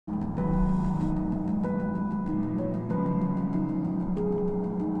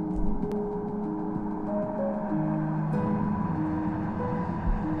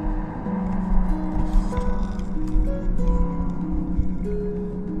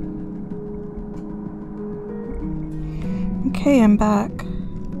Okay, I'm back.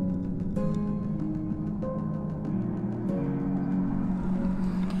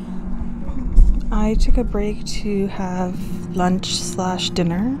 I took a break to have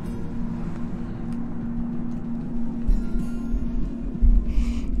lunch/dinner.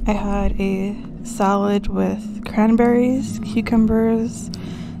 I had a salad with cranberries, cucumbers,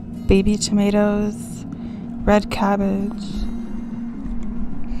 baby tomatoes, red cabbage.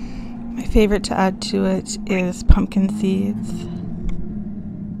 My favorite to add to it is pumpkin seeds.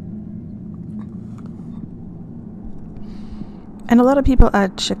 And a lot of people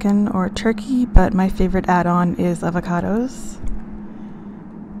add chicken or turkey, but my favorite add-on is avocados.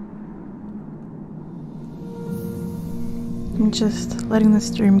 I'm just letting the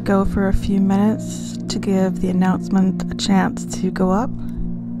stream go for a few minutes to give the announcement a chance to go up.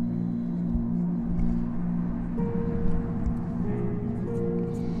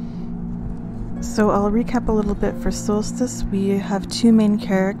 So I'll recap a little bit for Solstice. We have two main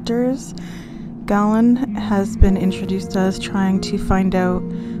characters. Galen has been introduced as trying to find out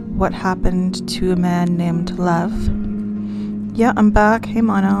what happened to a man named Lev. Yeah, I'm back. Hey,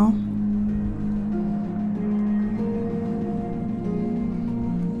 Mono.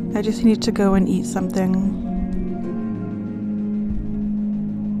 I just need to go and eat something.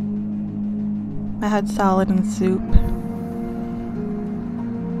 I had salad and soup.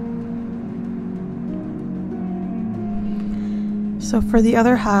 So for the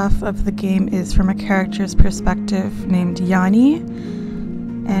other half of the game is from a character's perspective named Yanni,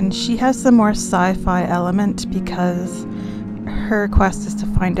 and she has some more sci-fi element because her quest is to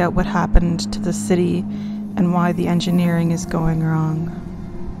find out what happened to the city and why the engineering is going wrong.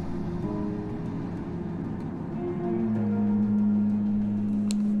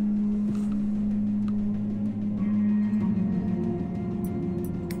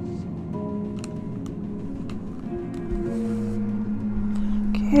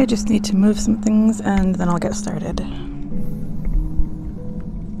 I just need to move some things and then I'll get started.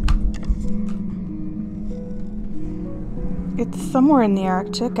 It's somewhere in the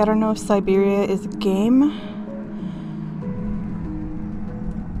Arctic. I don't know if Siberia is a game.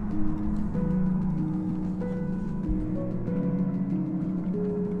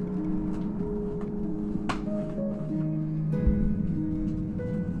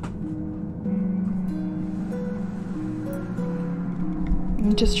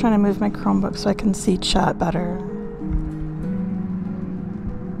 I'm just trying to move my Chromebook so I can see chat better.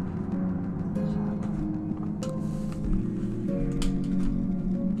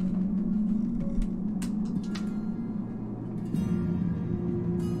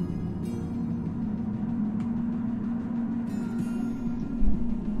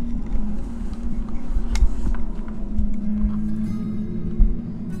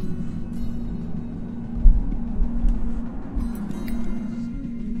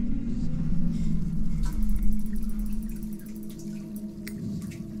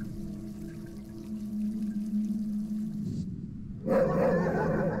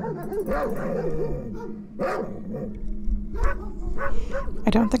 I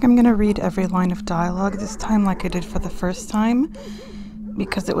don't think I'm going to read every line of dialogue this time like I did for the first time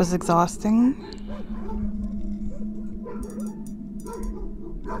because it was exhausting.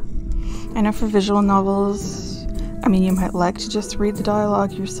 I know for visual novels, I mean, you might like to just read the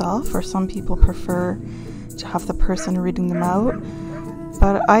dialogue yourself, or some people prefer to have the person reading them out,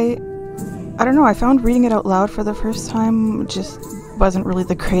 but I don't know, I found reading it out loud for the first time just wasn't really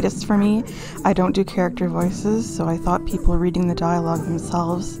the greatest for me. I don't do character voices, so I thought people reading the dialogue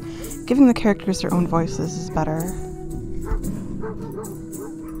themselves, giving the characters their own voices is better.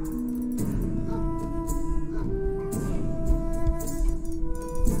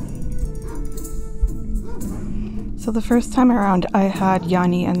 So the first time around I had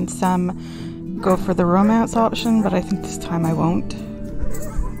Yanni and Sem go for the romance option, but I think this time I won't.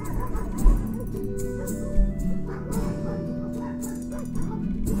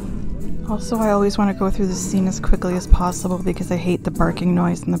 Also, I always want to go through the scene as quickly as possible because I hate the barking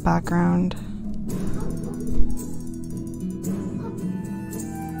noise in the background.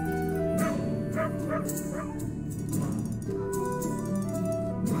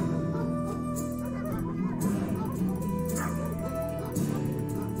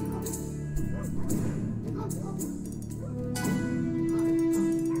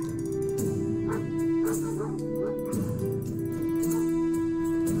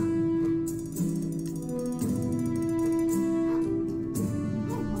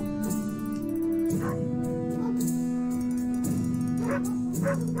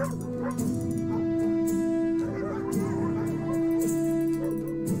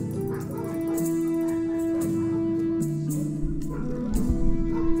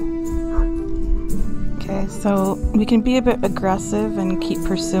 Okay, so we can be a bit aggressive and keep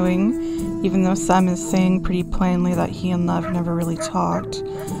pursuing, even though Sam is saying pretty plainly that he and Lev never really talked.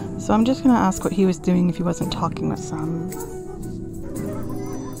 So I'm just gonna ask what he was doing if he wasn't talking with Sam.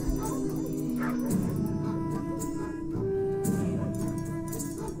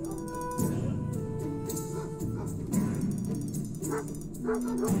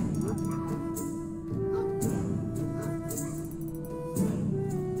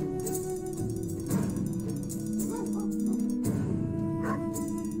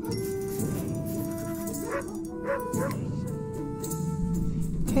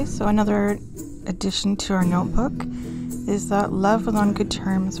 Okay, so another addition to our notebook is that Lev was on good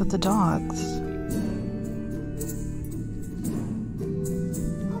terms with the dogs.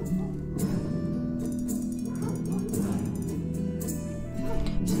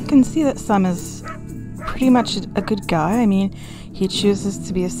 So you can see that Sam is pretty much a good guy. I mean, he chooses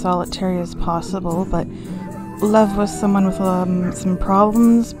to be as solitary as possible, but Lev was someone with some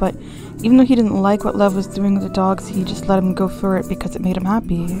problems, but even though he didn't like what Lev was doing with the dogs, he just let him go for it because it made him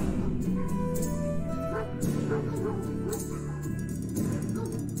happy.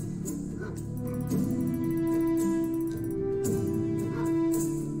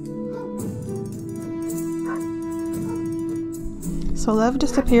 So Lev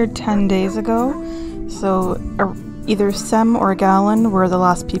disappeared 10 days ago, so either Sem or Galen were the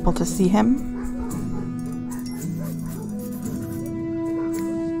last people to see him.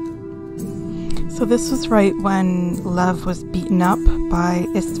 So this was right when Lev was beaten up by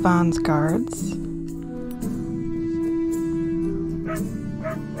Istvan's guards.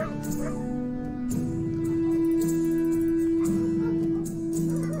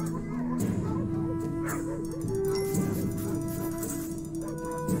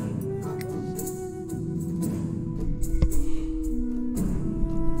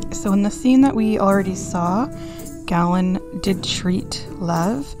 So in the scene that we already saw, Galen did treat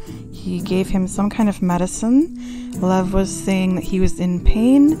Lev. He gave him some kind of medicine. Lev was saying that he was in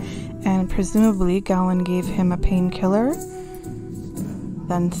pain, and presumably Galen gave him a painkiller.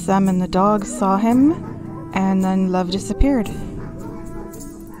 Then Sem and the dogs saw him, and then Lev disappeared.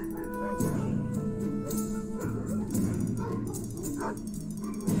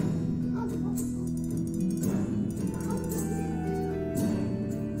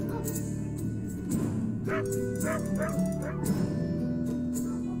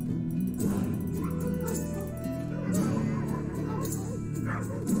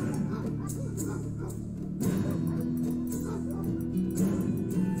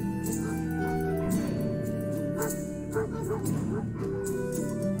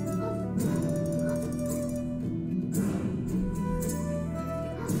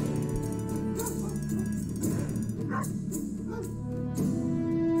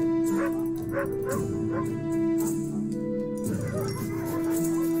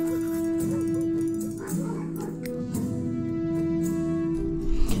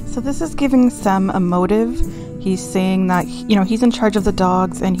 So this is giving Sem a motive. He's saying that, you know, he's in charge of the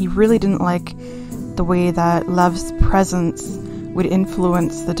dogs and he really didn't like the way that Lev's presence would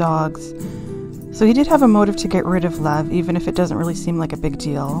influence the dogs. So he did have a motive to get rid of Lev, even if it doesn't really seem like a big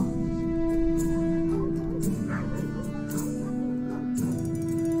deal.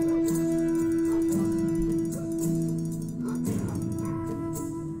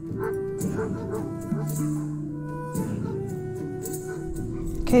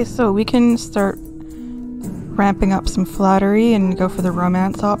 Okay, so we can start ramping up some flattery and go for the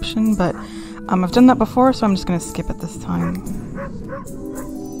romance option, but I've done that before, so I'm just going to skip it this time.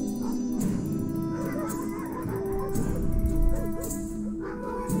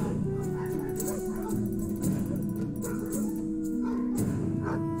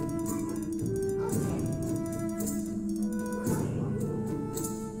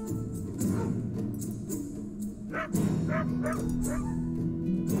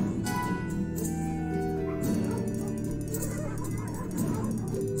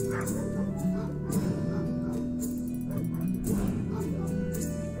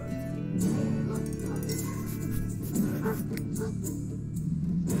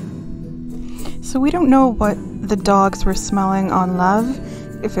 So we don't know what the dogs were smelling on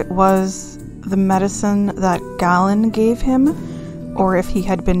Lev, if it was the medicine that Galen gave him, or if he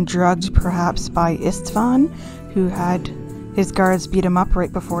had been drugged perhaps by Istvan, who had his guards beat him up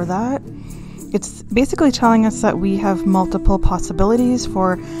right before that. It's basically telling us that we have multiple possibilities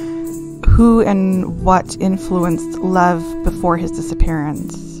for who and what influenced Lev before his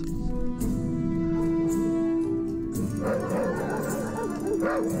disappearance.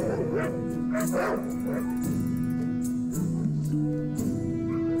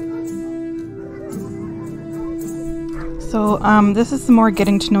 So this is the more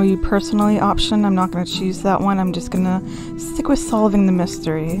getting to know you personally option. I'm not going to choose that one. I'm just going to stick with solving the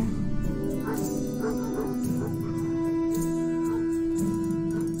mystery.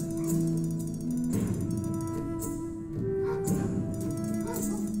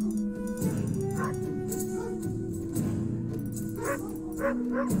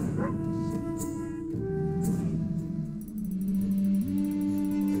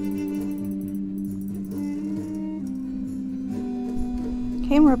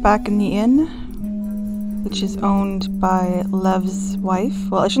 Okay, we're back in the inn, which is owned by Lev's wife.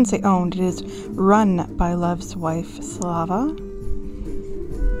 Well, I shouldn't say owned, it is run by Lev's wife, Slava.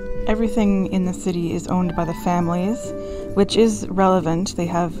 Everything in the city is owned by the families, which is relevant. They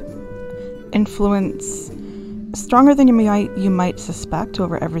have influence stronger than you might suspect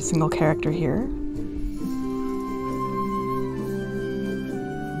over every single character here.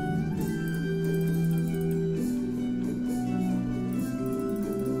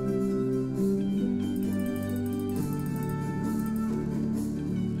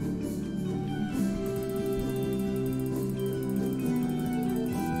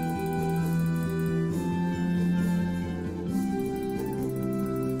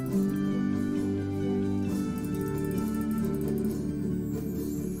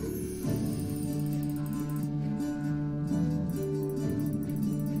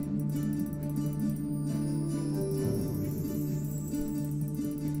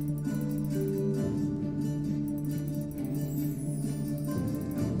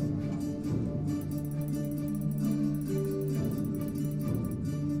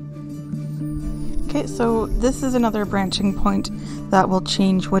 Okay, so this is another branching point that will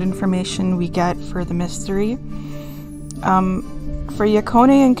change what information we get for the mystery. For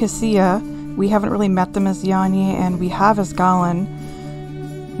Yakone and Cassia, we haven't really met them as Yanni, and we have as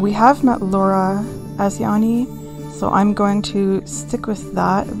Galen. We have met Laura as Yanni, so I'm going to stick with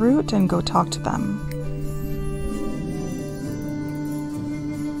that route and go talk to them.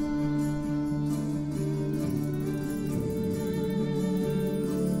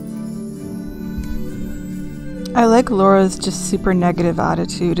 I like Laura's just super negative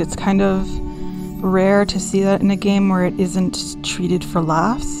attitude. It's kind of rare to see that in a game where it isn't treated for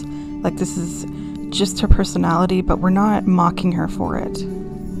laughs. Like, this is just her personality, but we're not mocking her for it.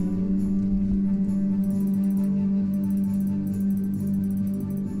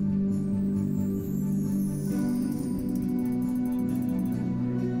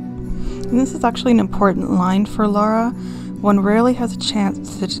 And this is actually an important line for Laura. One rarely has a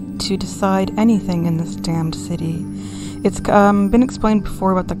chance to decide anything in this damned city. It's been explained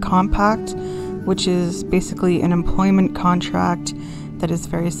before about the compact, which is basically an employment contract that is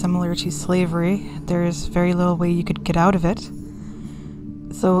very similar to slavery. There's very little way you could get out of it.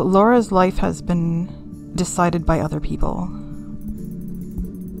 So Laura's life has been decided by other people.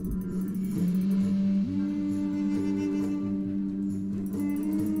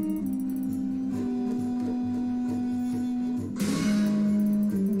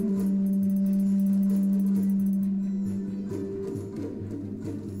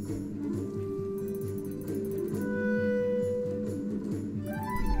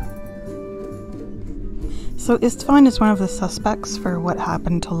 So Istvan is one of the suspects for what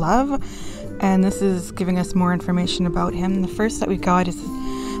happened to Lev, and this is giving us more information about him. The first that we got is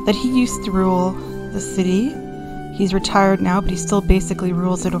that he used to rule the city. He's retired now, but he still basically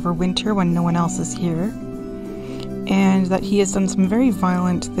rules it over winter when no one else is here. And that he has done some very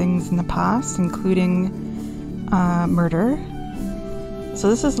violent things in the past, including murder. So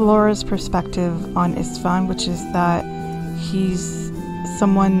this is Laura's perspective on Istvan, which is that he's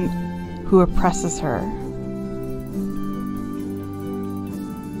someone who oppresses her.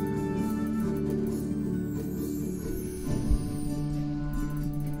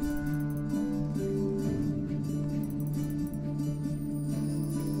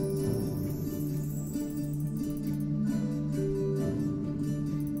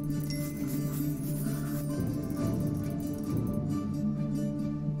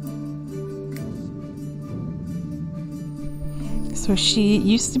 So she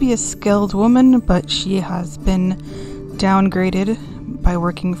used to be a skilled woman, but she has been downgraded by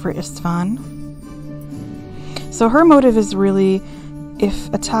working for Istvan. So her motive is really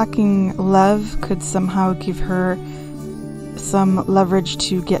if attacking Lev could somehow give her some leverage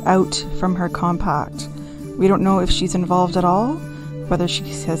to get out from her compact. We don't know if she's involved at all, whether she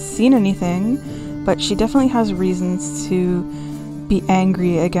has seen anything, but she definitely has reasons to be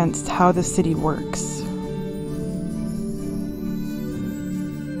angry against how the city works.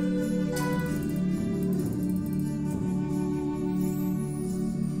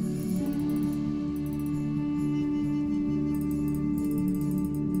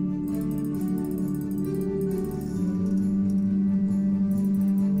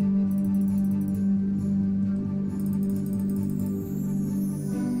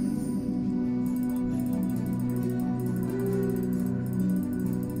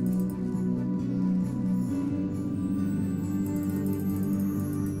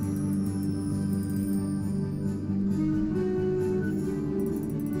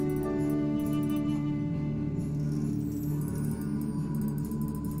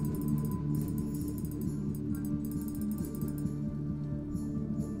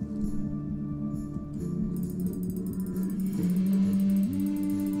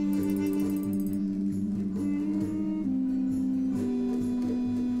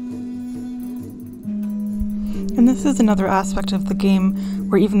 this is another aspect of the game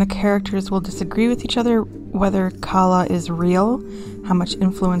where even the characters will disagree with each other whether Kala is real, how much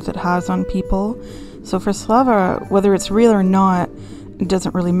influence it has on people. So for Slava, whether it's real or not, it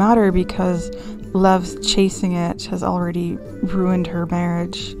doesn't really matter because Lev's chasing it has already ruined her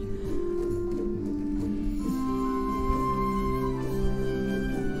marriage.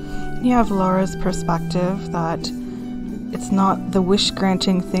 You have Laura's perspective that it's not the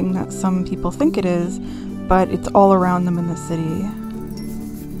wish-granting thing that some people think it is, but it's all around them in the city.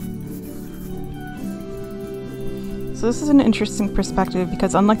 So this is an interesting perspective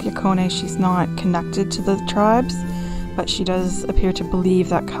because unlike Yakone, she's not connected to the tribes, but she does appear to believe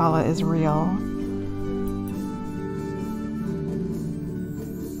that Kala is real.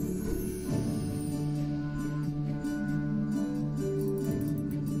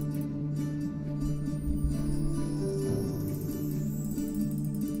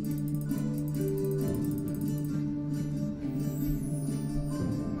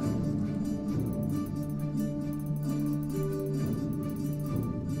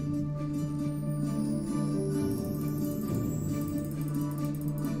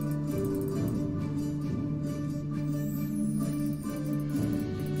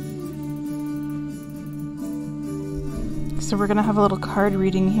 So we're gonna have a little card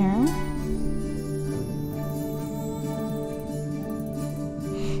reading here.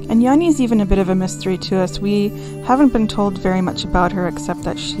 And Yanni's even a bit of a mystery to us. We haven't been told very much about her except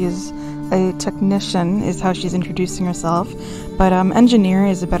that she is a technician, is how she's introducing herself. But engineer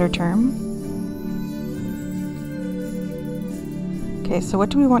is a better term. Okay, so what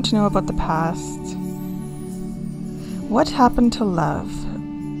do we want to know about the past? What happened to Lev?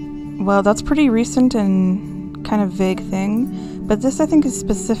 Well, that's pretty recent and kind of vague thing, but this I think is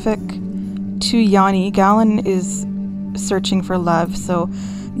specific to Yanni. Galen is searching for Lev, so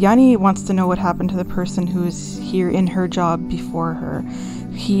Yanni wants to know what happened to the person who was here in her job before her.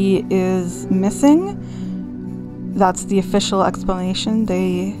 He is missing. That's the official explanation.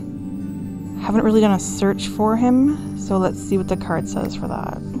 They haven't really done a search for him, so let's see what the card says for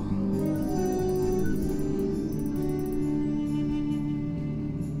that.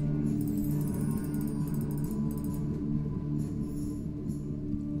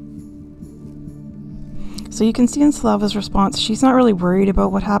 So you can see in Slava's response, she's not really worried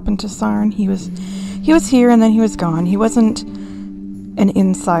about what happened to Sarn. He was here and then he was gone. He wasn't an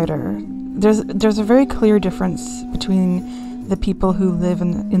insider. There's a very clear difference between the people who live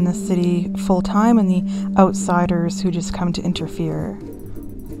in the city full time and the outsiders who just come to interfere.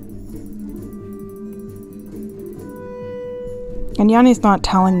 And Yanni's not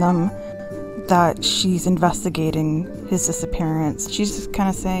telling them that she's investigating his disappearance. She's just kind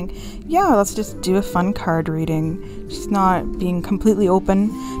of saying, yeah, let's just do a fun card reading. She's not being completely open.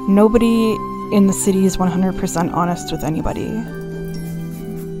 Nobody in the city is 100% honest with anybody.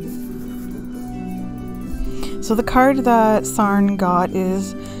 So the card that Sarn got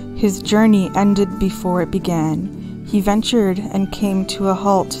is, his journey ended before it began. He ventured and came to a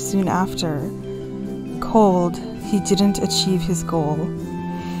halt soon after. Cold, he didn't achieve his goal.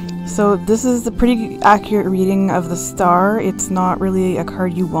 So this is a pretty accurate reading of the star. It's not really a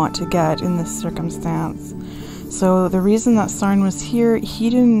card you want to get in this circumstance. So the reason that Sarn was here, he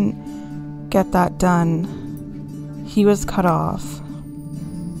didn't get that done. He was cut off.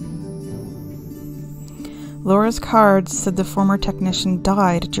 Laura's card said the former technician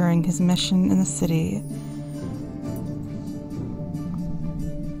died during his mission in the city.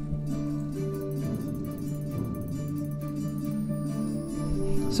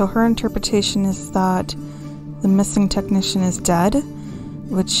 So her interpretation is that the missing technician is dead,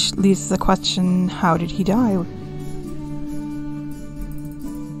 which leaves the question, how did he die?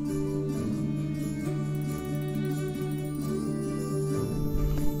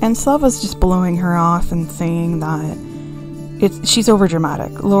 And Slava's just blowing her off and saying that she's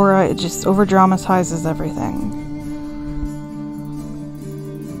overdramatic. Laura, it just overdramatizes everything.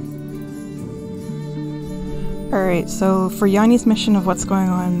 Alright, so for Yanni's mission of what's going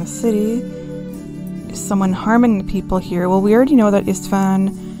on in the city, is someone harming the people here? Well, we already know that Istvan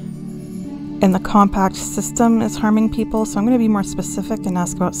and the compact system is harming people, so I'm going to be more specific and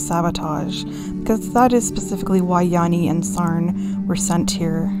ask about sabotage, because that is specifically why Yanni and Sarn were sent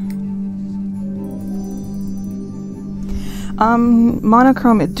here.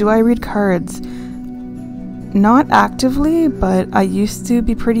 Monochrome, do I read cards? Not actively, but I used to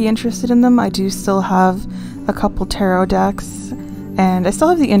be pretty interested in them. I do still have a couple tarot decks, and I still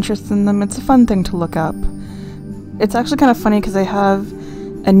have the interest in them. It's a fun thing to look up. It's actually kind of funny because I have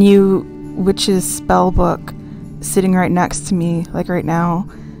a new witch's spell book sitting right next to me, like right now.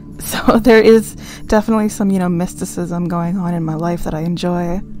 So there is definitely some, you know, mysticism going on in my life that I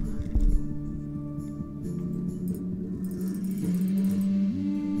enjoy.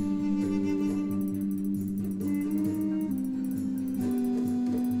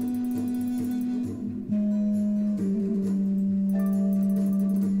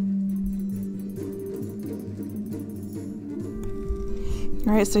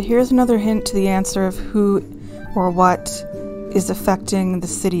 Alright, so here's another hint to the answer of who or what is affecting the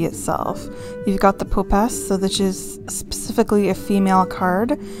city itself. You've got the Popess, so this is specifically a female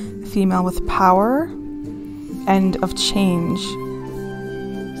card, a female with power and of change.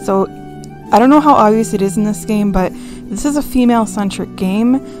 So I don't know how obvious it is in this game, but this is a female-centric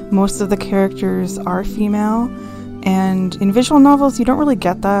game. Most of the characters are female, and in visual novels you don't really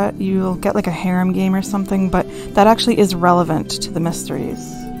get that. You'll get like a harem game or something, but that actually is relevant to the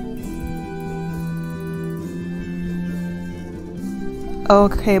mysteries.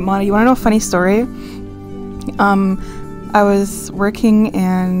 Okay, Mona, you want to know a funny story? I was working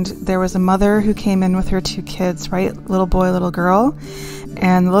and there was a mother who came in with her 2 kids, right? Little boy, little girl.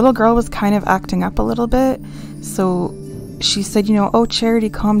 And the little girl was kind of acting up a little bit. So she said, you know, oh, Charity,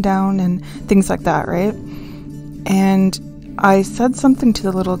 calm down, and things like that, right? And I said something to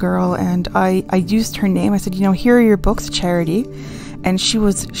the little girl and I used her name. I said, you know, here are your books, Charity. And she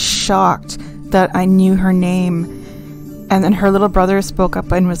was shocked that I knew her name. And then her little brother spoke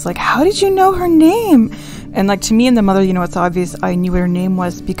up and was like, how did you know her name? And like, to me and the mother, you know, it's obvious I knew what her name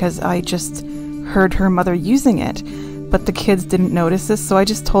was because I just heard her mother using it. But the kids didn't notice this, so I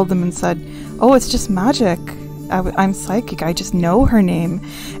just told them and said, oh, it's just magic. I'm psychic. I just know her name.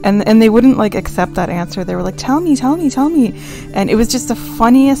 And they wouldn't like accept that answer. They were like, tell me. And it was just the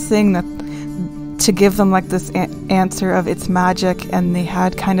funniest thing that to give them like this answer of it's magic, and they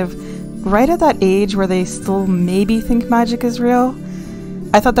had kind of right at that age where they still maybe think magic is real.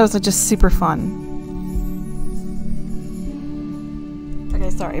 I thought that was just super fun.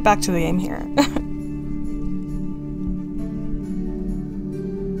 Okay, sorry, back to the game here.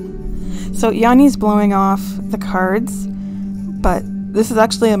 So Yanni's blowing off the cards, but this is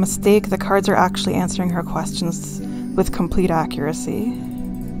actually a mistake. The cards are actually answering her questions with complete accuracy.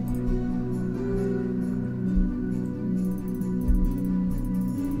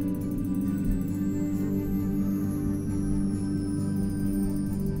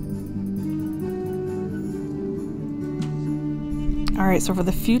 Alright, so for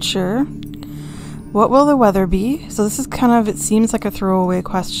the future, what will the weather be? So this is kind of, it seems like a throwaway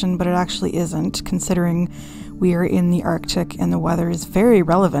question, but it actually isn't, considering we are in the Arctic and the weather is very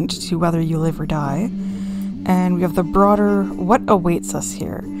relevant to whether you live or die. And we have the broader, what awaits us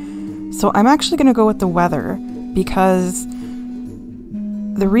here? So I'm actually going to go with the weather, because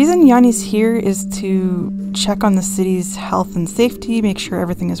the reason Yanni's here is to check on the city's health and safety, make sure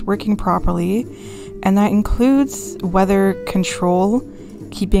everything is working properly. And that includes weather control,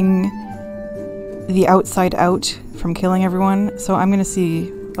 keeping the outside out from killing everyone. So I'm going to see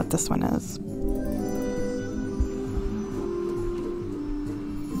what this one is.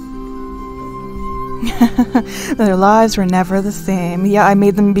 Their lives were never the same. Yeah, I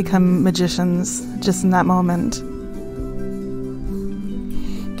made them become magicians just in that moment.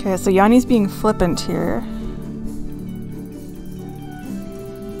 Okay, so Yanni's being flippant here.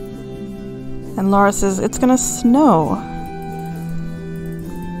 And Laura says, it's gonna snow.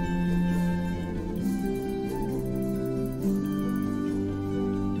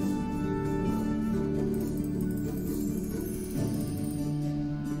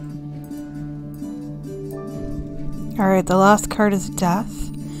 Alright, the last card is Death,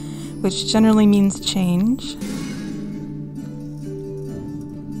 which generally means change.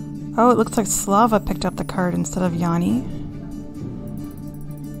 Oh, it looks like Slava picked up the card instead of Yanni.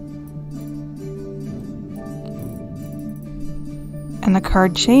 And the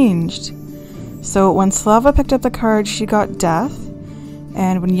card changed. So when Slava picked up the card, she got Death.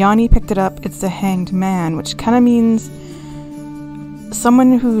 And when Yanni picked it up, it's the Hanged Man, which kind of means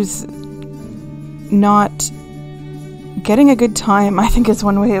someone who's not getting a good time, I think is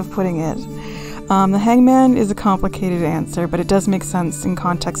one way of putting it. The Hangman is a complicated answer, but it does make sense in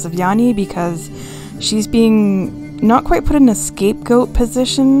context of Yanni because she's being not quite put in a scapegoat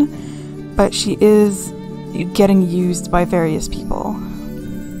position, but she is getting used by various people.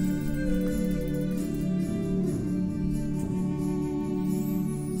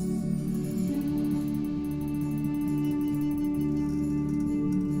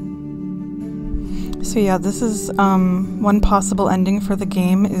 So yeah, this is one possible ending for the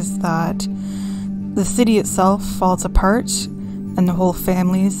game, is that the city itself falls apart and the whole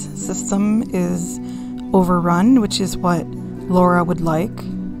family's system is overrun, which is what Laura would like.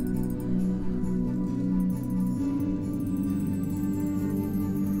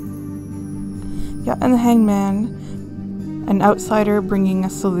 Yeah, and the Hangman, an outsider bringing a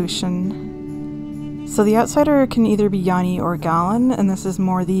solution. So the outsider can either be Yanni or Galen, and this is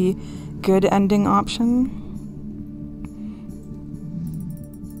more the good ending option.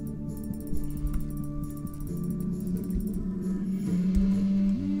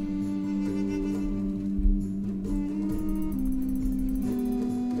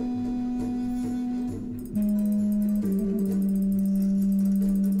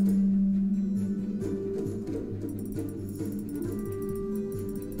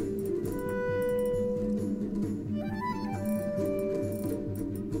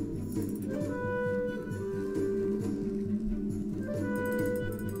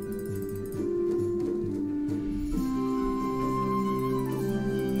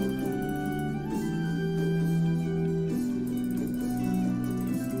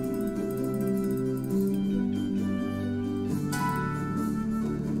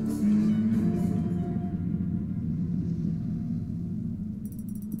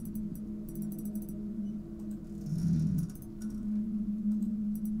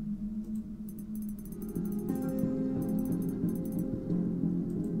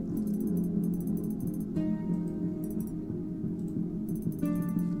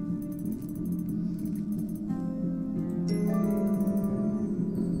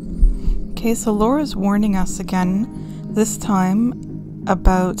 Okay, so Laura's warning us again, this time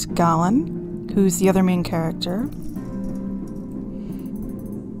about Galen, who's the other main character.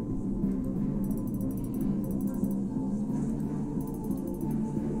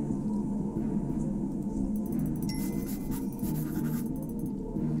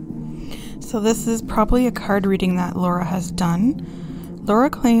 So this is probably a card reading that Laura has done.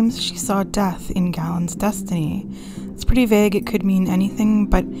 Laura claims she saw death in Galen's destiny. It's pretty vague, it could mean anything,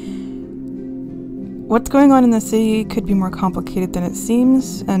 but what's going on in the city could be more complicated than it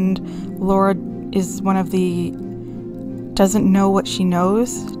seems, and Laura is one of the doesn't know what she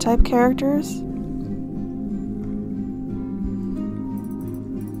knows type characters.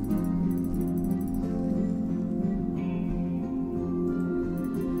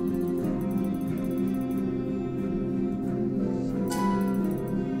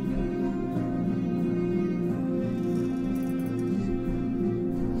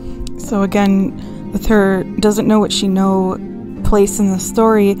 So again, with her doesn't know what she know place in the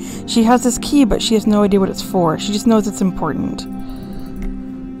story, she has this key, but she has no idea what it's for. She just knows it's important.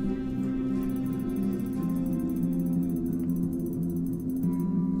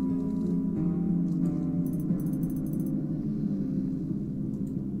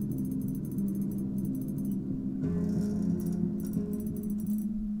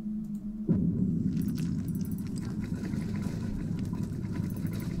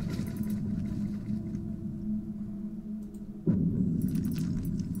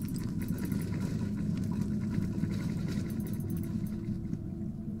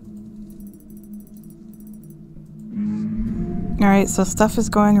 Alright, so stuff is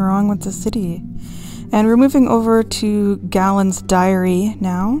going wrong with the city. And we're moving over to Galen's diary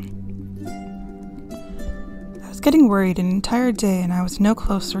now. I was getting worried an entire day and I was no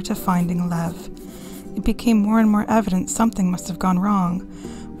closer to finding Lev. It became more and more evident something must have gone wrong.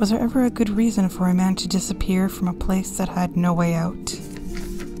 Was there ever a good reason for a man to disappear from a place that had no way out?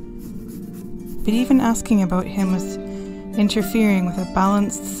 But even asking about him was interfering with a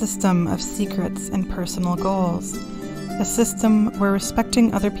balanced system of secrets and personal goals. A system where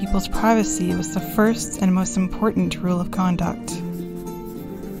respecting other people's privacy was the first and most important rule of conduct.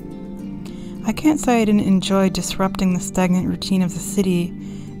 I can't say I didn't enjoy disrupting the stagnant routine of the city,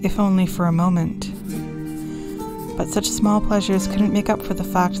 if only for a moment. But such small pleasures couldn't make up for the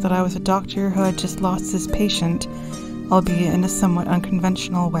fact that I was a doctor who had just lost his patient, albeit in a somewhat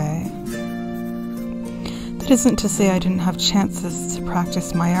unconventional way. That isn't to say I didn't have chances to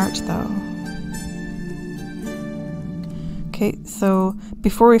practice my art, though. Okay, so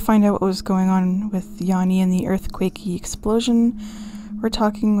before we find out what was going on with Yanni and the earthquakey explosion, we're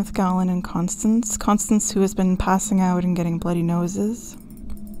talking with Galen and Constance. Constance, who has been passing out and getting bloody noses.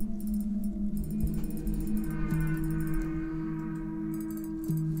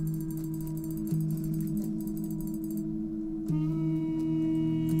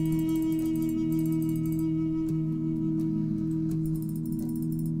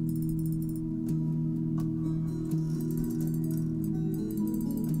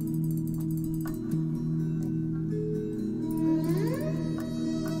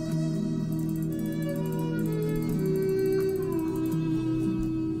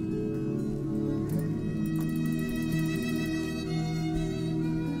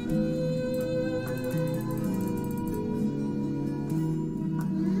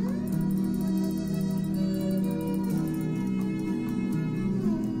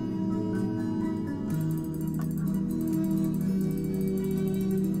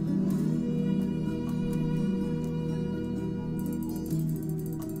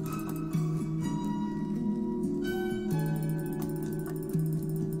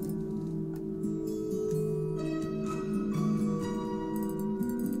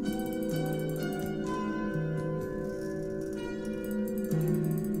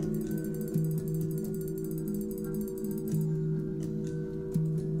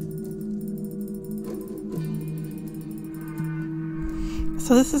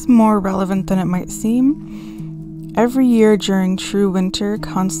 So this is more relevant than it might seem. Every year during true winter,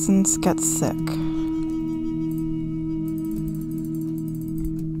 Constance gets sick.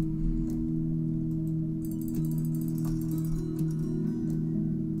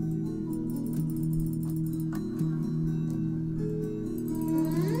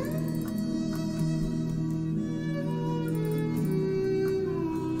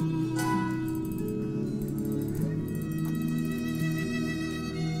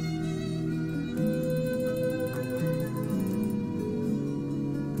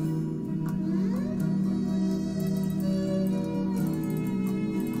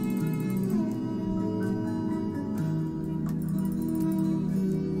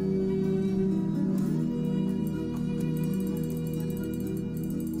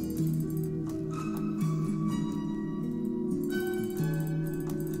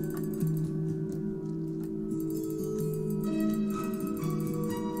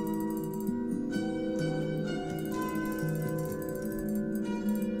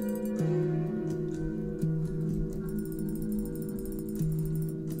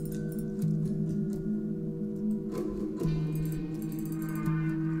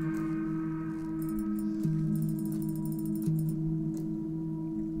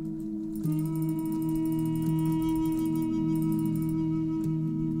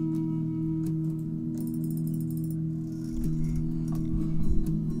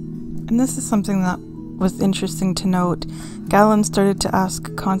 And this is something that was interesting to note. Galen started to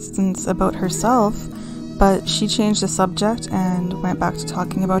ask Constance about herself, but she changed the subject and went back to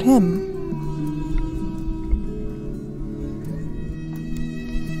talking about him.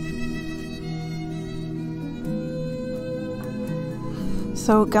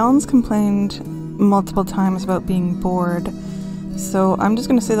 So Galen's complained multiple times about being bored, so I'm just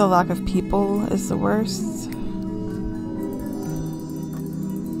going to say the lack of people is the worst.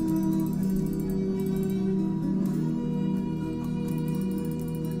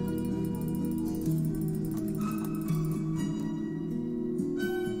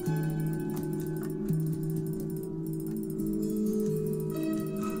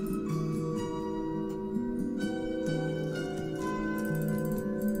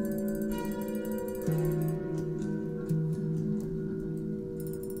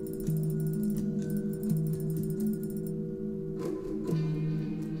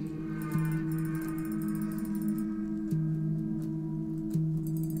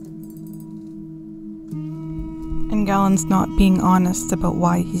 And Galen's not being honest about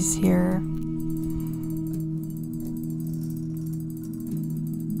why he's here.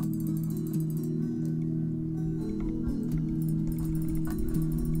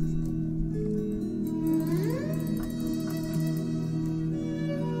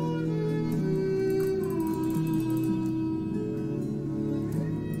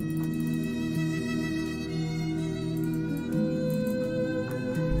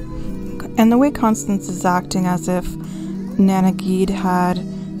 And the way Constance is acting as if Nana Geed had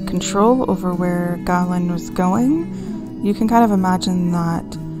control over where Galen was going, you can kind of imagine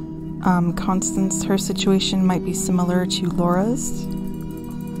that Constance, her situation might be similar to Laura's.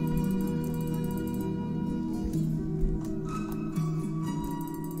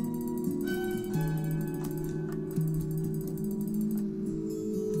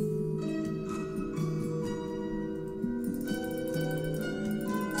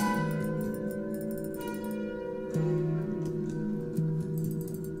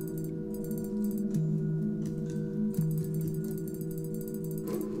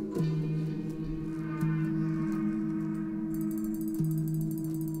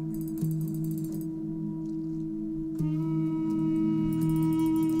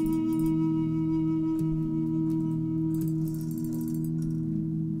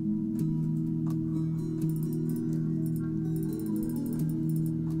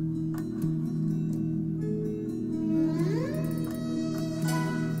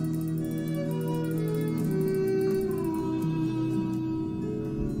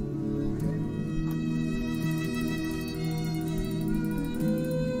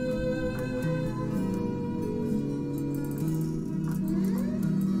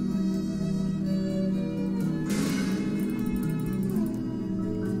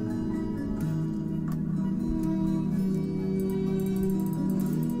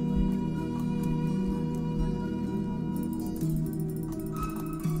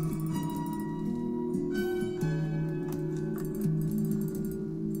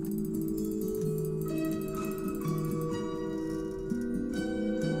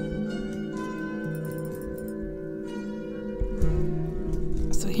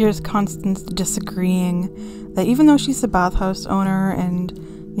 Here's Constance disagreeing that even though she's a bathhouse owner and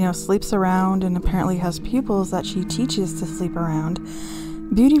you know, sleeps around and apparently has pupils that she teaches to sleep around.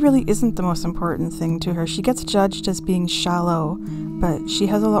 Beauty really isn't the most important thing to her. She gets judged as being shallow, but she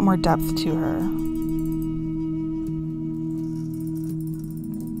has a lot more depth to her.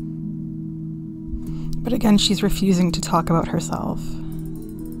 But again, she's refusing to talk about herself.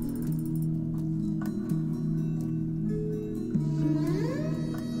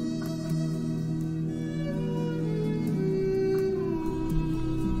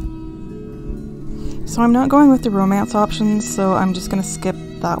 So I'm not going with the romance options, so I'm just going to skip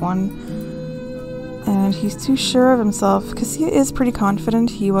that one. And he's too sure of himself, because he is pretty confident.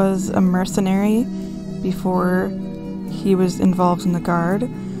 He was a mercenary before he was involved in the guard.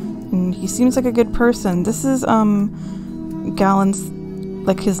 And he seems like a good person. This is Galen's,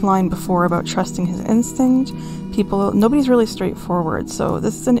 like his line before about trusting his instinct. Nobody's really straightforward, so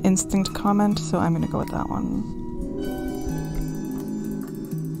this is an instinct comment, so I'm going to go with that one.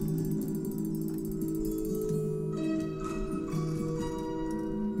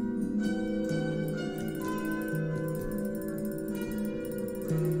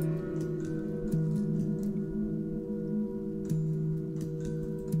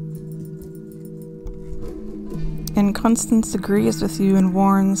 And Constance agrees with you and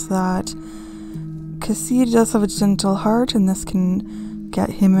warns that Cassidy does have a gentle heart, and this can get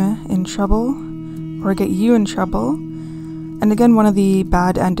him in trouble, or get you in trouble. And again, one of the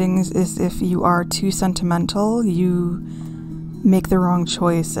bad endings is if you are too sentimental, you make the wrong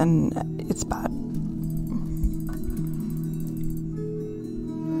choice, and it's bad.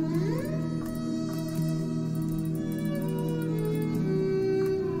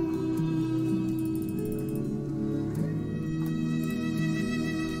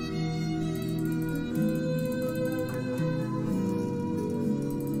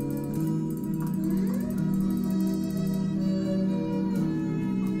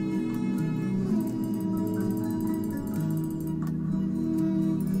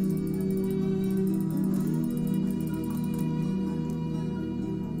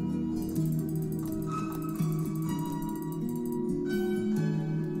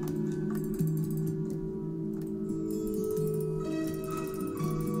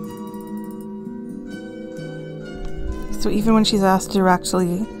 So even when she's asked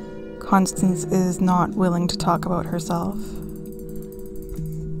directly, Constance is not willing to talk about herself.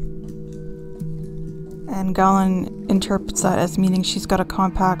 And Galen interprets that as meaning she's got a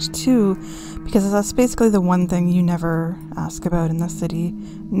compact too, because that's basically the one thing you never ask about in the city.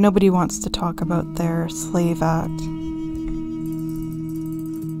 Nobody wants to talk about their slave act.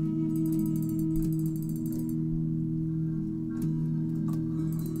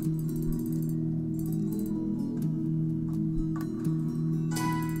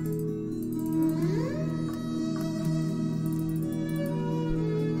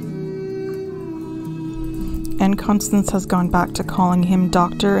 And Constance has gone back to calling him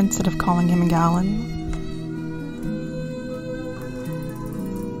Doctor instead of calling him Galen.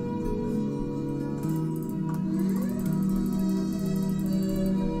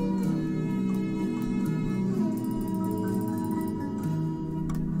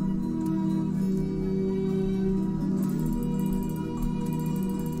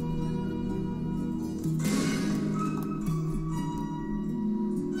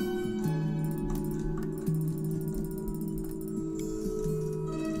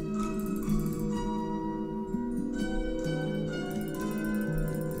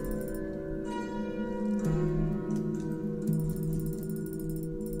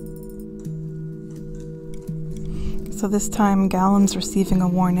 So this time Galen's receiving a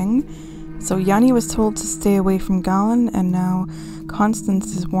warning. So Yanni was told to stay away from Galen, and now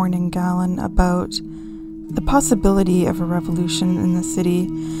Constance is warning Galen about the possibility of a revolution in the city.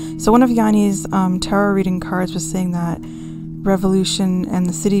 So one of Yanni's tarot reading cards was saying that revolution and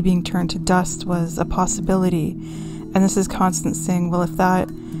the city being turned to dust was a possibility. And this is Constance saying, well, if that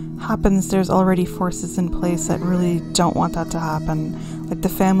happens, there's already forces in place that really don't want that to happen. Like the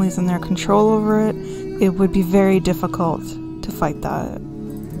families in their control over it, it would be very difficult to fight that.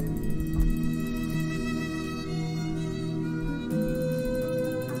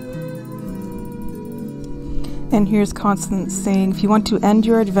 And here's Constance saying, if you want to end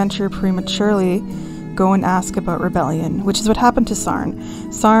your adventure prematurely, go and ask about rebellion, which is what happened to Sarn.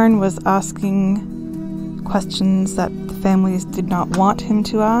 Sarn was asking questions that the families did not want him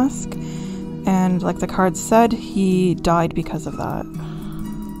to ask, and like the card said, he died because of that.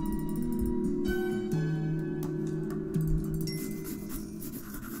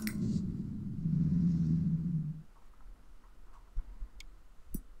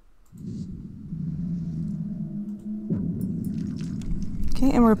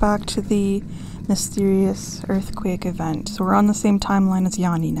 Okay, and we're back to the mysterious earthquake event. So we're on the same timeline as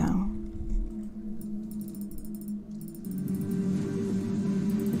Yanni now.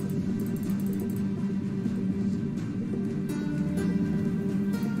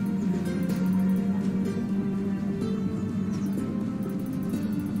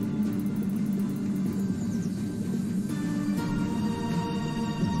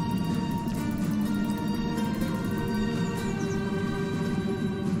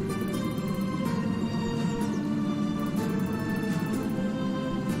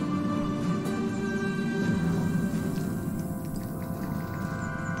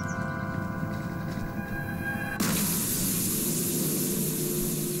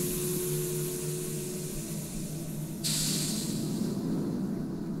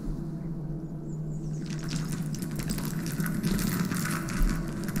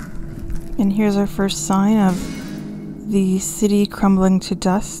 And here's our first sign of the city crumbling to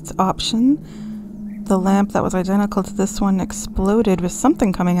dust option. The lamp that was identical to this one exploded with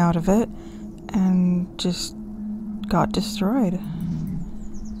something coming out of it and just got destroyed.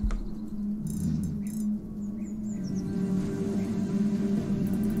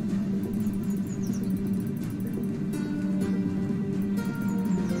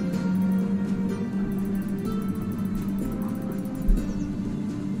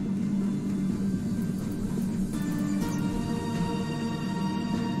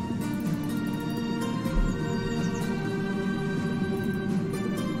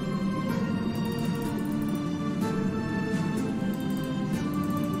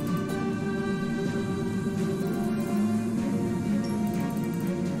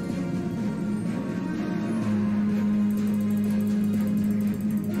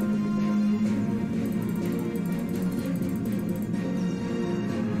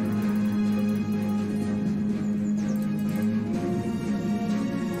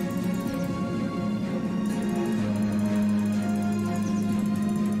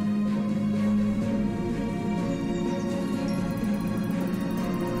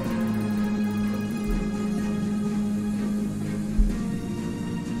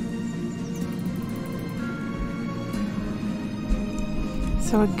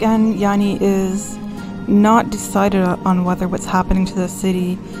 So again, Yanni is not decided on whether what's happening to the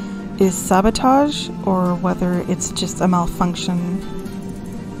city is sabotage or whether it's just a malfunction.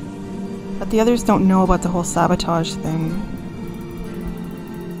 But the others don't know about the whole sabotage thing.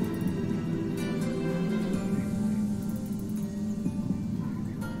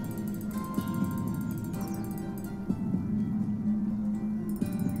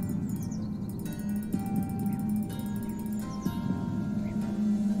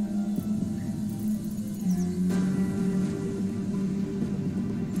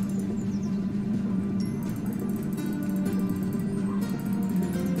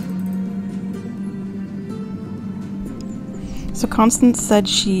 So Constance said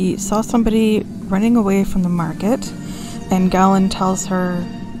she saw somebody running away from the market, and Galen tells her,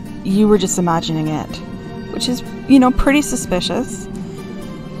 "You were just imagining it," which is, pretty suspicious.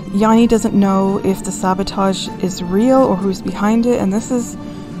 Yanni doesn't know if the sabotage is real or who's behind it, and this is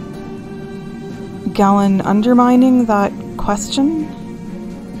Galen undermining that question.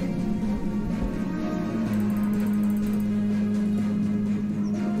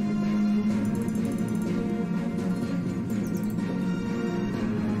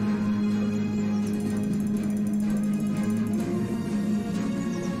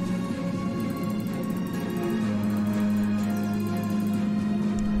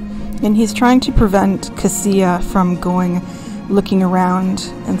 And he's trying to prevent Cassia from looking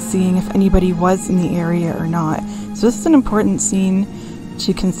around and seeing if anybody was in the area or not. So this is an important scene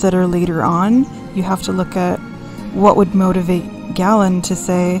to consider later on. You have to look at what would motivate Galen to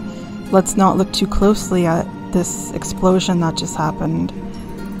say, let's not look too closely at this explosion that just happened.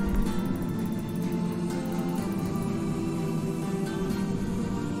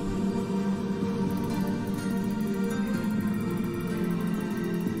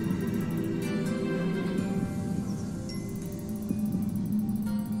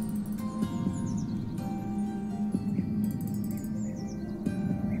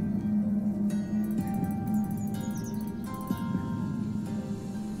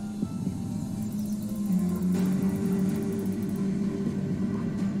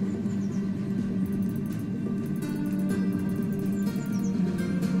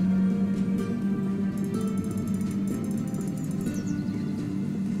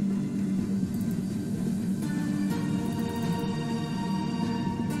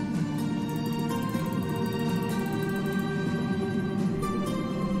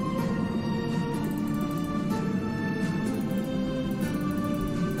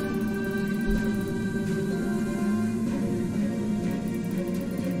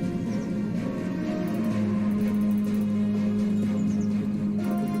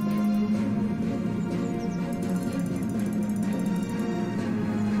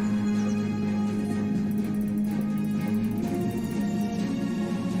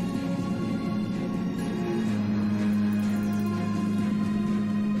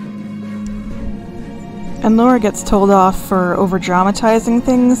 And Laura gets told off for over-dramatizing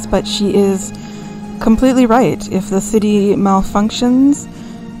things, but she is completely right. If the city malfunctions,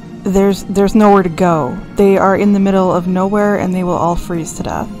 there's nowhere to go. They are in the middle of nowhere and they will all freeze to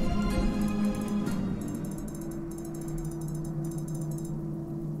death.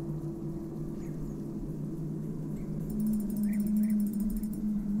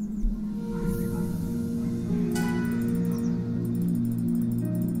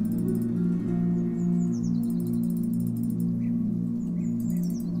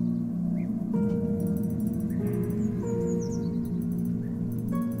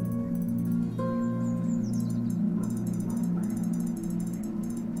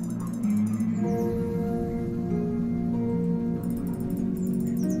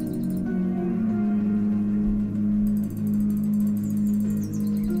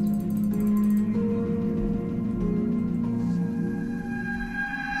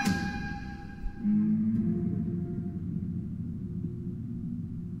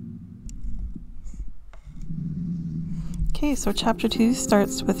 Okay, so chapter 2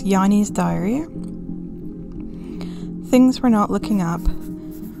 starts with Yanni's diary. Things were not looking up.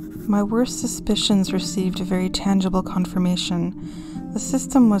 My worst suspicions received a very tangible confirmation. The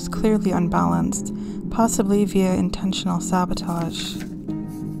system was clearly unbalanced, possibly via intentional sabotage.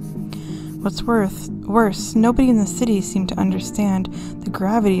 What's worse, nobody in the city seemed to understand the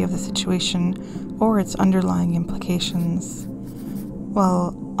gravity of the situation or its underlying implications.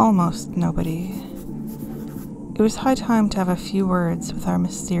 Well, almost nobody. It was high time to have a few words with our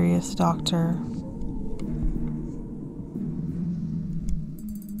mysterious doctor.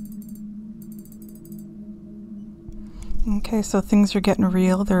 Okay, so things are getting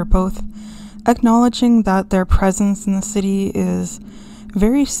real. They're both acknowledging that their presence in the city is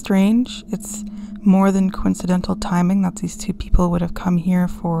very strange. It's more than coincidental timing that these two people would have come here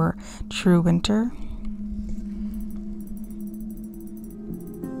for true winter.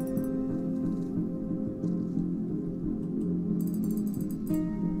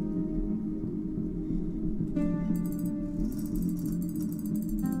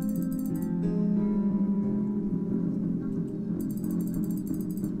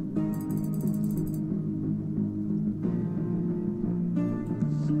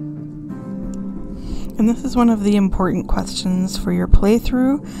 And this is one of the important questions for your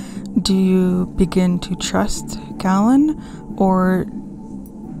playthrough. Do you begin to trust Galen, or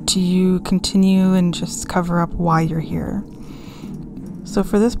do you continue and just cover up why you're here? So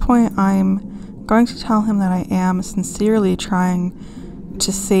for this point, I'm going to tell him that I am sincerely trying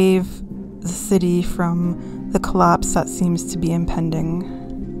to save the city from the collapse that seems to be impending.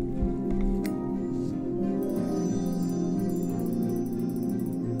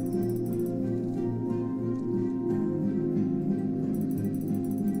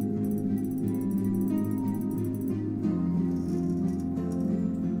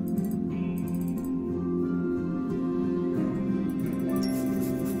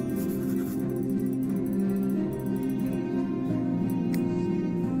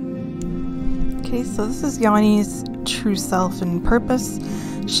 Okay, so this is Yanni's true self and purpose.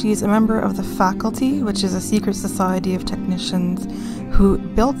 She's a member of the faculty, which is a secret society of technicians who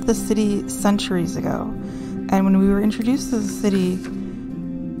built the city centuries ago. And when we were introduced to the city,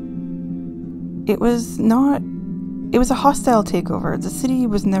 it was a hostile takeover. The city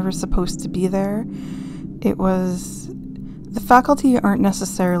was never supposed to be there. The faculty aren't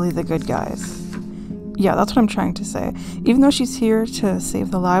necessarily the good guys. Yeah, that's what I'm trying to say. Even though she's here to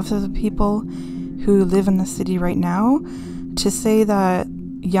save the lives of the people who live in the city right now, to say that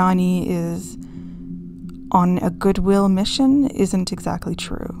Yanni is on a goodwill mission isn't exactly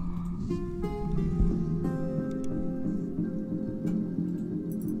true.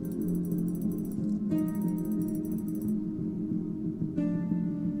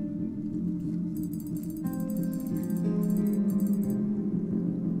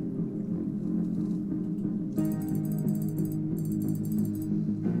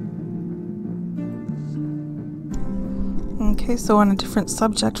 Okay, so on a different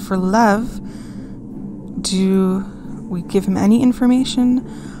subject for Lev, do we give him any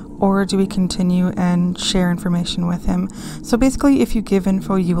information or do we continue and share information with him? So basically, if you give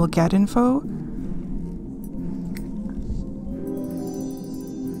info, you will get info.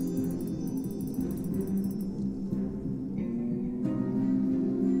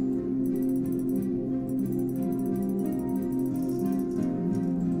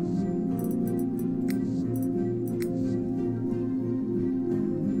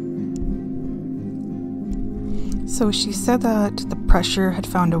 So she said that the pressure had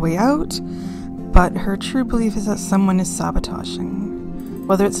found a way out, but her true belief is that someone is sabotaging.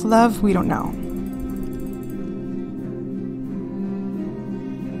 Whether it's Lev, we don't know.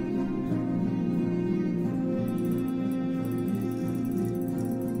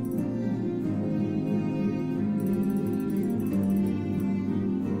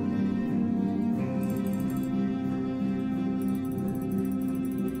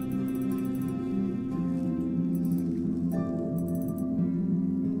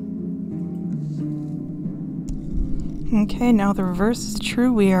 Okay, now the reverse is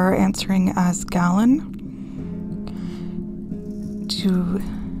true. We are answering as Galen. Do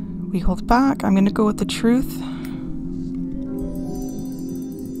we hold back? I'm going to go with the truth.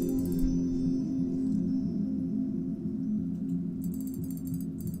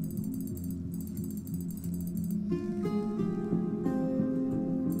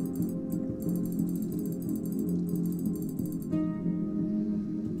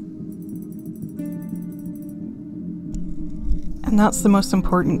 And that's the most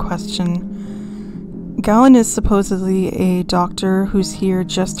important question. Galen is supposedly a doctor who's here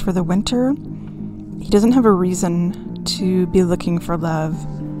just for the winter. He doesn't have a reason to be looking for love.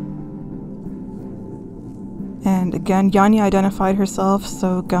 And again, Yanya identified herself,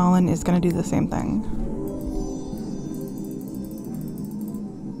 so Galen is going to do the same thing.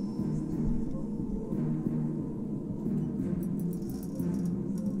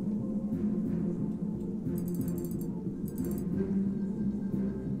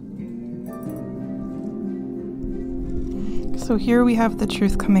 So here we have the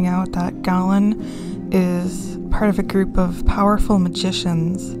truth coming out that Galen is part of a group of powerful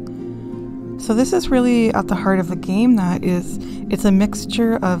magicians. So this is really at the heart of the game. It's a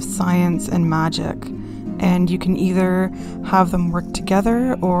mixture of science and magic, and you can either have them work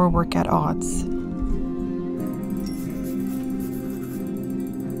together or work at odds.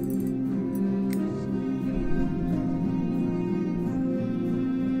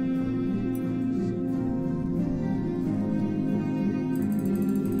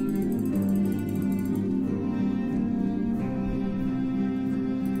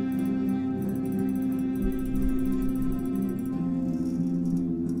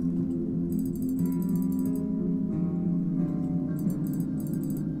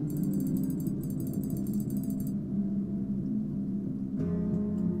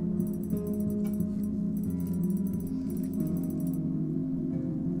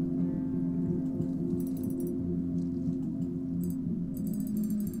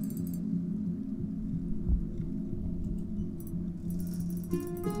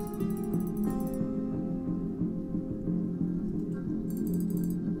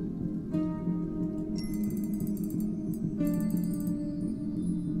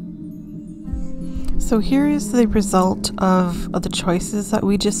 So here is the result of the choices that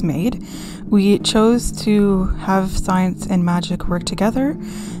we just made. We chose to have science and magic work together.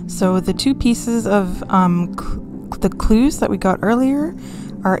 So the two pieces of the clues that we got earlier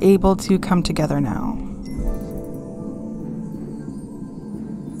are able to come together now.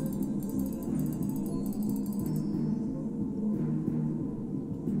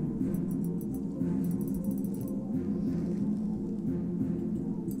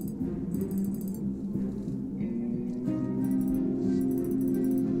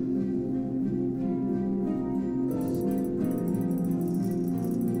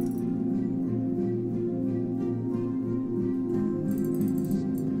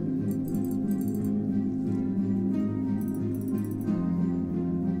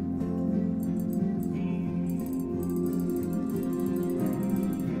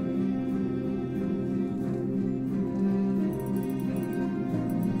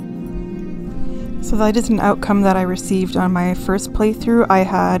 So that is an outcome that I received on my first playthrough.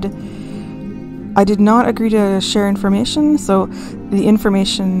 I did not agree to share information, so the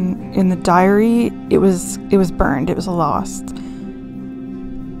information in the diary, it was burned, it was lost.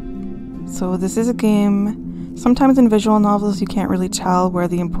 So this is a game, sometimes in visual novels you can't really tell where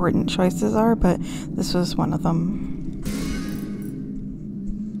the important choices are, but this was one of them.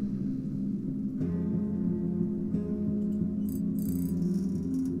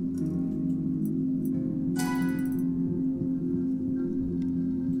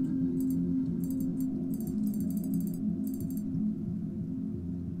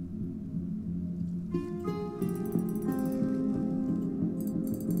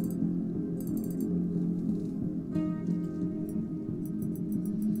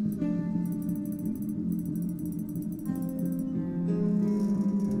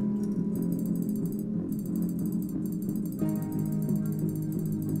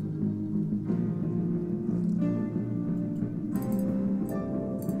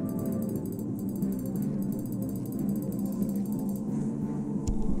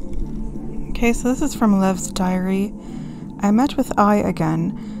 Okay, so this is from Lev's diary. I met with I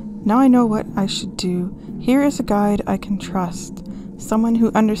again. Now I know what I should do. Here is a guide I can trust. Someone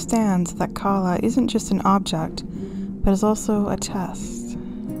who understands that Kala isn't just an object, but is also a test.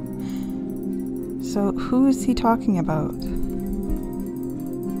 So who is he talking about?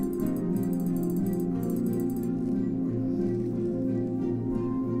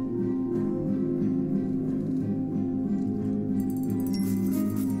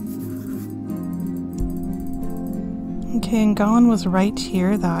 Okay, and Gollum was right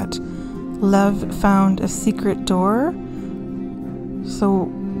here that Lev found a secret door.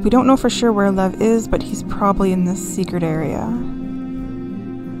 So we don't know for sure where Lev is, but he's probably in this secret area.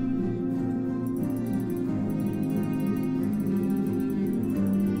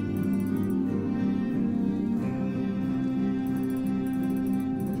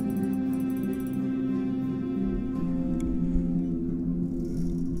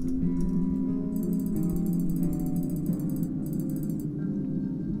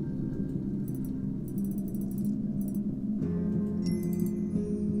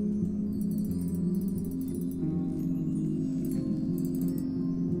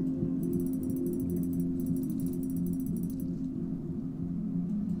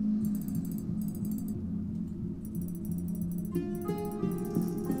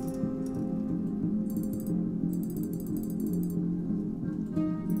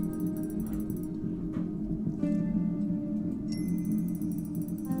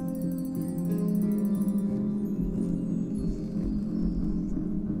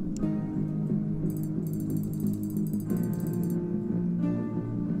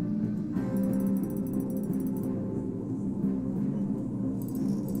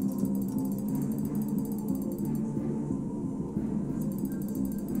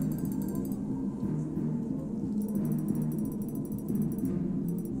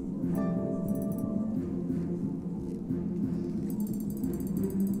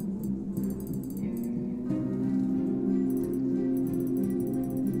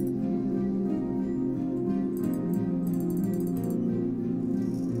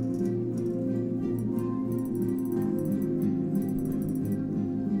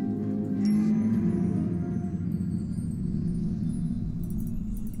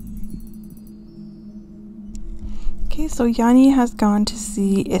 Okay, so Yanni has gone to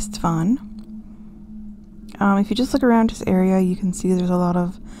see Istvan. If you just look around his area, you can see there's a lot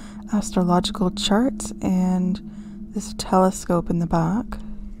of astrological charts and this telescope in the back.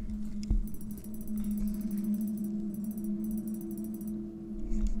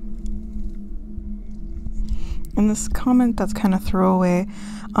 And this comment that's kind of throwaway.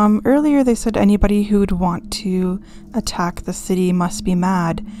 Earlier they said anybody who would want to attack the city must be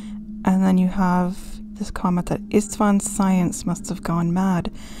mad. And then you have this comment that Istvan's science must have gone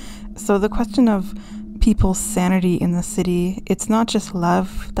mad. So the question of people's sanity in the city, it's not just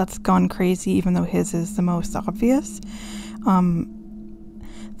Lev that's gone crazy, even though his is the most obvious. The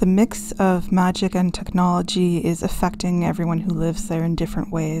mix of magic and technology is affecting everyone who lives there in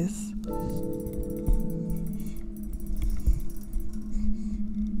different ways.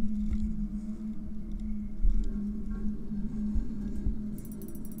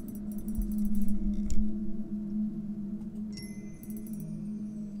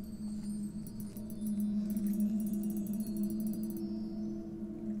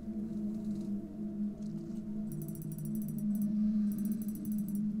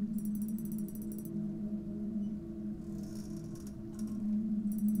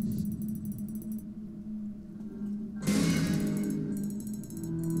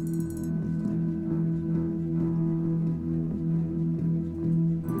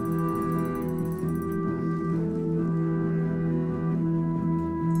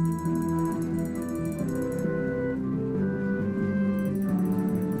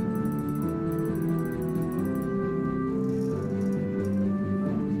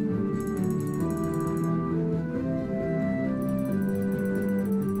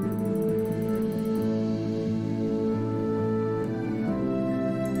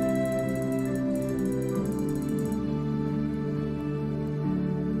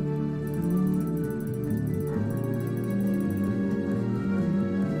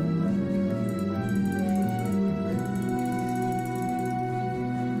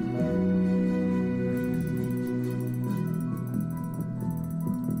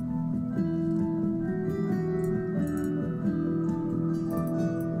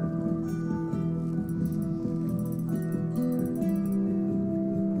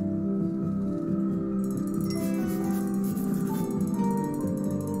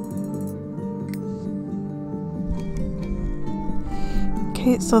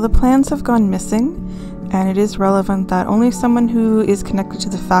 Okay, so the plans have gone missing, and it is relevant that only someone who is connected to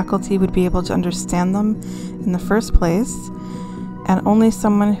the faculty would be able to understand them in the first place, and only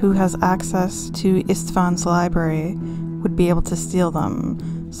someone who has access to Istvan's library would be able to steal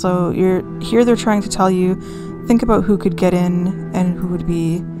them. So here they're trying to tell you, think about who could get in and who would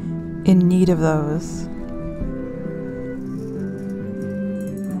be in need of those.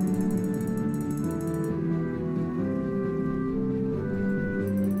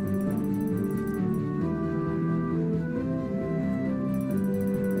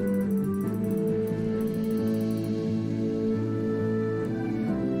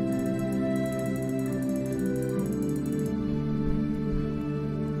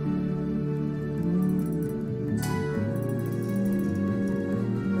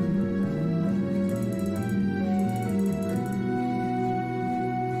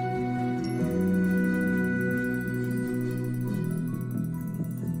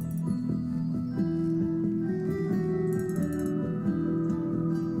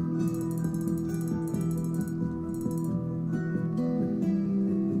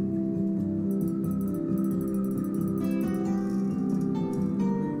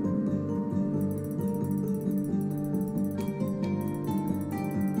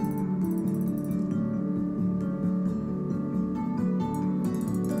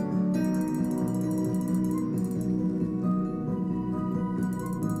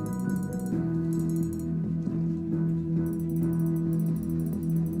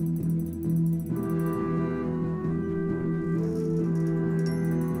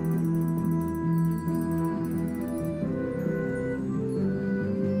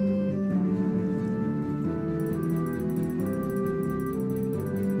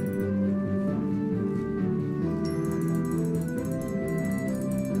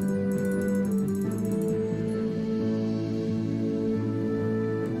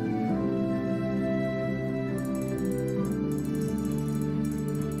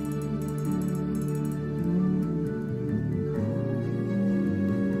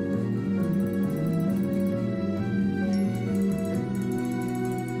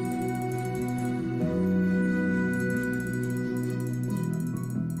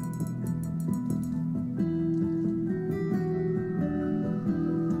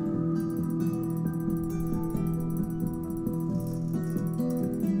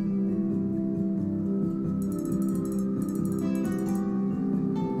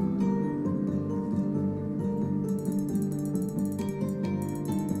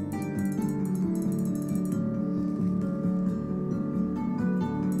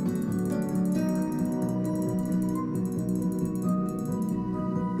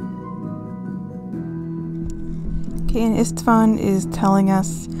 Okay, and Istvan is telling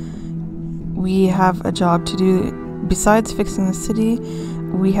us we have a job to do. Besides fixing the city,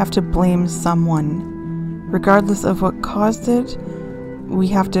 we have to blame someone. Regardless of what caused it, we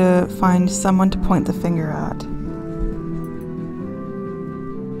have to find someone to point the finger at.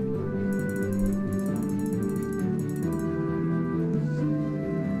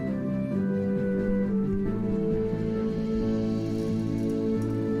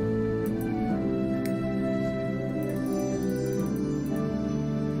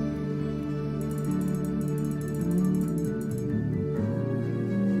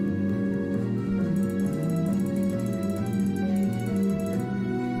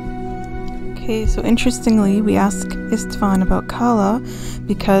 Okay, so interestingly, we asked Istvan about Kala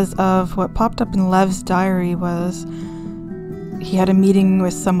because of what popped up in Lev's diary was he had a meeting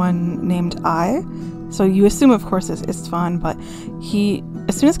with someone named I. So you assume, of course, it's Istvan, but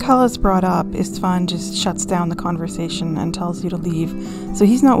as soon as Kala is brought up, Istvan just shuts down the conversation and tells you to leave. So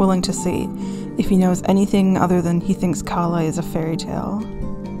he's not willing to say if he knows anything other than he thinks Kala is a fairy tale.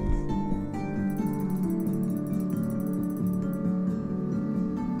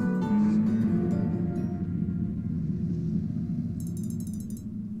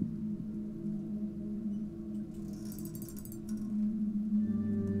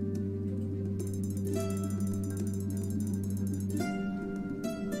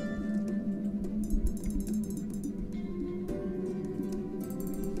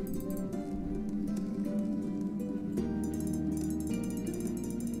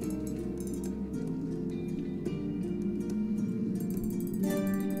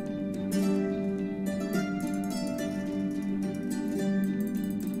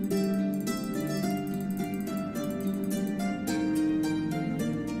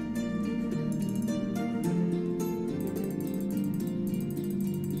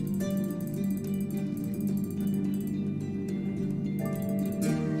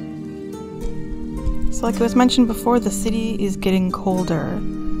 So like it was mentioned before, the city is getting colder.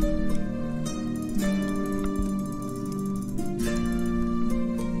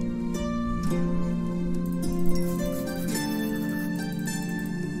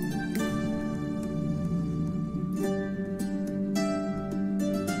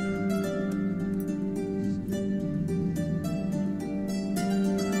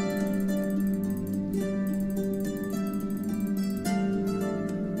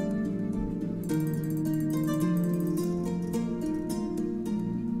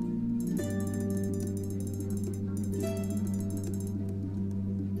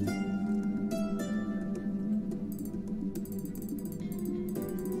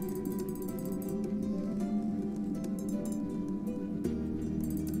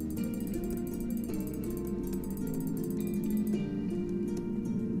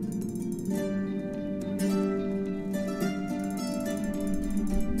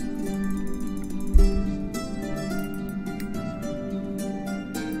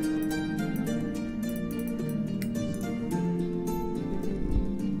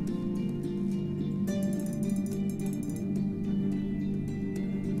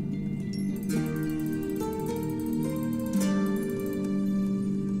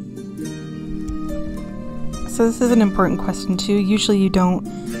 So this is an important question too. Usually you don't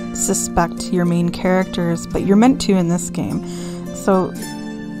suspect your main characters, but you're meant to in this game. So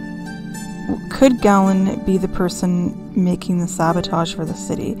could Galen be the person making the sabotage for the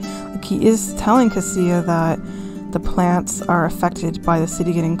city? Like he is telling Cassia that the plants are affected by the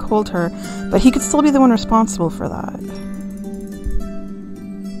city getting colder, but he could still be the one responsible for that.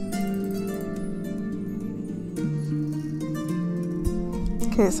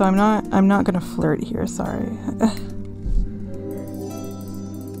 Okay, so I'm not gonna flirt here, sorry.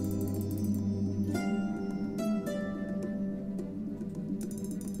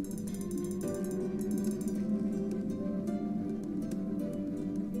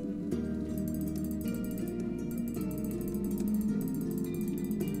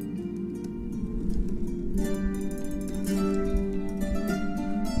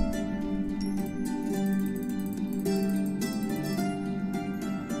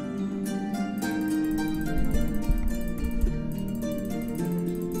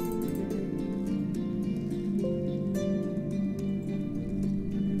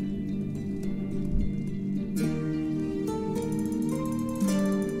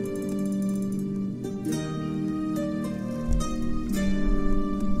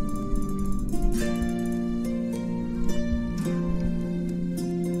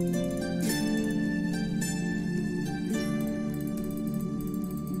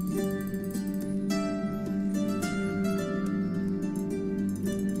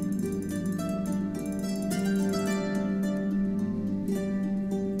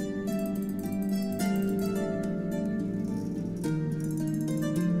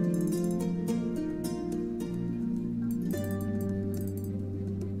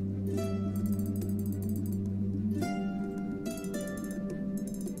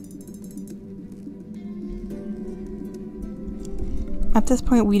 At this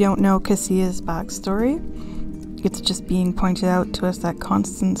point, we don't know Cassia's backstory. It's just being pointed out to us that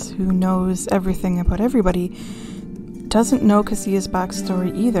Constance, who knows everything about everybody, doesn't know Cassia's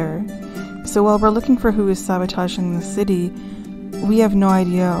backstory either. So while we're looking for who is sabotaging the city, we have no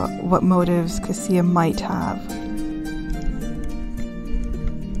idea what motives Cassia might have.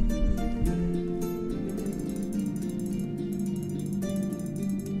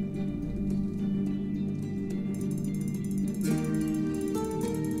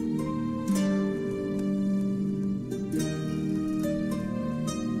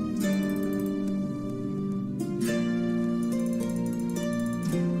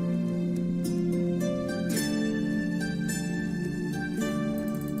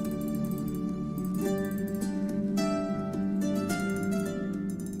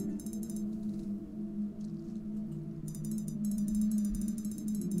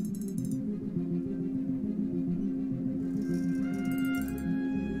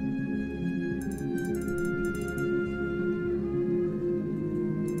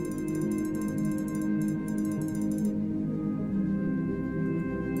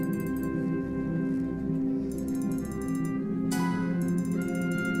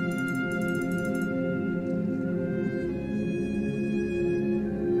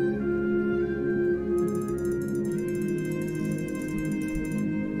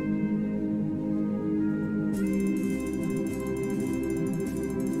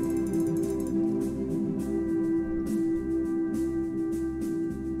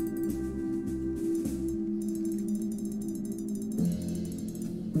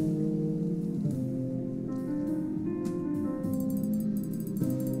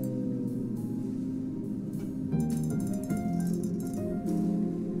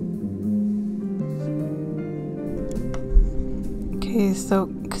 Okay, so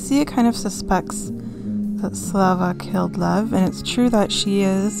Cassia kind of suspects that Slava killed Lev, and it's true that she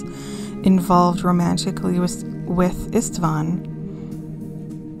is involved romantically with Istvan.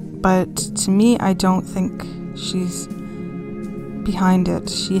 But to me, I don't think she's behind it.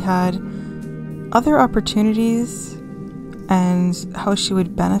 She had other opportunities and how she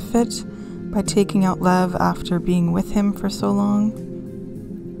would benefit by taking out Lev after being with him for so long.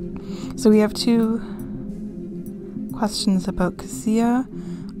 So we have two questions about Cassia.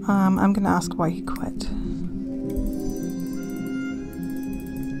 I'm going to ask why he quit.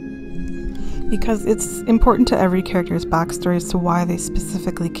 Because it's important to every character's backstory as to why they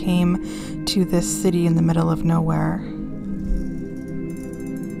specifically came to this city in the middle of nowhere.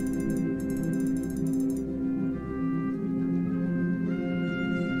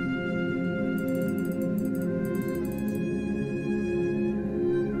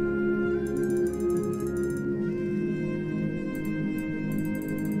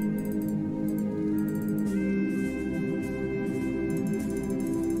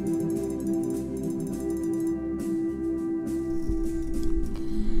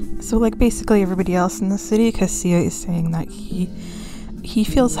 So like basically everybody else in the city, Cassia is saying that he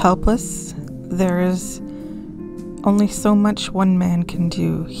feels helpless. There is only so much one man can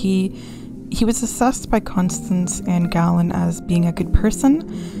do. He was assessed by Constance and Galen as being a good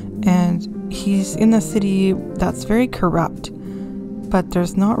person, and he's in a city that's very corrupt, but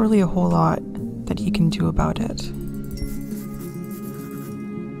there's not really a whole lot that he can do about it.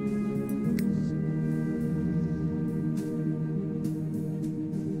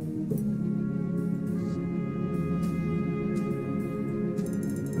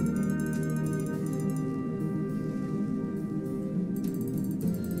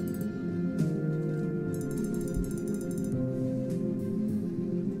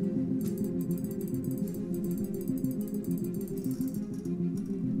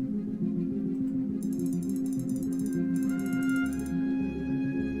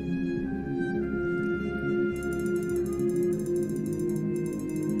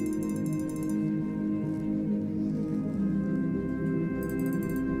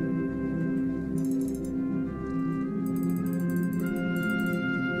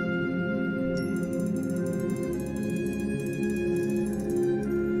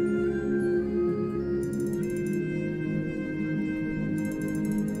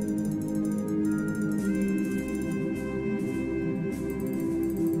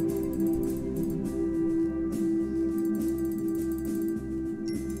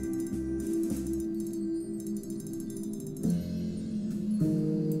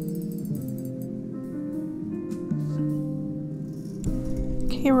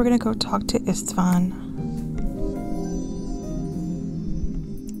 Okay, we're gonna go talk to Istvan.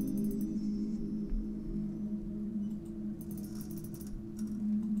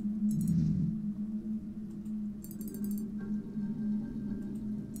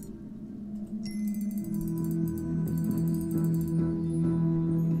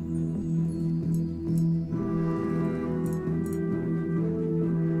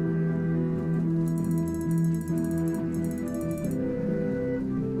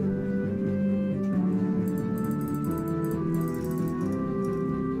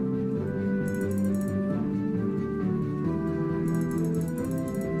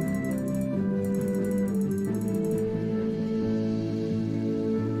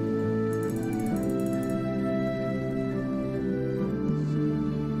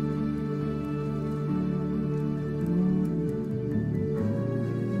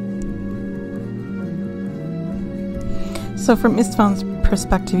 So from Istvan's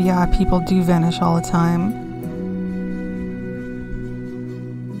perspective, yeah, people do vanish all the time.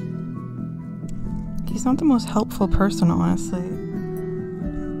 He's not the most helpful person, honestly.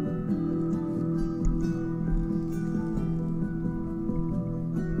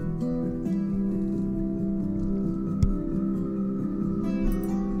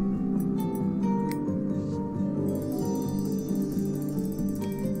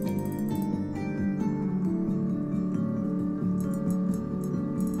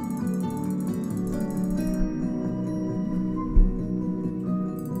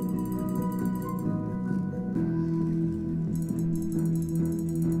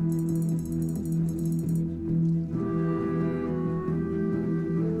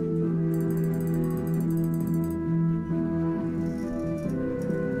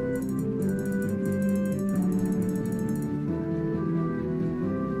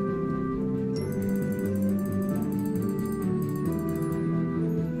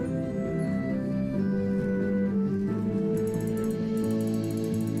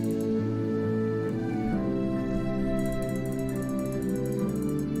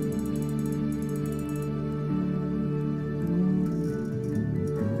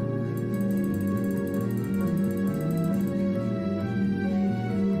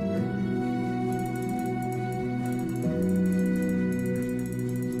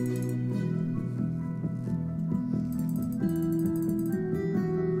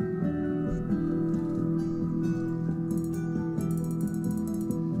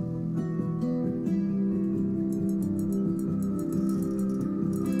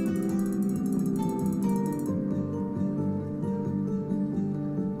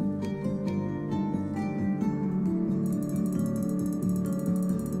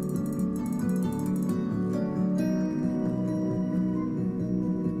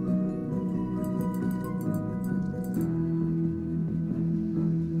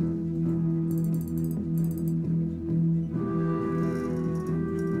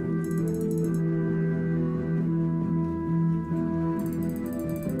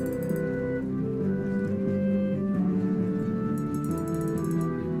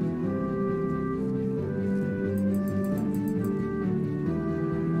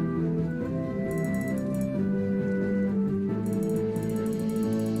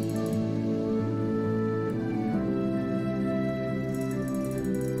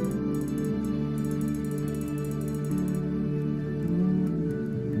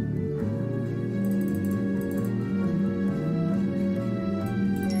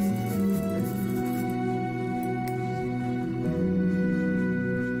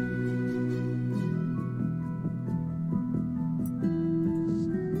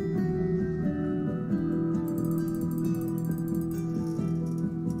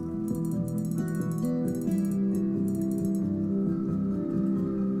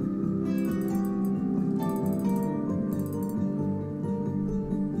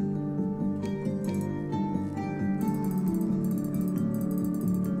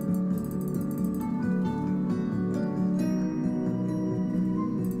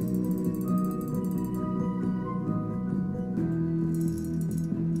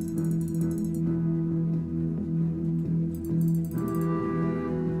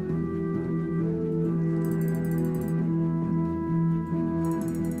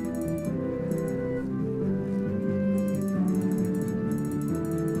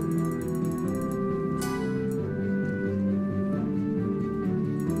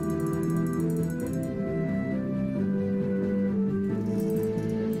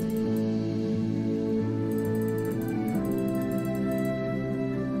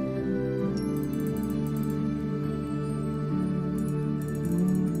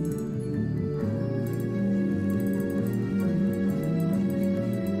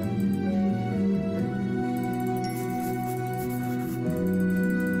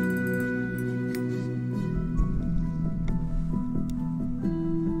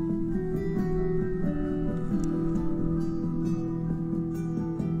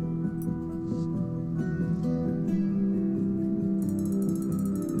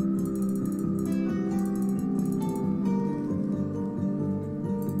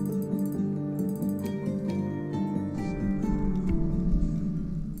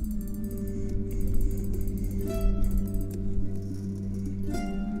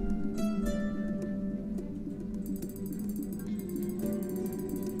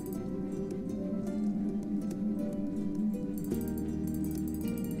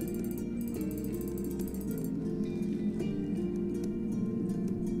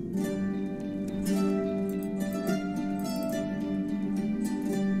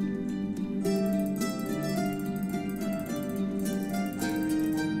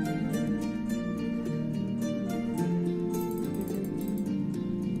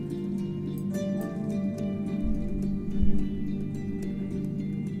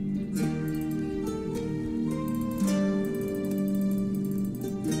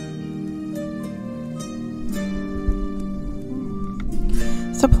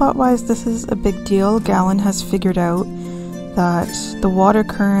 So plot-wise, this is a big deal. Galen has figured out that the water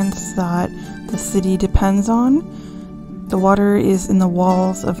currents that the city depends on, the water is in the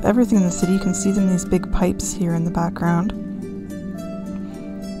walls of everything in the city. You can see them in these big pipes here in the background.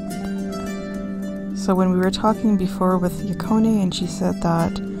 So when we were talking before with Yakone and she said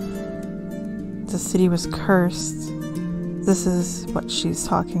that the city was cursed, this is what she's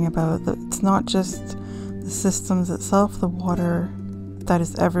talking about. That it's not just the systems itself, the water that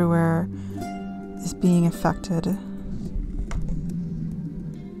is everywhere is being affected.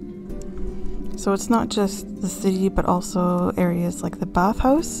 So it's not just the city, but also areas like the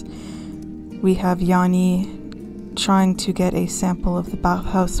bathhouse. We have Yanni trying to get a sample of the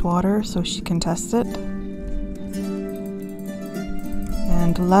bathhouse water so she can test it.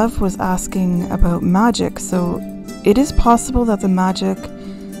 And Lev was asking about magic, so it is possible that the magic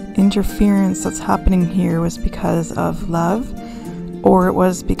interference that's happening here was because of Lev, or it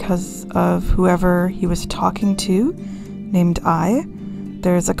was because of whoever he was talking to, named I.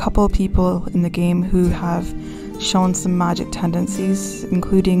 There's a couple people in the game who have shown some magic tendencies,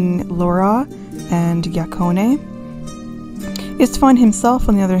 including Laura and Yakone. Istvan himself,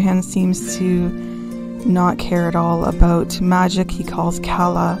 on the other hand, seems to not care at all about magic. He calls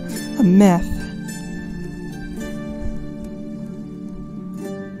Kala a myth.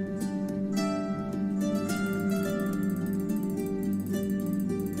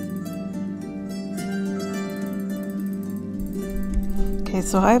 Okay,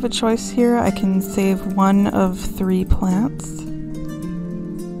 so I have a choice here. I can save one of 3 plants.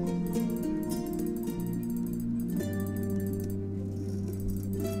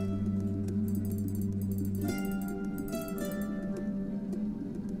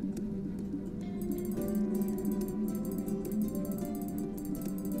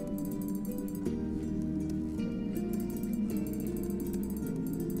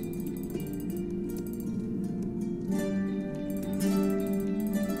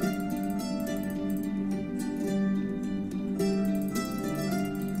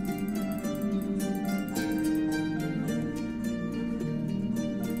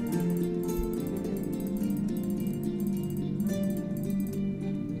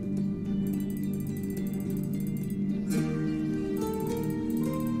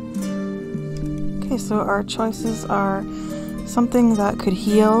 Okay, so our choices are something that could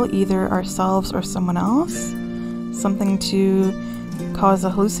heal either ourselves or someone else, something to cause a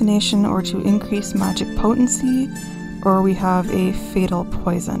hallucination or to increase magic potency, or we have a fatal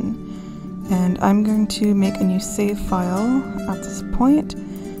poison. And I'm going to make a new save file at this point,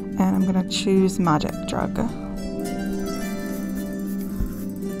 and I'm going to choose magic drug.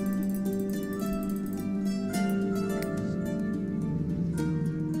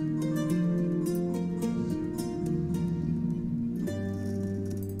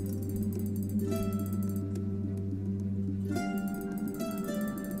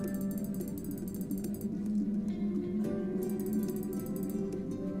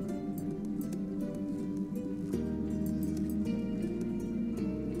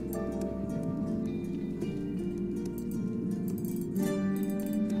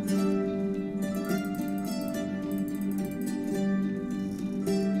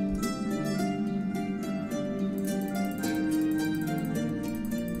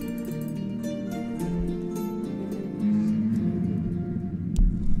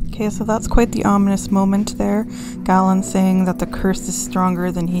 Okay, so that's quite the ominous moment there. Galen saying that the curse is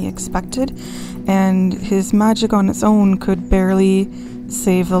stronger than he expected, and his magic on its own could barely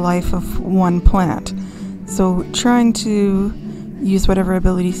save the life of one plant. So trying to use whatever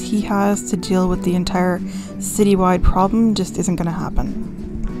abilities he has to deal with the entire citywide problem just isn't going to happen.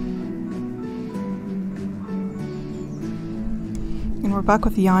 And we're back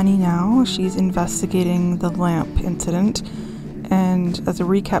with Yanni now. She's investigating the lamp incident. And as a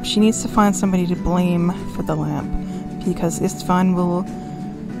recap, she needs to find somebody to blame for the lamp, because Istvan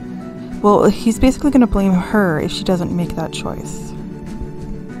well, he's basically going to blame her if she doesn't make that choice.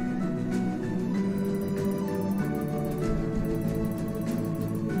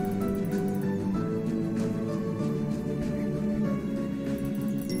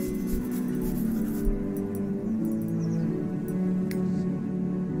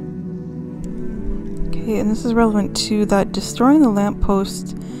 And this is relevant too, that destroying the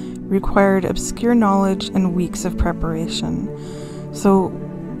lamppost required obscure knowledge and weeks of preparation. So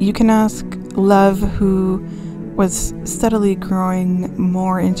you can ask Lev, who was steadily growing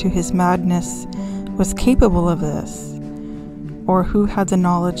more into his madness, was capable of this, or who had the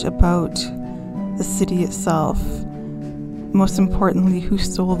knowledge about the city itself. Most importantly, who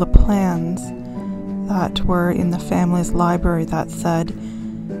stole the plans that were in the family's library that said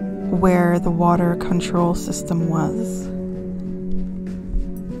where the water control system was.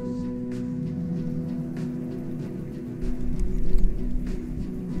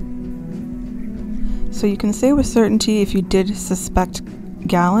 So you can say with certainty, if you did suspect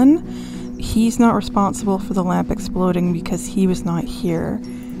Galen, he's not responsible for the lamp exploding because he was not here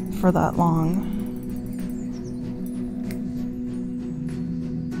for that long.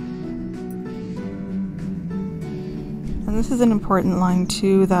 And this is an important line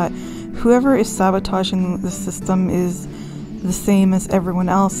too, that whoever is sabotaging the system is the same as everyone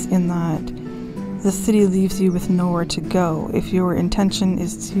else, in that the city leaves you with nowhere to go. If your intention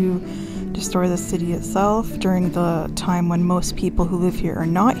is to destroy the city itself during the time when most people who live here are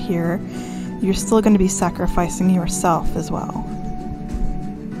not here, you're still going to be sacrificing yourself as well.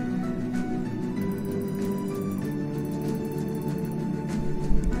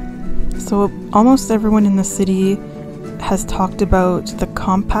 So almost everyone in the city has talked about the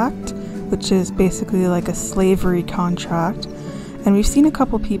compact, which is basically like a slavery contract. And we've seen a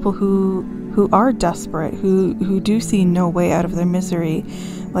couple people who are desperate, who do see no way out of their misery,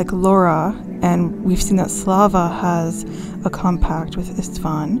 like Laura, and we've seen that Slava has a compact with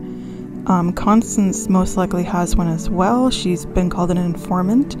Istvan. Constance most likely has one as well. She's been called an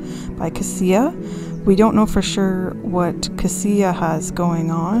informant by Cassia. We don't know for sure what Cassia has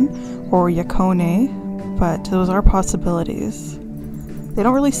going on, or Yakone, but those are possibilities. They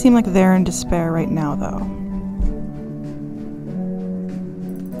don't really seem like they're in despair right now, though.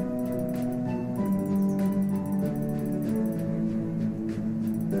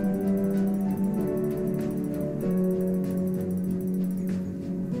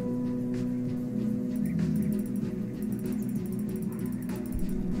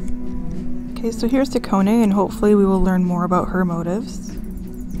 Okay, so here's Yakone, and hopefully we will learn more about her motives.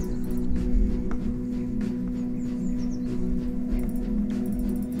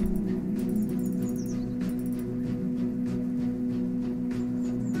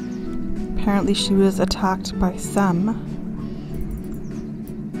 Apparently she was attacked by Sem.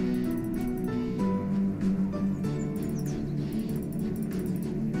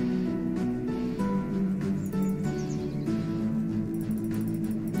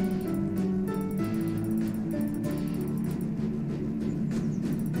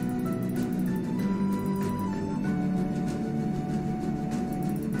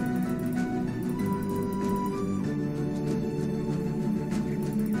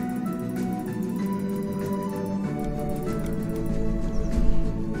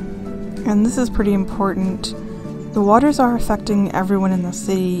 And this is pretty important. The waters are affecting everyone in the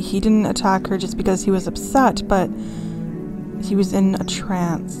city. He didn't attack her just because he was upset, but he was in a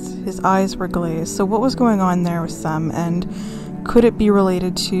trance. His eyes were glazed. So what was going on there with Sem? And could it be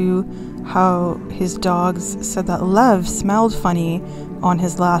related to how his dogs said that Lev smelled funny on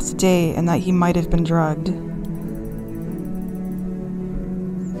his last day and that he might have been drugged?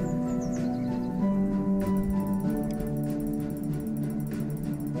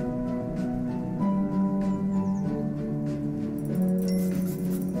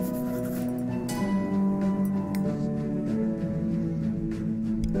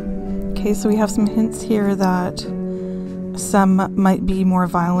 Okay, so we have some hints here that Sem might be more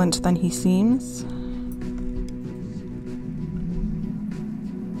violent than he seems.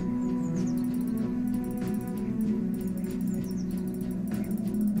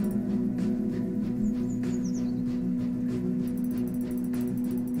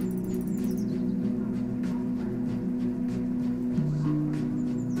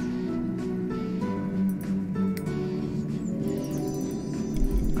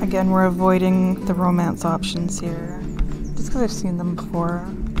 Again, we're avoiding the romance options here, just because I've seen them before.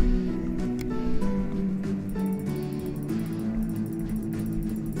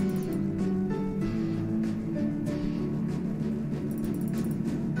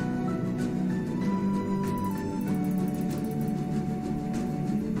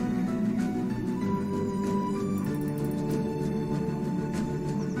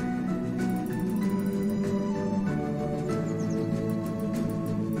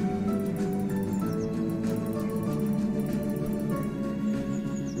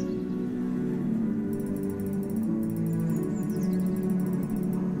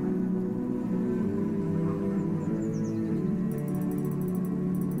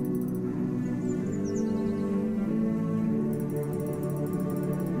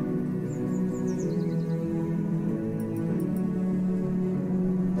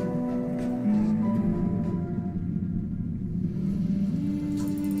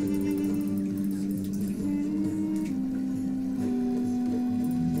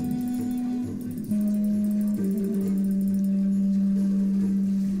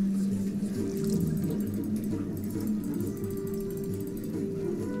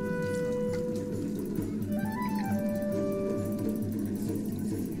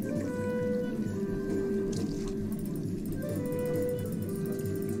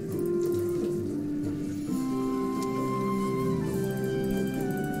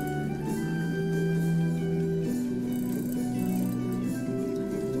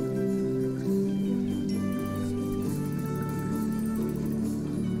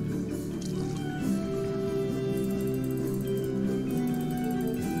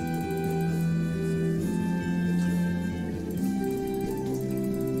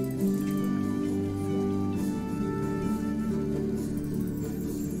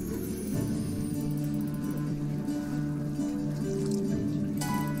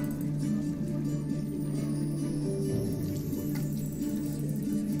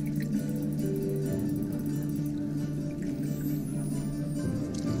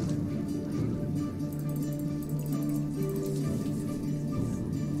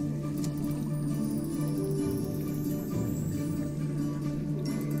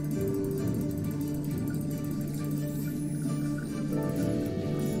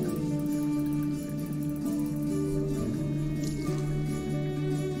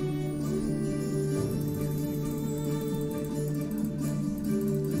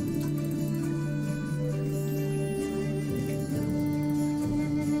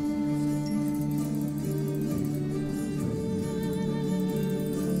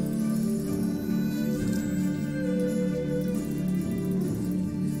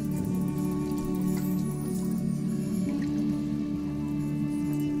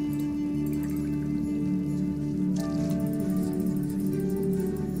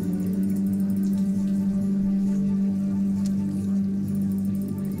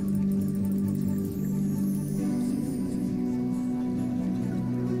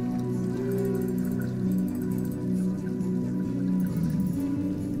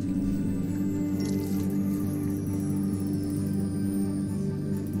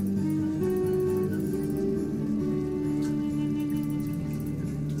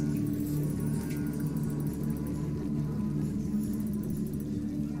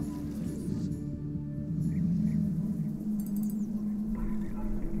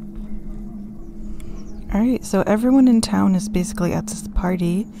 Alright, so everyone in town is basically at this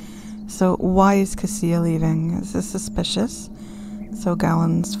party. So why is Cassia leaving? Is this suspicious? So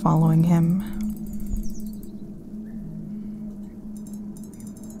Galen's following him.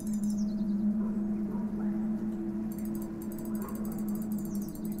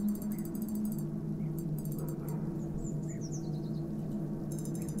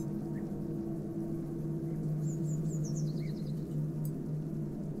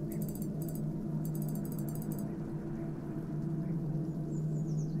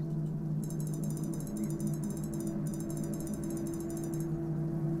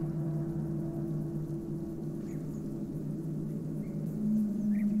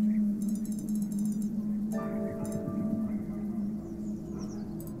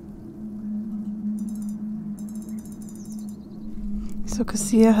 So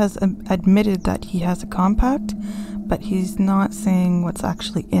Cassia has admitted that he has a compact, but he's not saying what's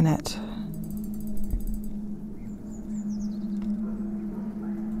actually in it.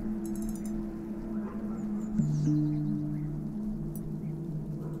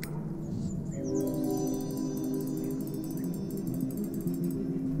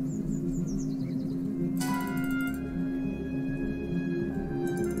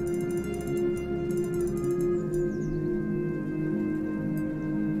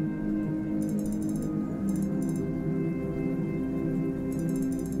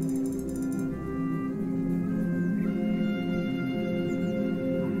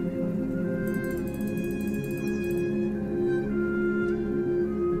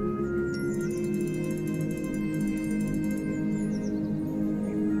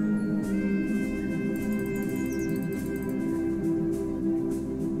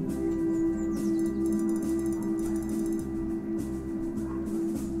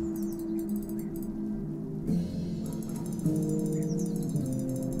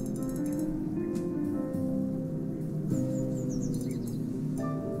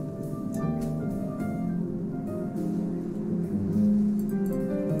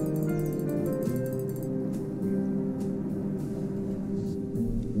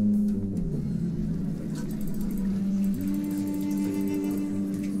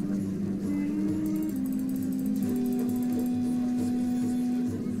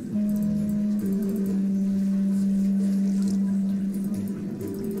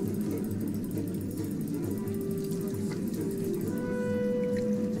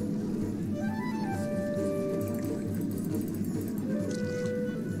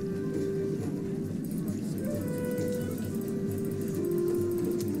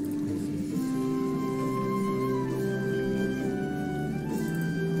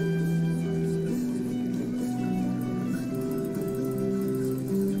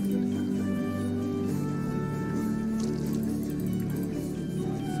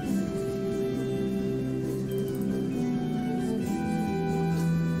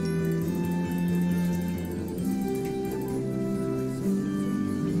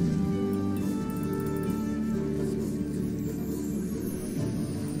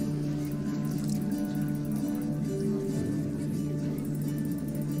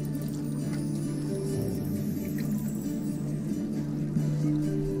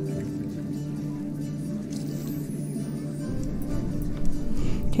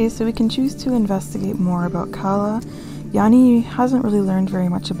 Okay, so we can choose to investigate more about Kala. Yanni hasn't really learned very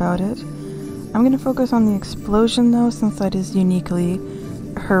much about it. I'm going to focus on the explosion though, since that is uniquely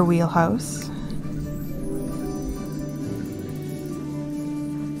her wheelhouse.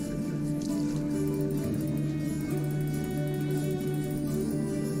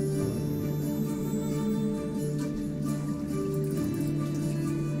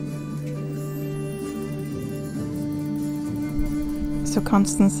 So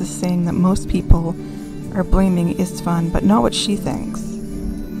Constance is saying that most people are blaming Istvan, but not what she thinks.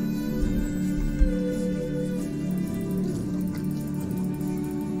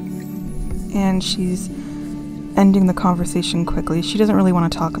 And she's ending the conversation quickly. She doesn't really want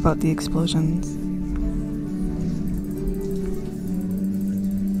to talk about the explosions.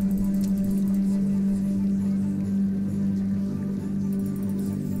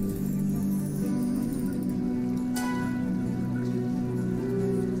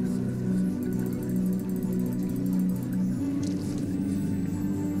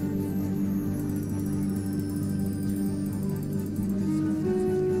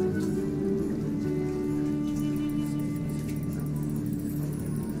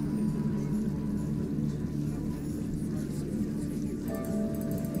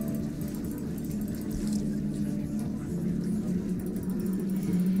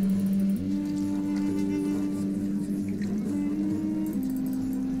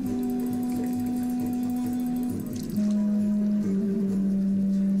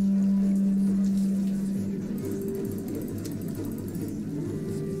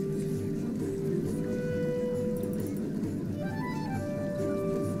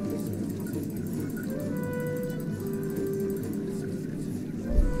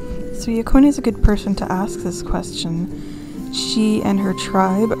 So Yakone is a good person to ask this question. She and her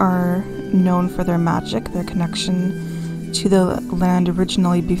tribe are known for their magic, their connection to the land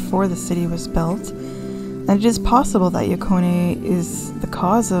originally before the city was built. And it is possible that Yakone is the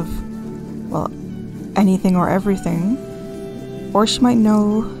cause of, well, anything or everything. Or she might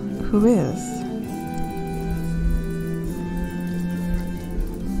know who is.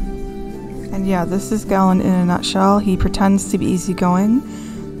 And yeah, this is Galen in a nutshell. He pretends to be easygoing,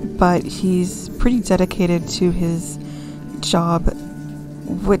 but he's pretty dedicated to his job,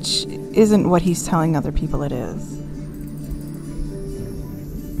 which isn't what he's telling other people it is.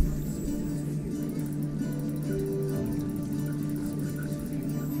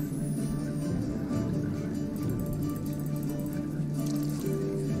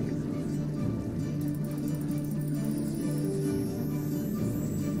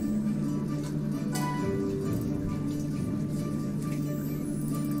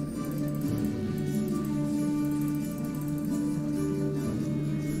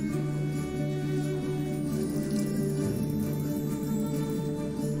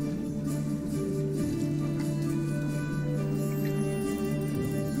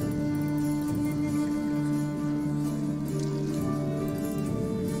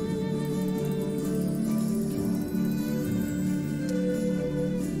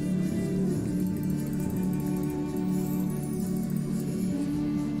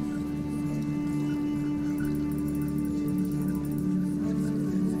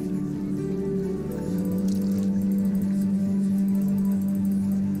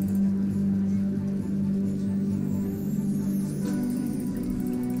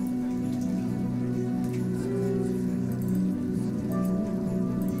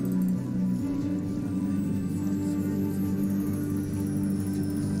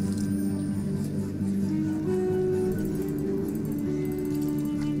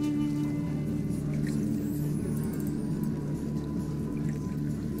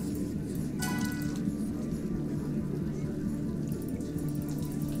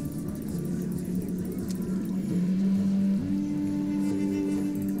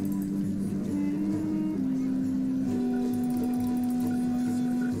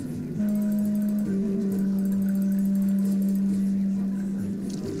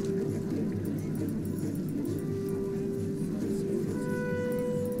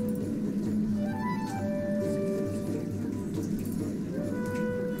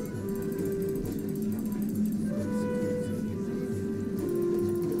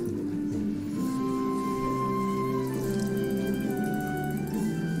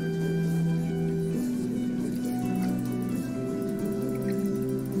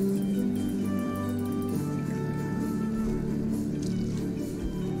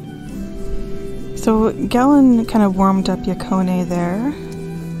 So Galen kind of warmed up Yakone there,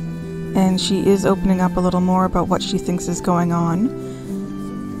 and she is opening up a little more about what she thinks is going on.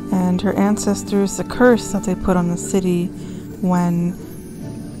 And her ancestors, the curse that they put on the city when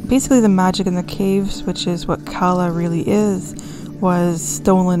basically the magic in the caves, which is what Kala really is, was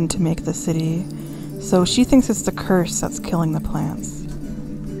stolen to make the city. So she thinks it's the curse that's killing the plants.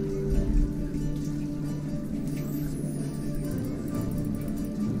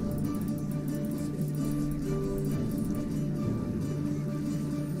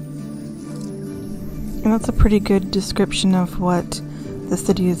 And that's a pretty good description of what the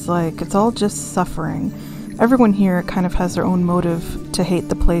city is like. It's all just suffering. Everyone here kind of has their own motive to hate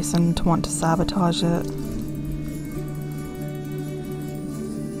the place and to want to sabotage it.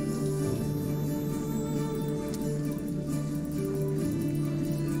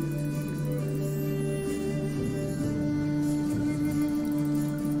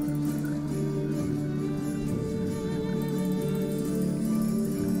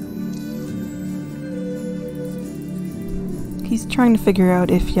 He's trying to figure out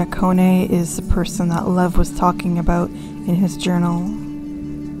if Yakone is the person that Lev was talking about in his journal.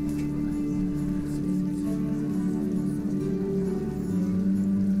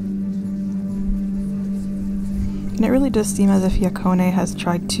 And it really does seem as if Yakone has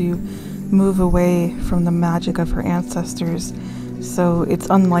tried to move away from the magic of her ancestors, so it's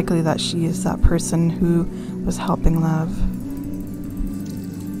unlikely that she is that person who was helping Lev.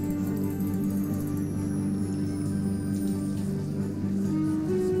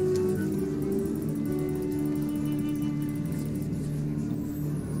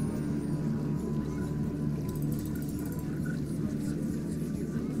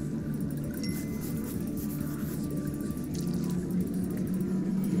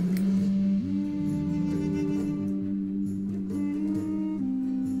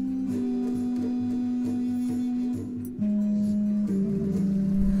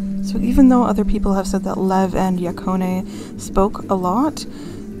 even though other people have said that Lev and Yakone spoke a lot,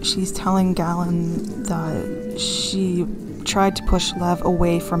 she's telling Galen that she tried to push Lev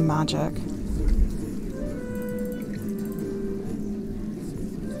away from magic.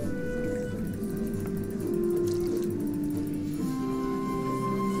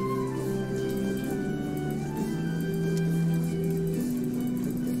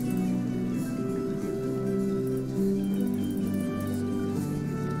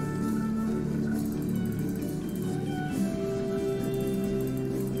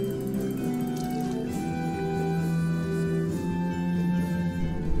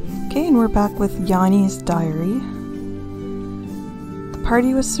 Okay, and we're back with Yanni's diary. The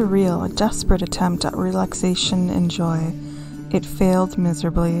party was surreal, a desperate attempt at relaxation and joy. It failed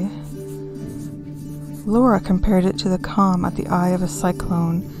miserably. Laura compared it to the calm at the eye of a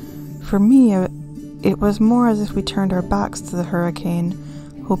cyclone. For me, it was more as if we turned our backs to the hurricane,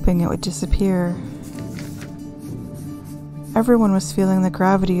 hoping it would disappear. Everyone was feeling the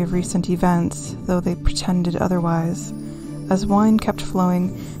gravity of recent events, though they pretended otherwise. As wine kept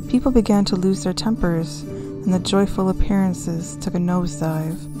flowing, people began to lose their tempers, and the joyful appearances took a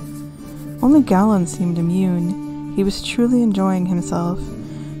nosedive. Only Galen seemed immune. He was truly enjoying himself,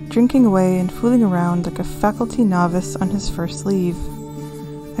 drinking away and fooling around like a faculty novice on his first leave.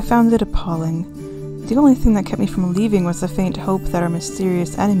 I found it appalling. The only thing that kept me from leaving was the faint hope that our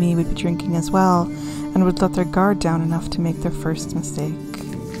mysterious enemy would be drinking as well, and would let their guard down enough to make their first mistake.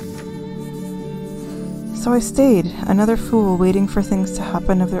 So I stayed, another fool waiting for things to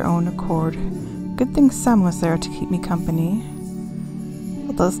happen of their own accord. Good thing Sam was there to keep me company.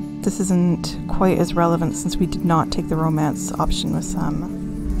 Although this isn't quite as relevant since we did not take the romance option with Sam.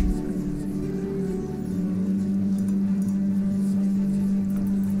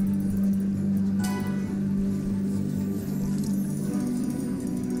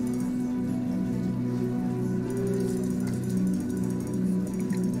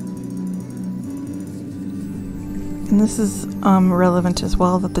 And this is relevant as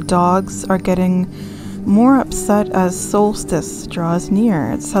well, that the dogs are getting more upset as Solstice draws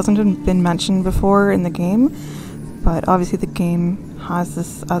near. It hasn't been mentioned before in the game, but obviously the game has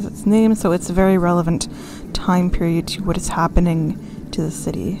this as its name, so it's a very relevant time period to what is happening to the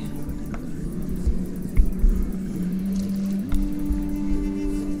city.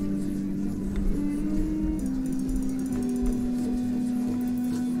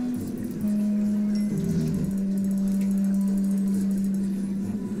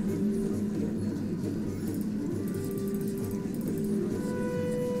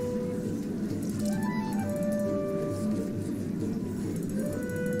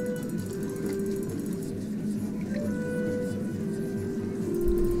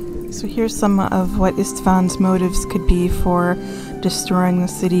 So here's some of what Istvan's motives could be for destroying the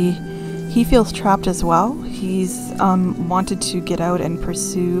city. He feels trapped as well. He's wanted to get out and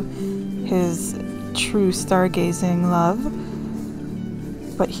pursue his true stargazing love.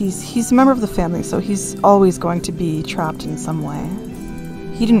 But he's a member of the family, so he's always going to be trapped in some way.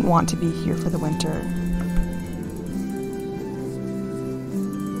 He didn't want to be here for the winter.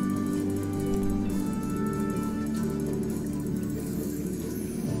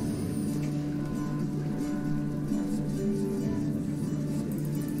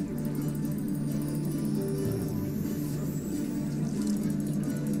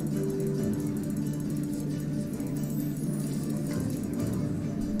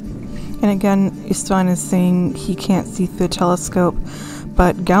 And again, Istvan is saying he can't see through the telescope,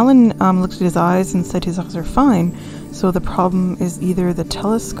 but Galen looked at his eyes and said his eyes are fine, so the problem is either the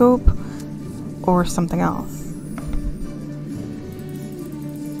telescope or something else.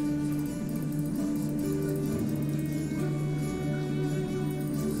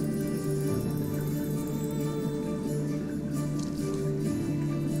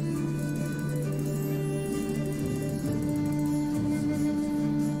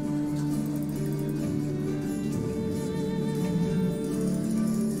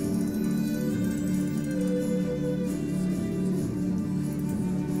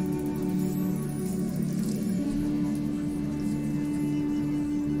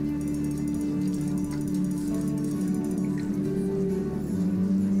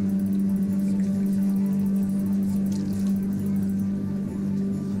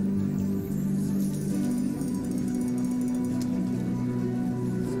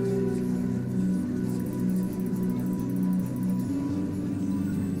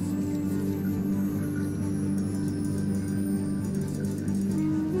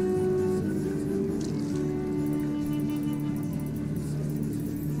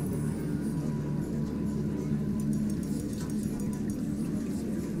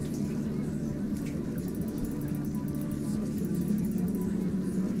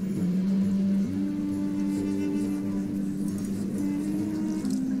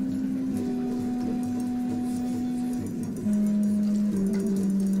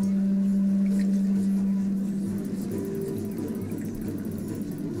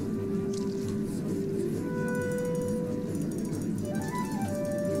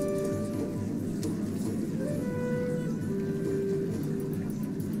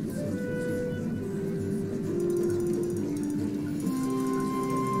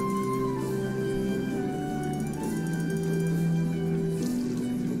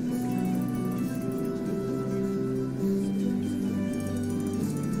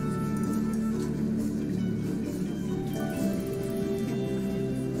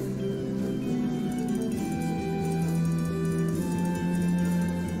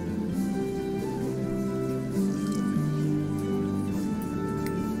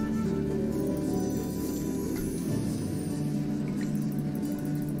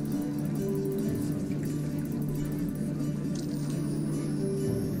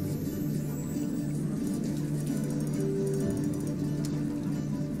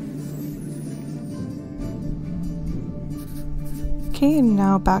 Okay, and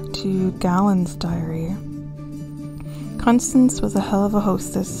now back to Gallen's diary. Constance was a hell of a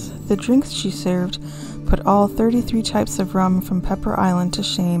hostess. The drinks she served put all 33 types of rum from Pepper Island to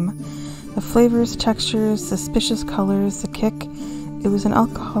shame. The flavors, textures, suspicious colors, the kick. It was an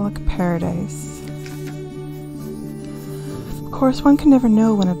alcoholic paradise. Of course, one can never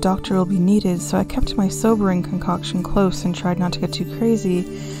know when a doctor will be needed, so I kept my sobering concoction close and tried not to get too crazy,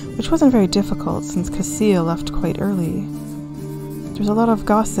 which wasn't very difficult since Cassia left quite early. There was a lot of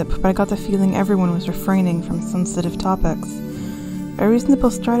gossip, but I got the feeling everyone was refraining from sensitive topics. A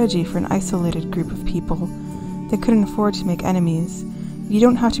reasonable strategy for an isolated group of people. They couldn't afford to make enemies. You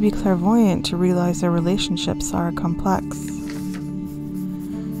don't have to be clairvoyant to realize their relationships are complex.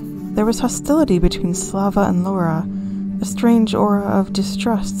 There was hostility between Slava and Laura, a strange aura of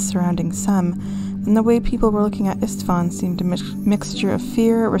distrust surrounding Sem, and the way people were looking at Istvan seemed a mixture of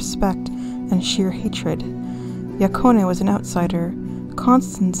fear, respect, and sheer hatred. Yakone was an outsider.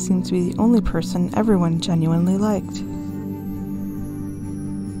 Constance seemed to be the only person everyone genuinely liked.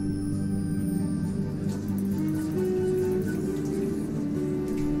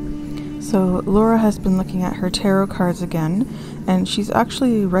 So Laura has been looking at her tarot cards again, and she's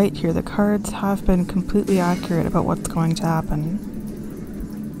actually right here. The cards have been completely accurate about what's going to happen.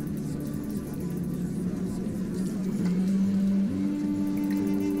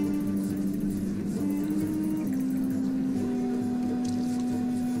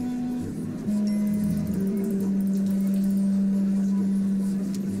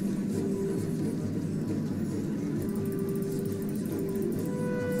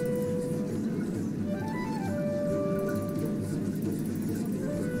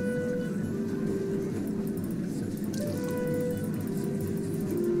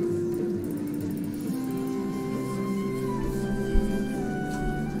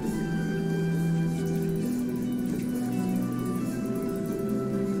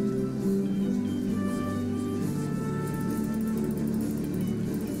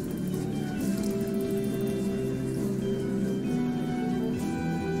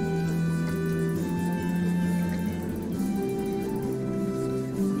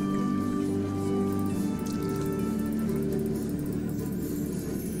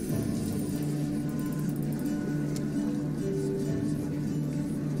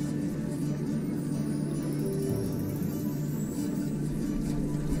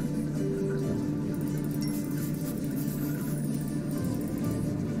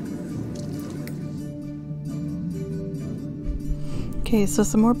 Okay, so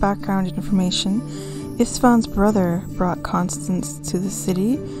some more background information. Istvan's brother brought Constance to the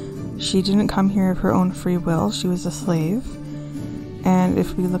city. She didn't come here of her own free will. She was a slave. And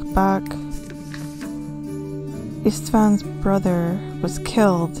if we look back, Istvan's brother was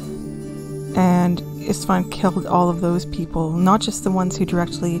killed, and Istvan killed all of those people, not just the ones who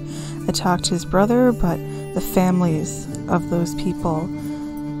directly attacked his brother, but the families of those people.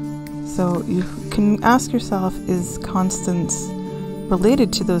 So you can ask yourself, is Constance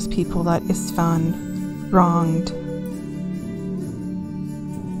related to those people that Istvan wronged?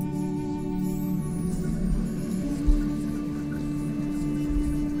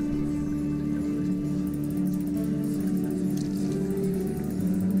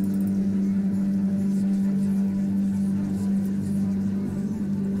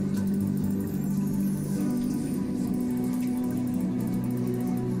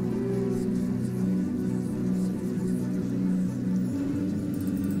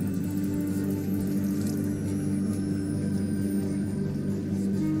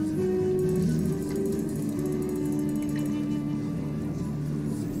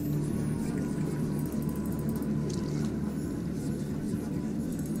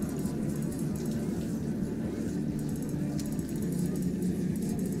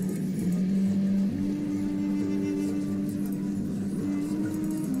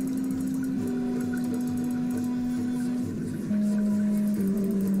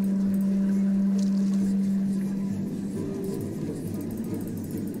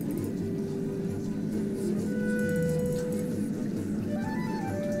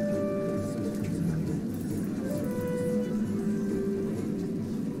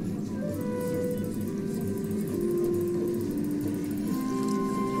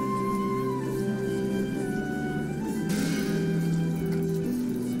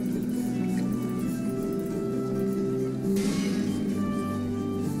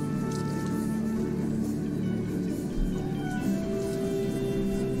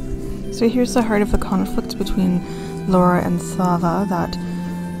 So here's the heart of the conflict between Laura and Slava, that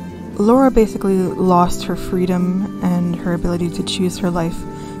Laura basically lost her freedom and her ability to choose her life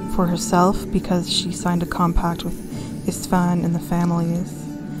for herself because she signed a compact with Istvan and the families.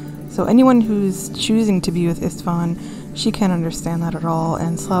 So anyone who's choosing to be with Istvan, she can't understand that at all,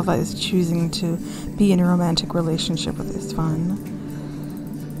 and Slava is choosing to be in a romantic relationship with Istvan.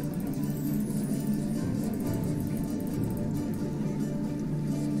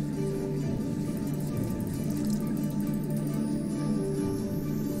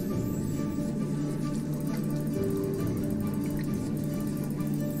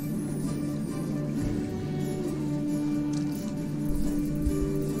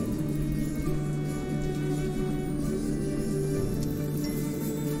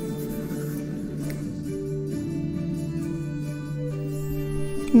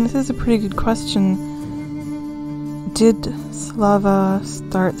 And this is a pretty good question. Did Slava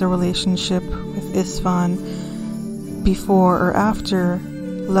start the relationship with Istvan before or after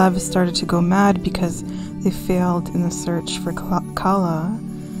Lev started to go mad because they failed in the search for Kala?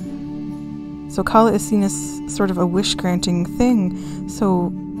 So Kala is seen as sort of a wish-granting thing.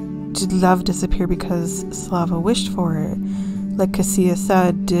 So did Lev disappear because Slava wished for it? Like Cassia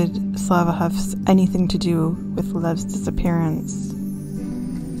said, did Slava have anything to do with Lev's disappearance?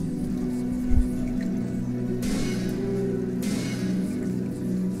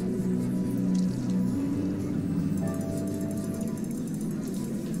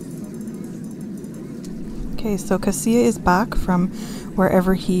 Okay, so Cassia is back from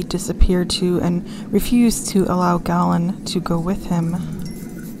wherever he disappeared to and refused to allow Galen to go with him.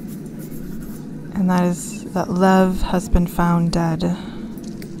 And that is that Lev has been found dead.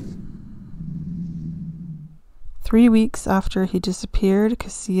 3 weeks after he disappeared,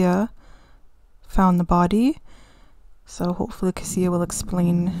 Cassia found the body. So hopefully Cassia will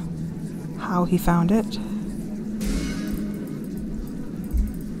explain how he found it.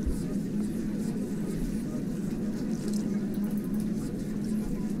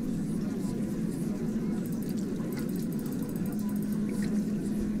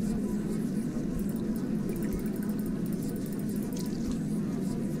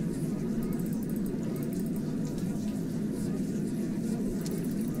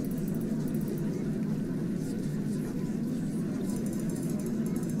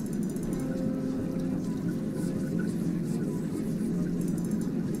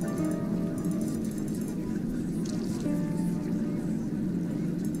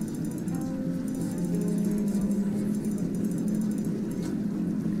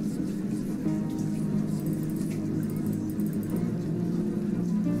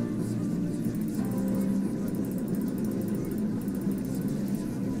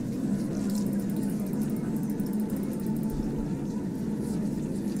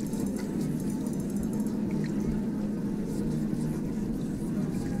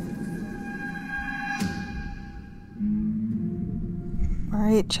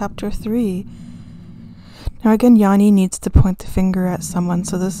 Alright, chapter 3. Now again, Yanni needs to point the finger at someone,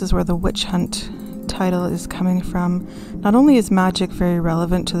 so this is where the witch hunt title is coming from. Not only is magic very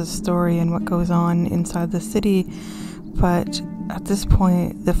relevant to the story and what goes on inside the city, but at this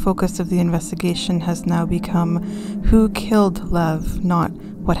point, the focus of the investigation has now become who killed Lev, not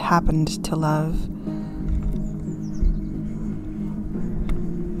what happened to Lev.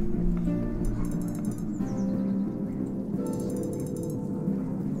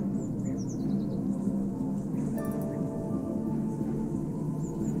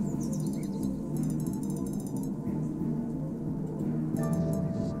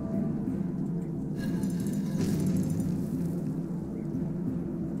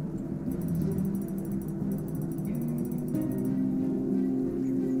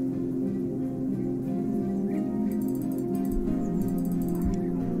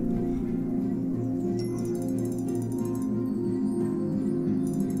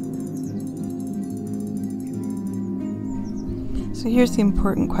 So here's the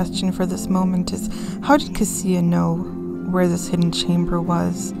important question for this moment is, how did Cassia know where this hidden chamber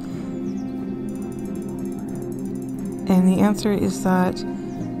was? And the answer is that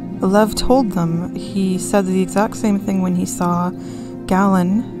Lev told them. He said the exact same thing when he saw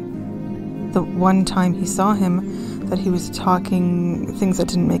Galen, the one time he saw him, that he was talking things that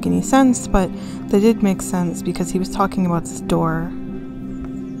didn't make any sense, but they did make sense because he was talking about this door.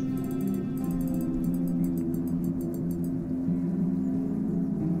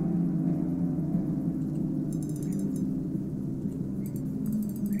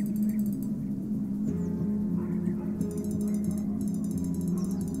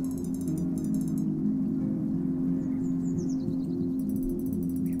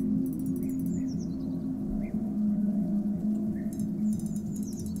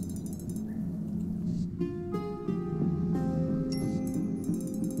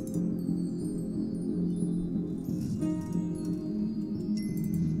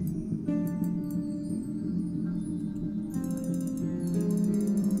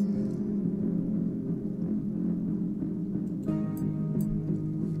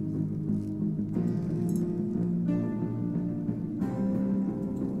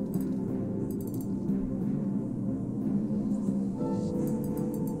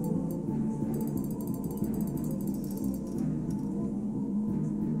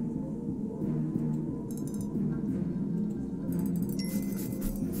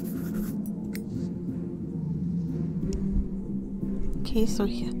 Okay, so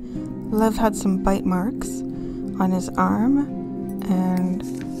Lev had some bite marks on his arm, and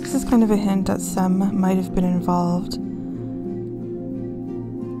this is kind of a hint that Sem might have been involved.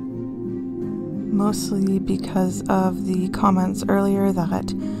 Mostly because of the comments earlier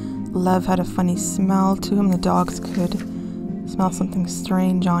that Lev had a funny smell to him. The dogs could smell something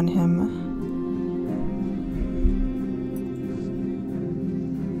strange on him.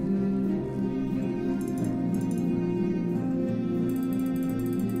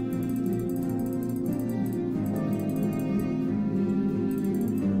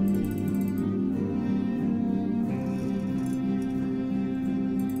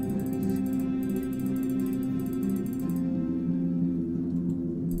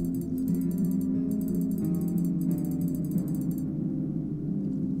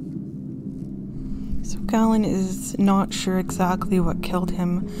 So Galen is not sure exactly what killed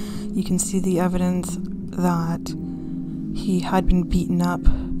him. You can see the evidence that he had been beaten up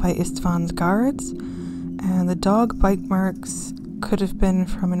by Istvan's guards, and the dog bite marks could have been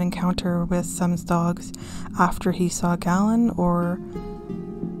from an encounter with Sem's dogs after he saw Galen or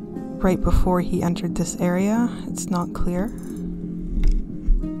right before he entered this area. It's not clear.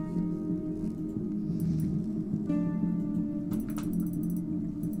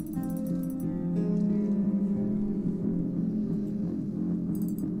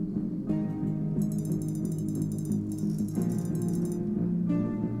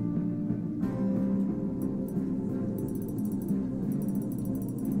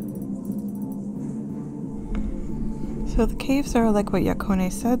 So the caves are like what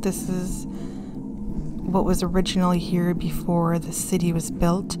Yakone said. This is what was originally here before the city was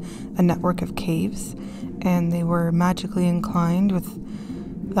built, a network of caves, and they were magically inclined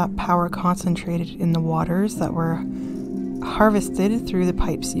with that power concentrated in the waters that were harvested through the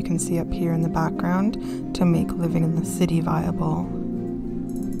pipes you can see up here in the background to make living in the city viable.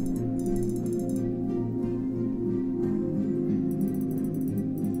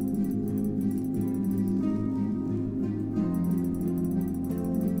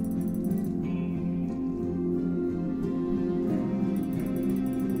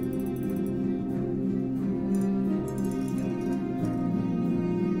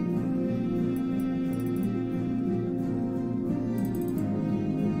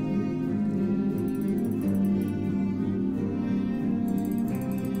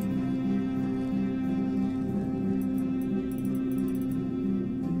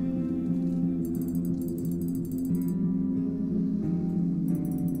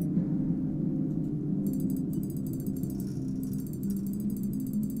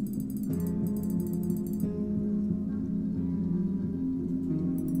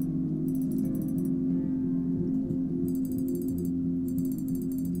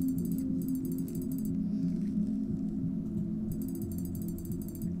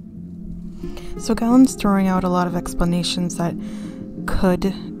 So Galen's throwing out a lot of explanations that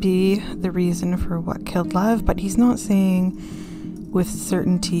could be the reason for what killed Lev, but he's not saying with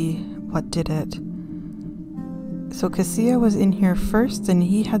certainty what did it. So Cassia was in here first, and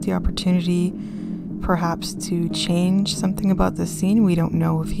he had the opportunity perhaps to change something about the scene. We don't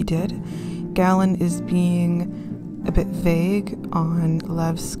know if he did. Galen is being a bit vague on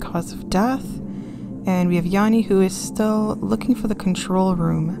Lev's cause of death, and we have Yanni, who is still looking for the control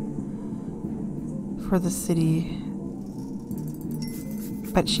room for the city,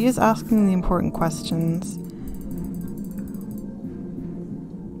 but she is asking the important questions.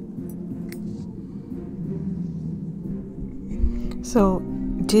 So,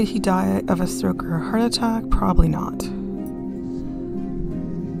 did he die of a stroke or a heart attack? Probably not.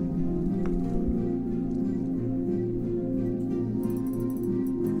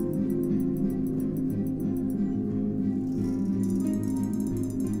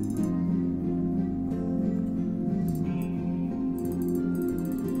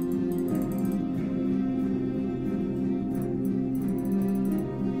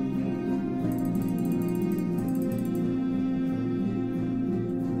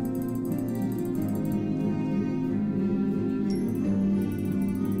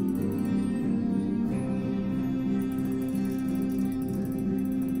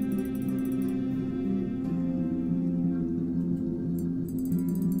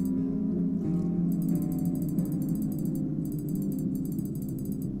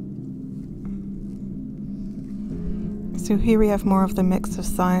 So here we have more of the mix of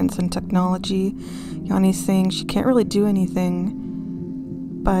science and technology. Yanni's saying she can't really do anything,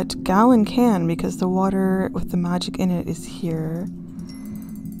 but Galen can because the water with the magic in it is here.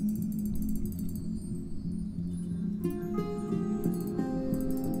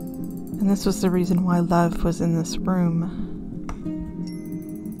 And this was the reason why Lev was in this room.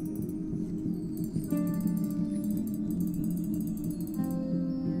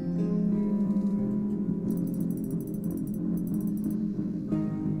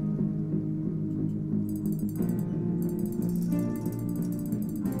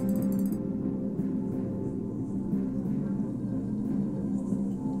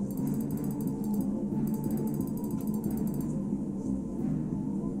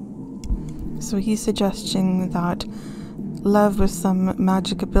 So he's suggesting that Lev with some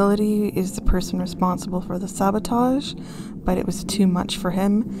magic ability is the person responsible for the sabotage, but it was too much for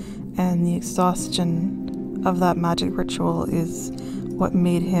him, and the exhaustion of that magic ritual is what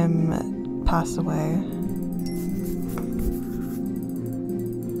made him pass away.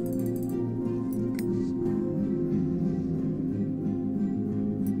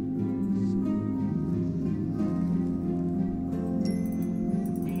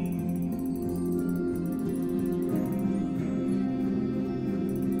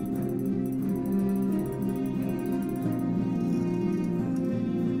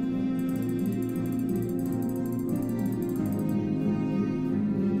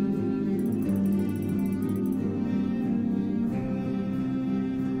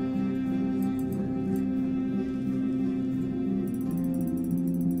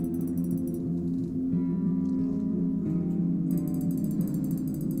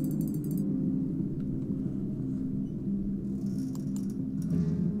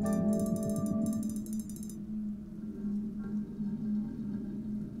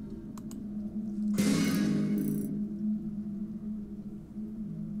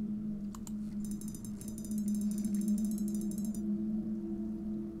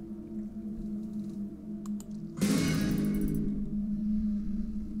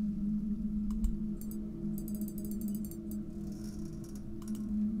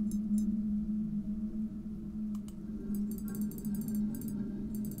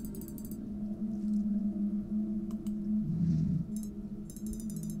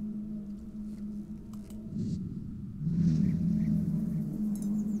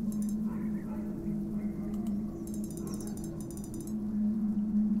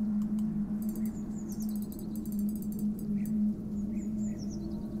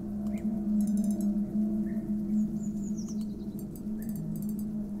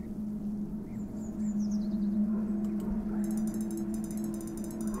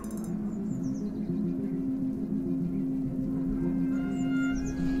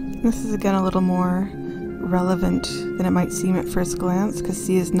 This is again a little more relevant than it might seem at first glance, because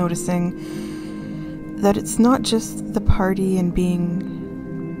C is noticing that it's not just the party and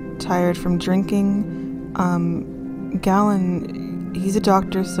being tired from drinking. Galen, he's a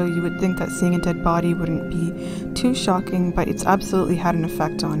doctor, so you would think that seeing a dead body wouldn't be too shocking, but it's absolutely had an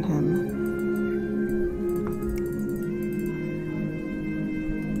effect on him.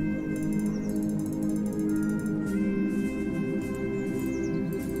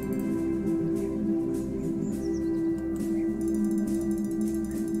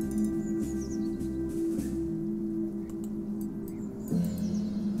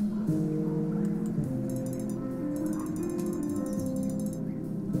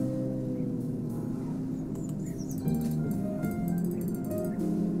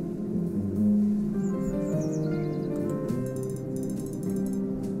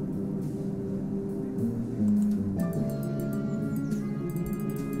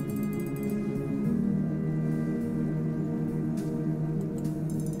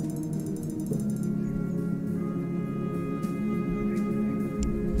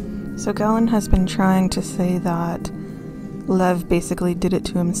 So Galen has been trying to say that Lev basically did it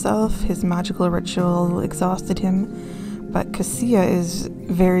to himself, his magical ritual exhausted him, but Cassia is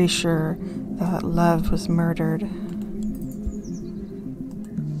very sure that Lev was murdered.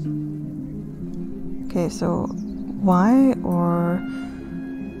 Okay, so why? Or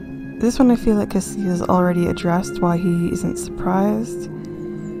this one I feel like Cassia's already addressed why he isn't surprised,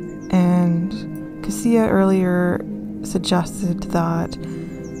 and Cassia earlier suggested that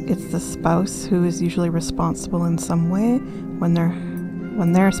it's the spouse who is usually responsible in some way when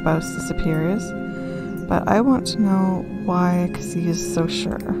their spouse disappears. But I want to know why Cassie is so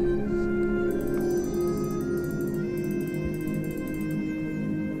sure.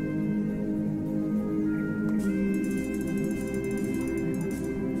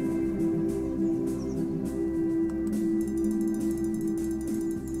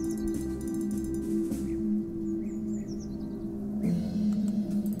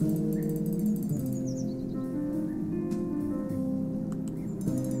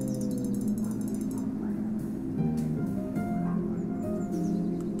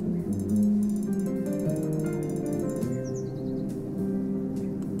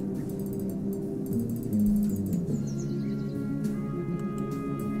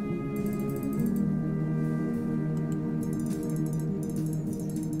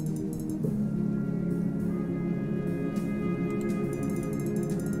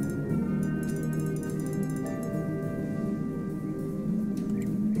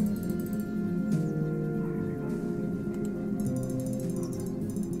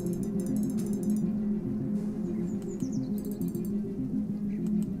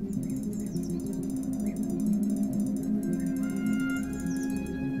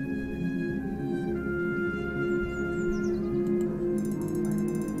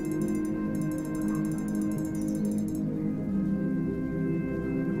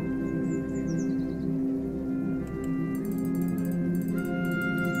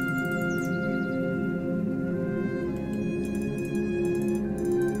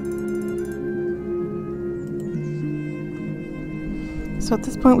 So at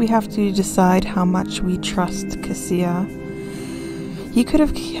this point we have to decide how much we trust Cassia. He could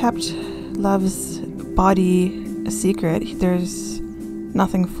have kept Love's body a secret. There's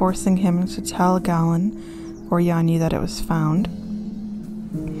nothing forcing him to tell Galen or Yanni that it was found.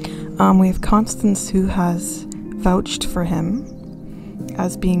 We have Constance, who has vouched for him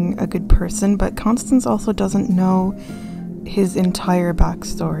as being a good person, but Constance also doesn't know his entire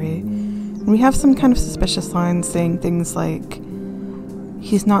backstory. And we have some kind of suspicious signs saying things like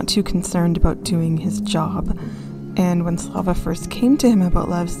he's not too concerned about doing his job. And when Slava first came to him about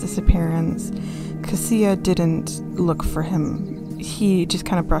Lev's disappearance, Cassia didn't look for him. He just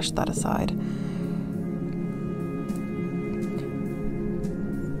kind of brushed that aside.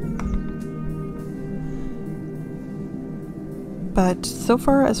 But so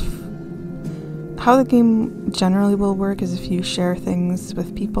far as how the game generally will work is if you share things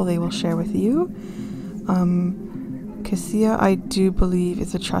with people, they will share with you. Cassia, I do believe,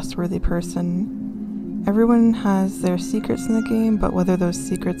 is a trustworthy person. Everyone has their secrets in the game, but whether those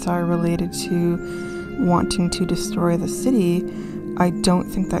secrets are related to wanting to destroy the city, I don't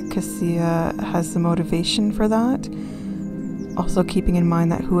think that Cassia has the motivation for that. Also keeping in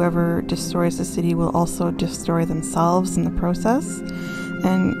mind that whoever destroys the city will also destroy themselves in the process.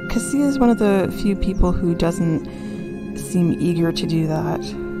 And Cassia is one of the few people who doesn't seem eager to do that.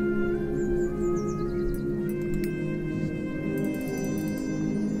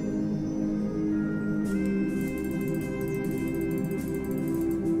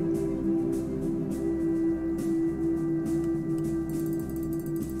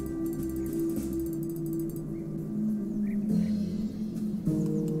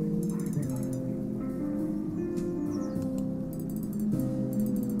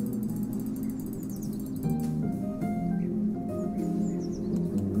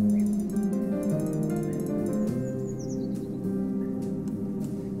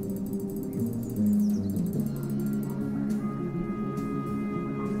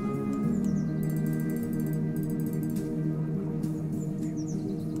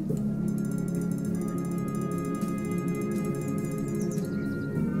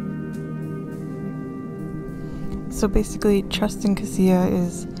 So basically, trusting Cassia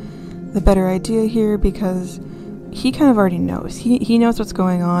is the better idea here because he kind of already knows. He knows what's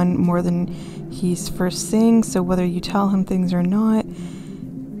going on more than he's first saying, so whether you tell him things or not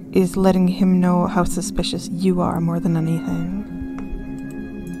is letting him know how suspicious you are more than anything.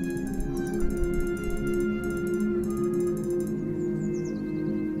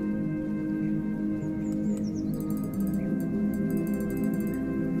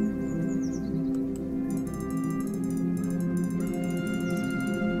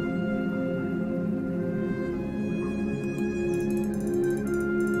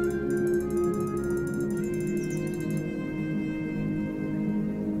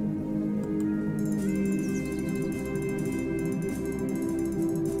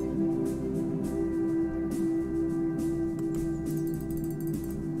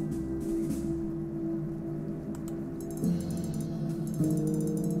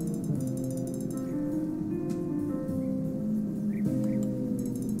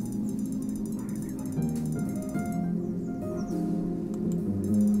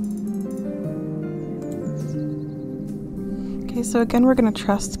 Okay, so again we're going to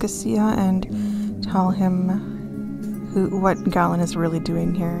trust Cassia and tell him what Galen is really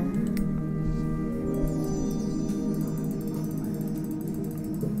doing here.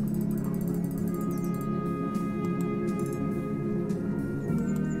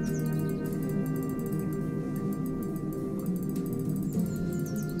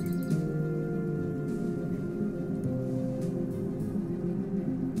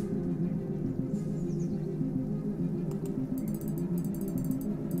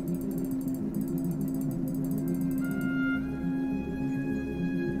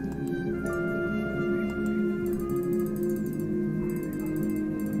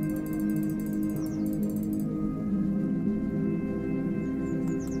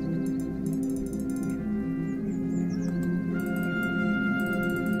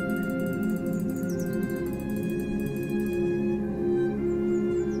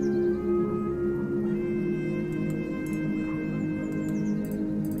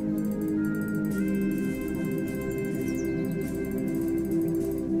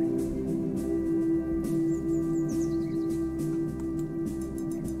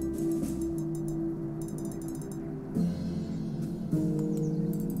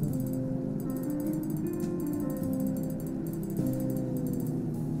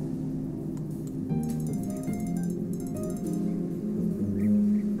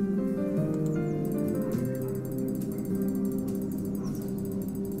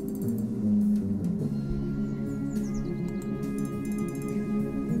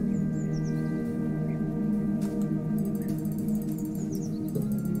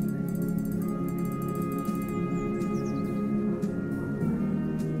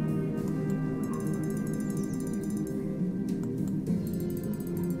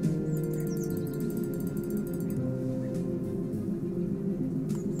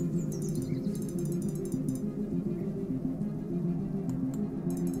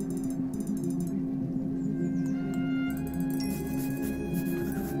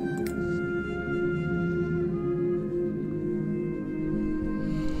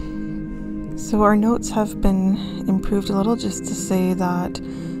 So our notes have been improved a little, just to say that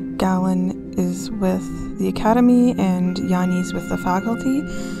Galen is with the Academy and Yanni's with the faculty.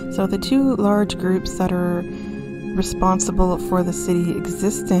 So the two large groups that are responsible for the city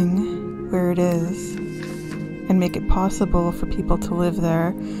existing where it is and make it possible for people to live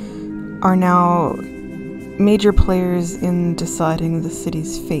there are now major players in deciding the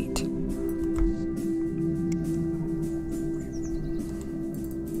city's fate.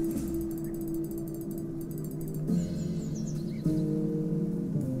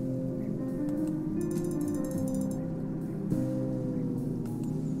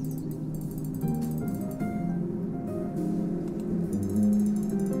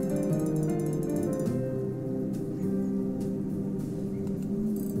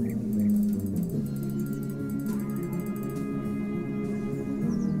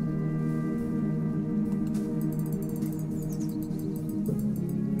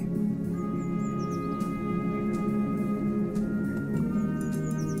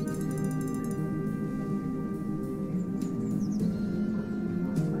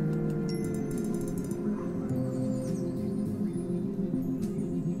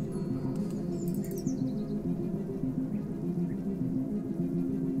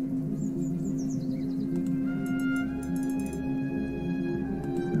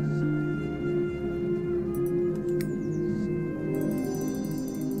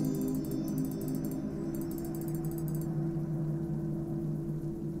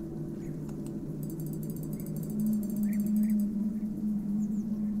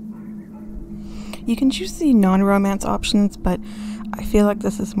 You can choose the non-romance options, but I feel like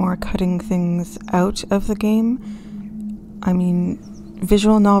this is more cutting things out of the game. I mean,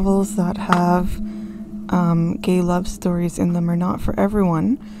 visual novels that have gay love stories in them are not for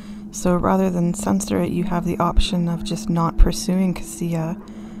everyone, so rather than censor it, you have the option of just not pursuing Cassia.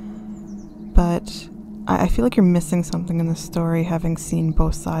 But I feel like you're missing something in the story, having seen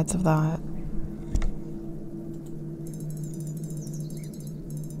both sides of that.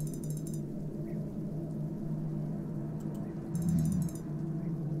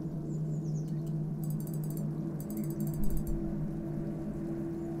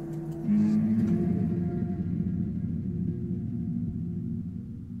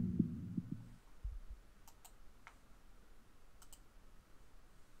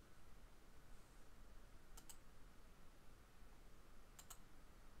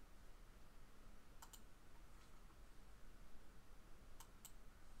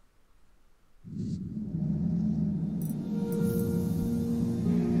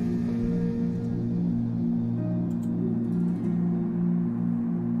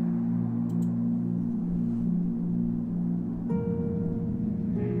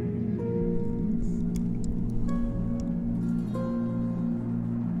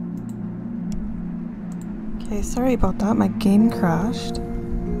 Okay, sorry about that, my game crashed.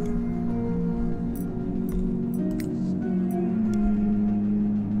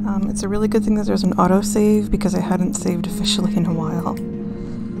 It's a really good thing that there's an autosave because I hadn't saved officially in a while.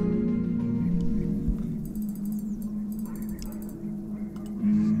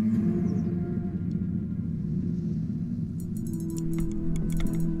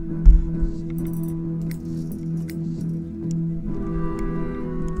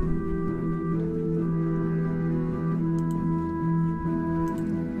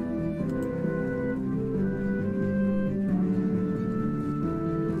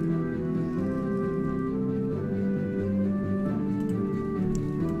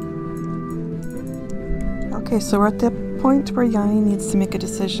 Okay, so we're at the point where Yanni needs to make a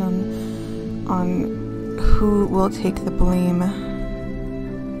decision on who will take the blame.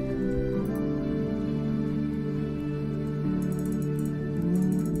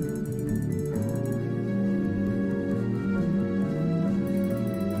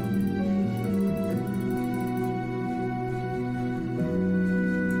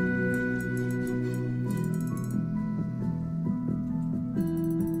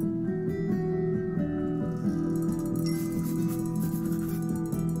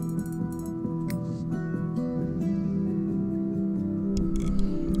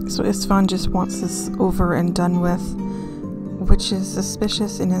 So Istvan just wants this over and done with, which is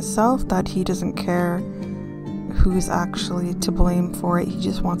suspicious in itself that he doesn't care who's actually to blame for it. He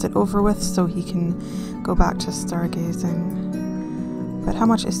just wants it over with so he can go back to stargazing. But how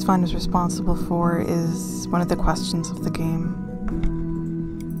much Istvan is responsible for is one of the questions of the game.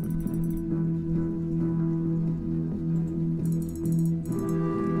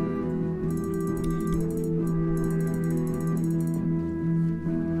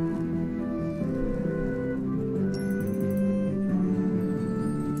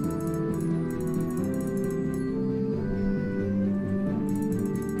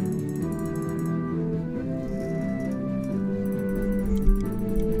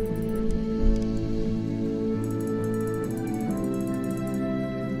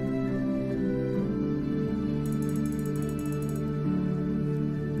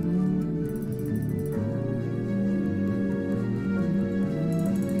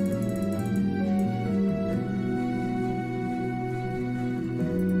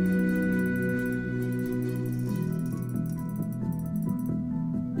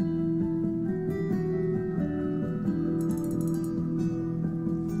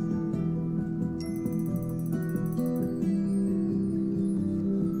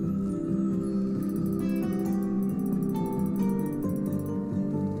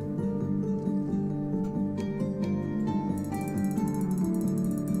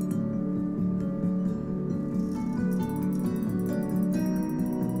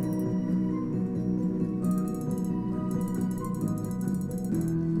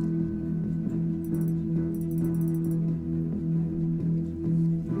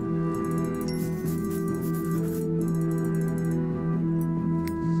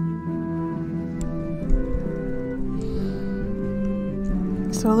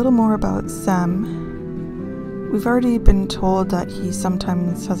 So a little more about Sam. We've already been told that he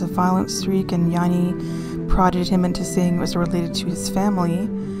sometimes has a violent streak, and Yanni prodded him into saying it was related to his family,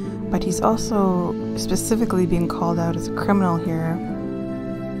 but he's also specifically being called out as a criminal here.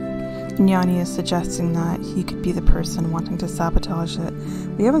 And Yanni is suggesting that he could be the person wanting to sabotage it.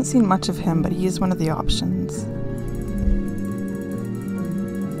 We haven't seen much of him, but he is one of the options.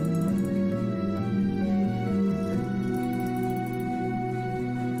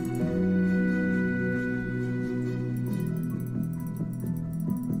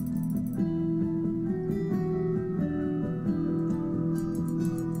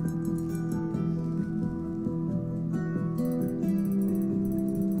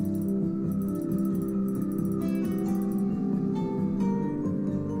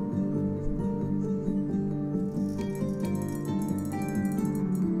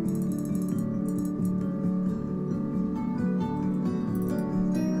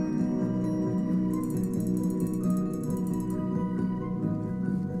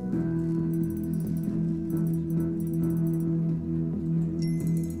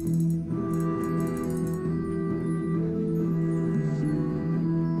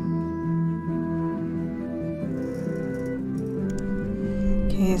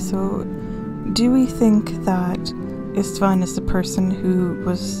 Okay, so do we think that Istvan is the person who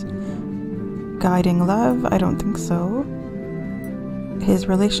was guiding Lev? I don't think so. His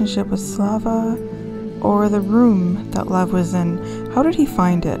relationship with Slava, or the room that Lev was in, how did he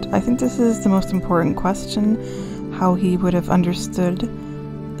find it? I think this is the most important question, how he would have understood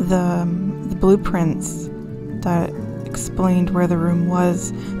the blueprints that explained where the room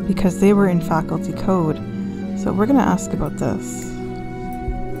was, because they were in faculty code. So we're going to ask about this.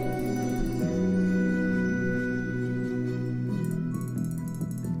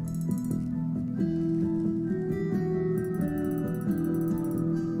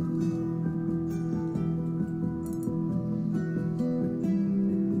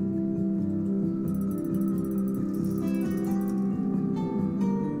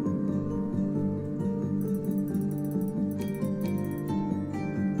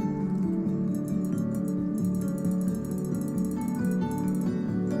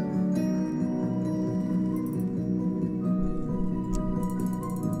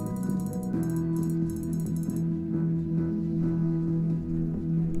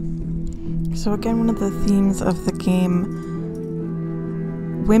 So again, one of the themes of the game,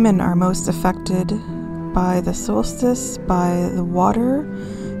 women are most affected by the solstice, by the water.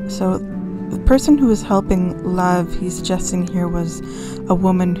 So the person who was helping Lev, he's suggesting here, was a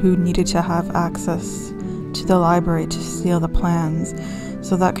woman who needed to have access to the library to steal the plans.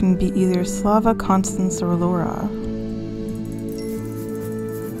 So that can be either Slava, Constance, or Laura.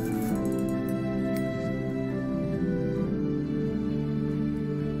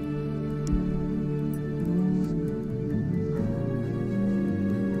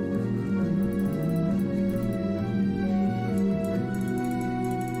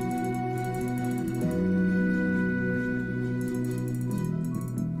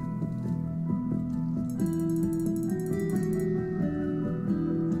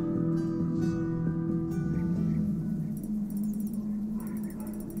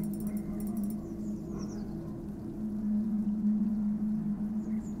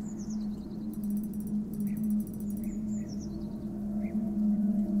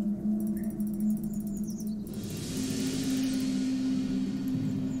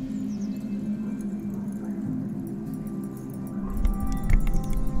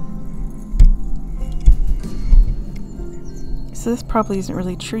 So this probably isn't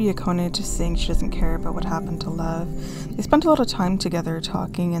really true. Yakona just saying she doesn't care about what happened to Lev. They spent a lot of time together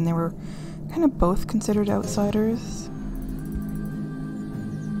talking, and they were kind of both considered outsiders.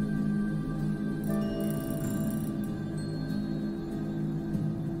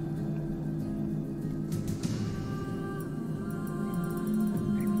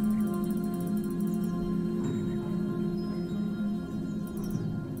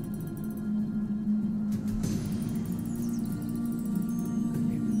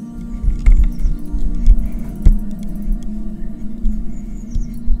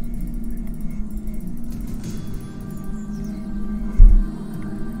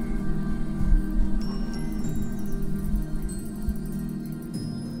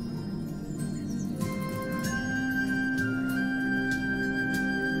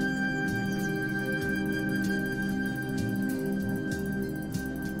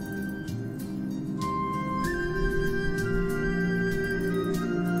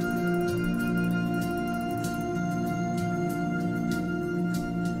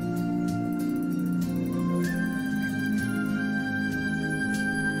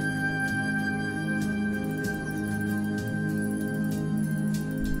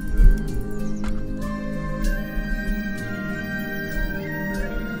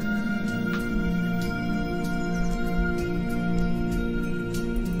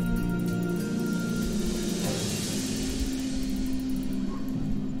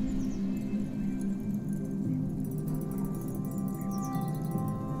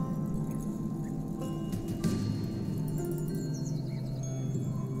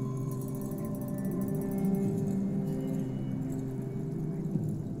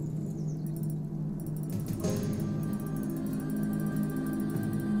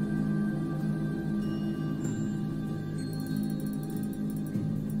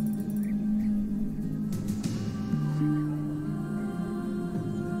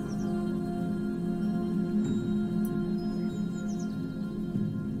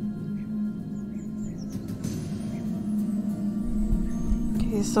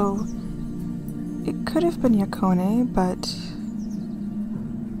 Okay, so it could have been Yakone, but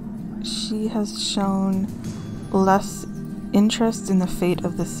she has shown less interest in the fate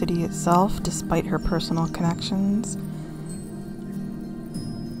of the city itself, despite her personal connections.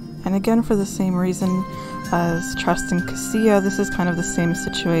 And again, for the same reason as Trust and Cassia, this is kind of the same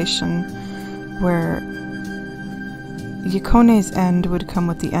situation, where Yakone's end would come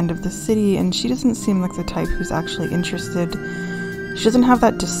with the end of the city, and she doesn't seem like the type who's actually interested. She doesn't have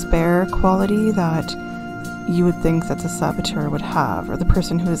that despair quality that you would think that the saboteur would have, or the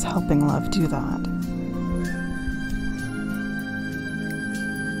person who is helping love do that.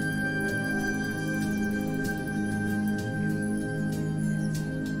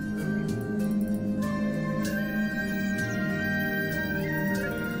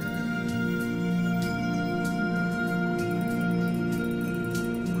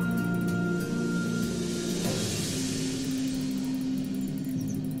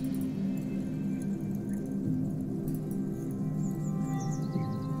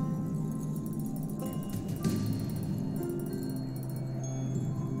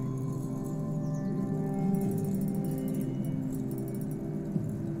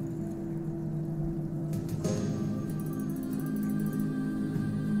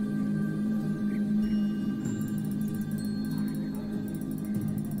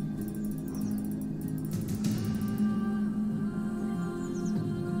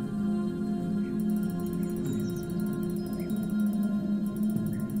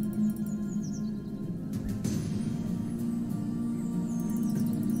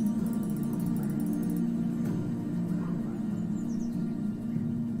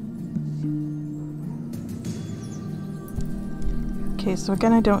 Okay, so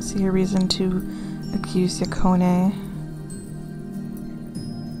again, I don't see a reason to accuse Yakone.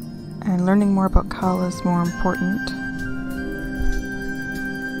 And learning more about Kala is more important.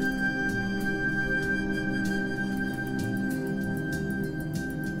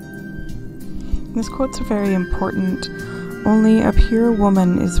 This quote's very important. Only a pure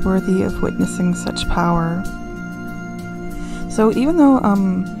woman is worthy of witnessing such power. So even though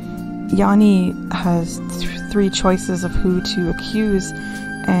Yanni has three choices of who to accuse,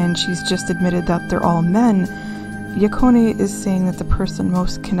 and she's just admitted that they're all men, Yakone is saying that the person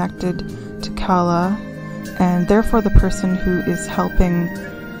most connected to Kala, and therefore the person who is helping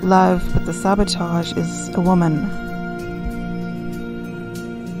Lev with the sabotage, is a woman.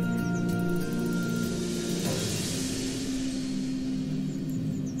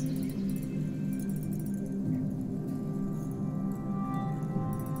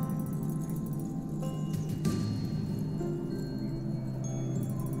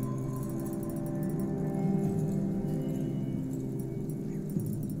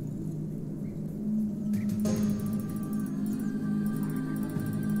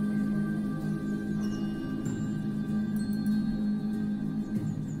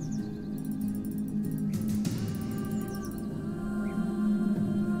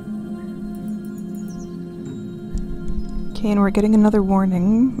 Okay, and we're getting another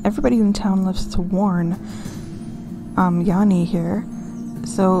warning. Everybody in town loves to warn Yanni here.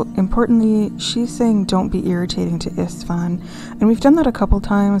 So, importantly, she's saying don't be irritating to Istvan. And we've done that a couple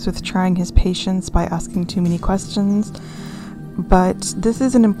times with trying his patience by asking too many questions. But this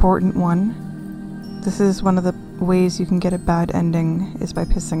is an important one. This is one of the ways you can get a bad ending, is by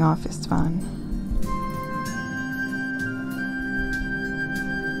pissing off Istvan.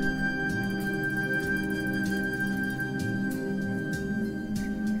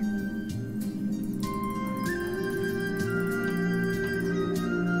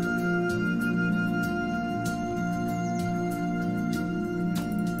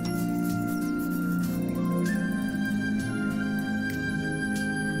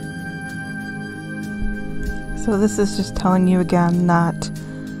 So this is just telling you again that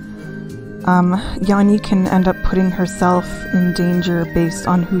Yanni can end up putting herself in danger based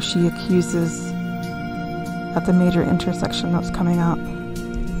on who she accuses at the major intersection that's coming up.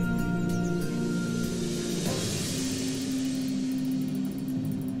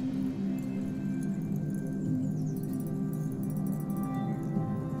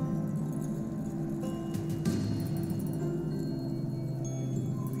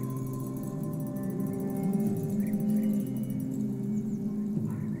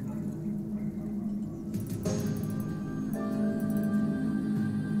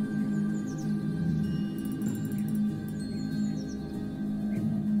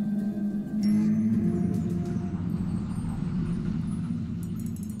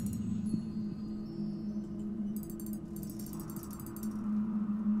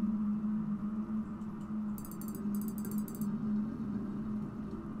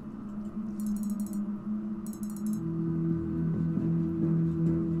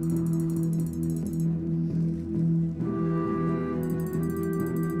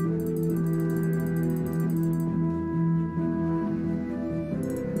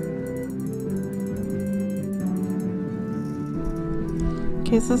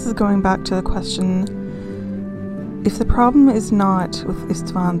 Okay, so this is going back to the question, if the problem is not with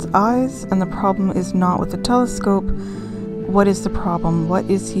Istvan's eyes and the problem is not with the telescope, what is the problem? What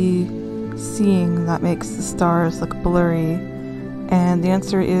is he seeing that makes the stars look blurry? And the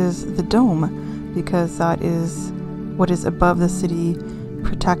answer is the dome, because that is what is above the city,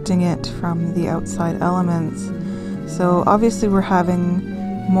 protecting it from the outside elements. So obviously we're having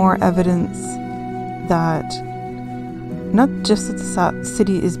more evidence that not just that the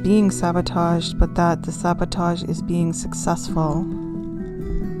city is being sabotaged, but that the sabotage is being successful.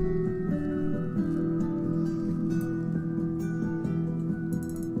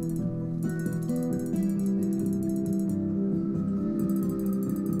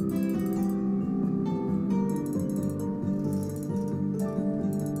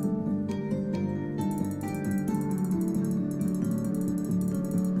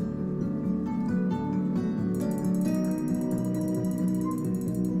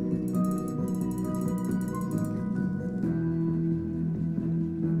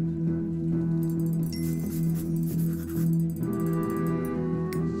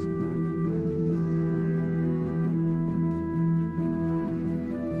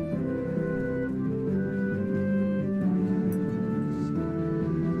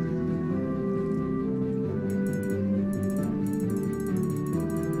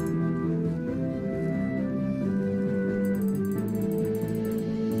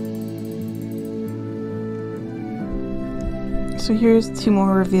 So here's two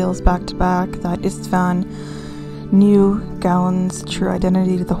more reveals back to back that Istvan knew Galen's true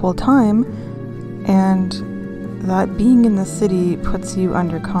identity the whole time, and that being in the city puts you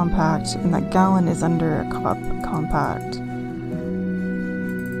under compact, and that Galen is under a compact.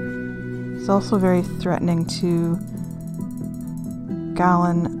 It's also very threatening to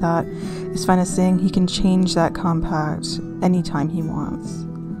Galen that Istvan is saying he can change that compact anytime he wants,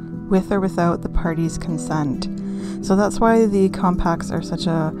 with or without the party's consent. So that's why the compacts are such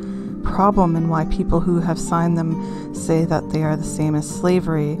a problem, and why people who have signed them say that they are the same as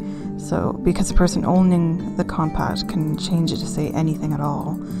slavery. So because the person owning the compact can change it to say anything at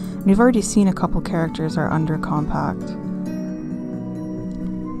all. And we've already seen a couple characters are under compact.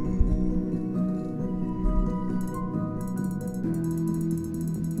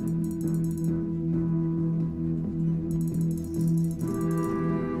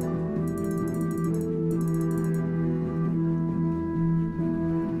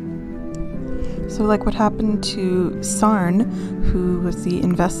 So like what happened to Sarn, who was the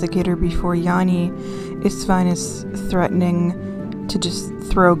investigator before Yanni, Istvan is threatening to just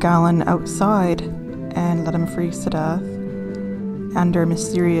throw Galen outside and let him freeze to death under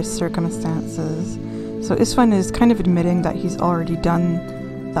mysterious circumstances. So Istvan is kind of admitting that he's already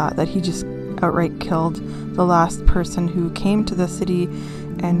done that he just outright killed the last person who came to the city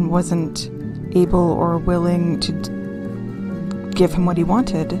and wasn't able or willing to give him what he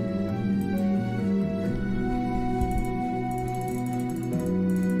wanted.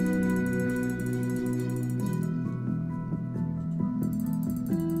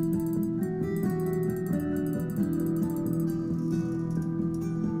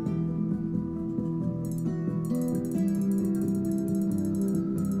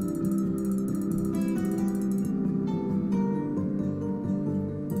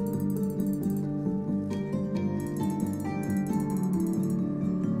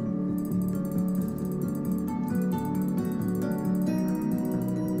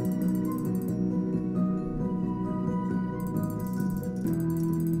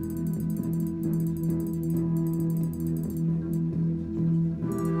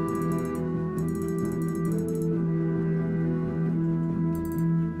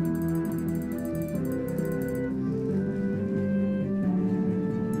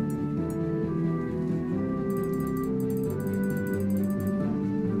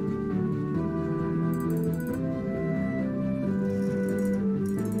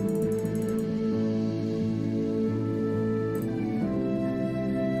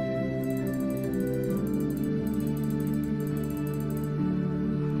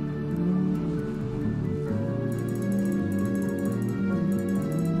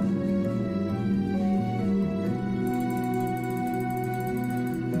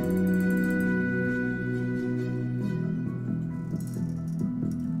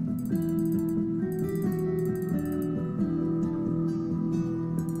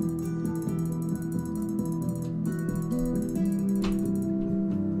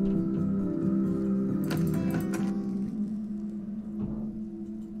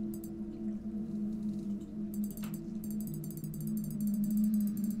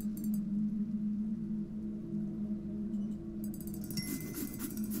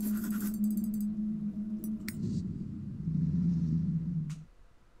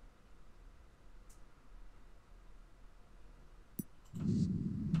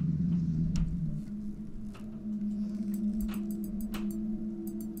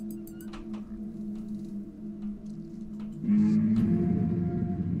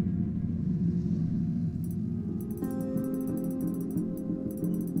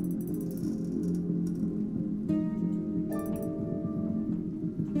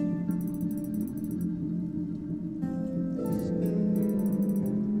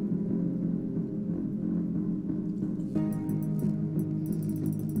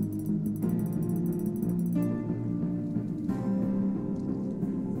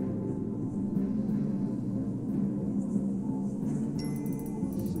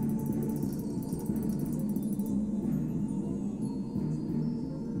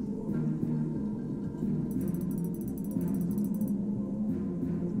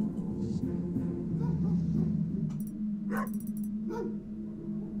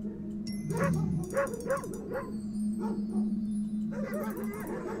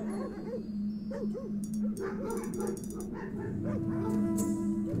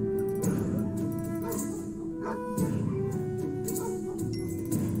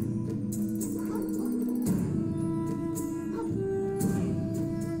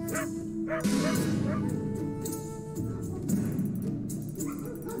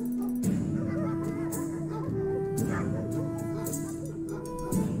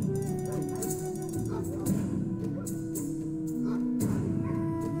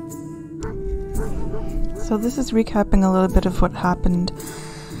 So this is recapping a little bit of what happened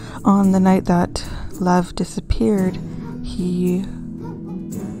on the night that Lev disappeared. He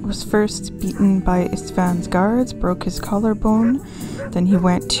was first beaten by Istvan's guards, broke his collarbone. Then he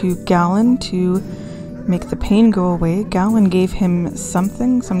went to Galen to make the pain go away. Galen gave him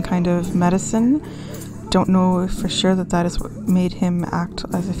something, some kind of medicine. Don't know for sure that is what made him act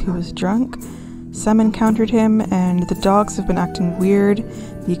as if he was drunk. Sem encountered him, and the dogs have been acting weird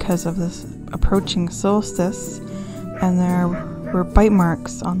because of this approaching solstice, and there were bite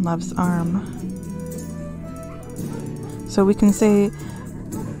marks on Lev's arm. So we can say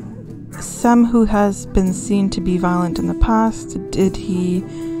Sem, who has been seen to be violent in the past, did he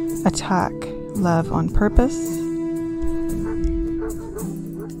attack Lev on purpose?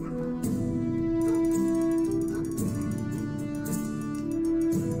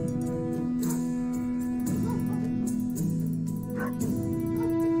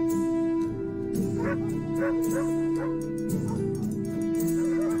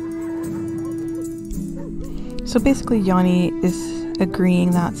 So basically Yanni is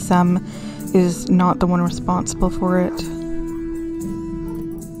agreeing that Sem is not the one responsible for it.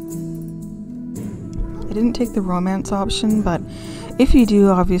 I didn't take the romance option, but if you do,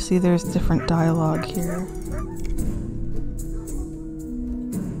 obviously there's different dialogue here.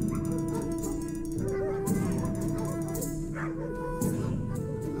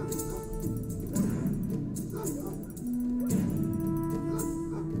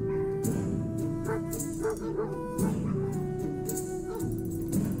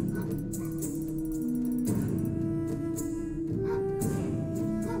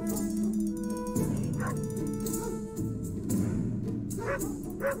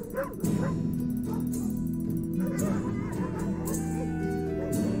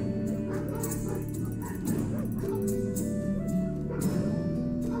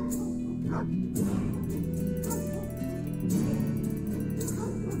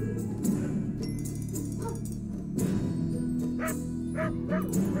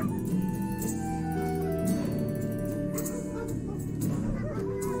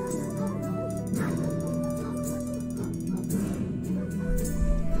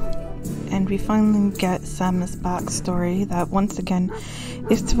 And we finally get Sem's backstory, that once again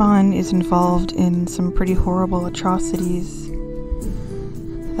Istvan is involved in some pretty horrible atrocities,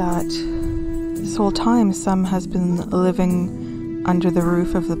 that this whole time Sem has been living under the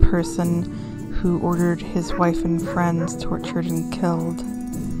roof of the person who ordered his wife and friends tortured and killed.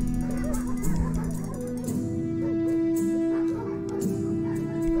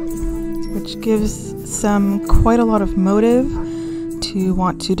 Which gives Sem quite a lot of motive to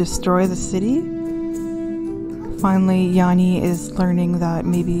want to destroy the city. Finally, Yanni is learning that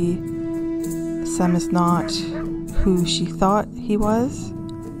maybe Sem is not who she thought he was.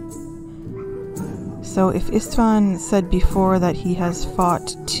 So if Istvan said before that he has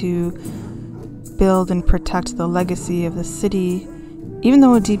fought to build and protect the legacy of the city, even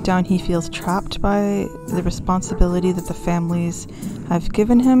though deep down he feels trapped by the responsibility that the families have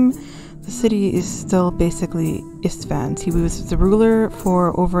given him, the city is still basically Istvan's. He was the ruler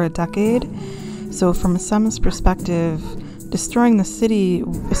for over a decade. So from Sem's perspective, destroying the city,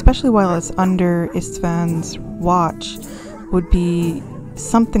 especially while it's under Istvan's watch, would be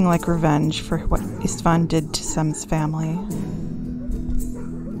something like revenge for what Istvan did to Sem's family.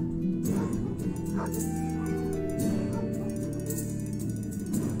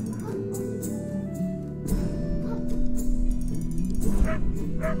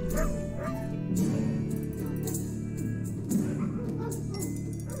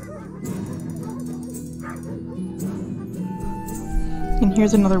 And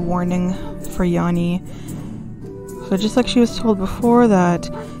here's another warning for Yanni. So just like she was told before that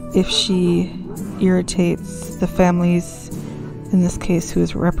if she irritates the families, in this case who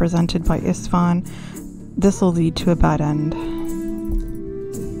is represented by Istvan, this will lead to a bad end.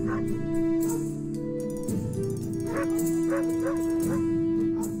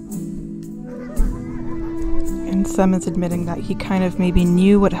 And Sem is admitting that he kind of maybe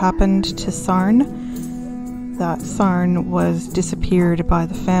knew what happened to Sarn, that Sarn was disappearing disappeared by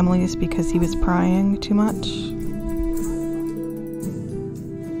the families because he was prying too much.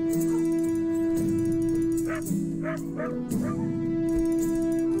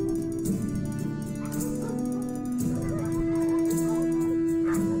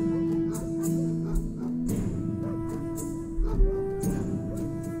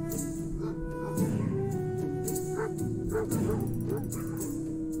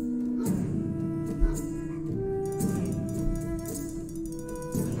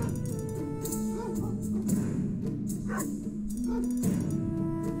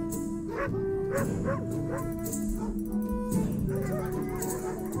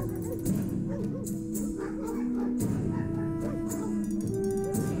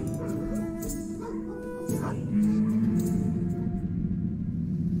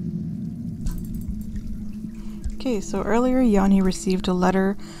 Okay, so earlier Yanni received a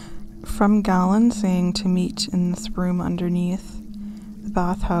letter from Galen saying to meet in this room underneath the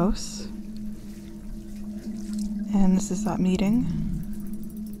bathhouse. And this is that meeting.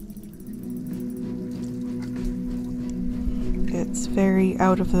 It's very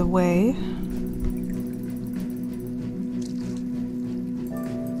out of the way.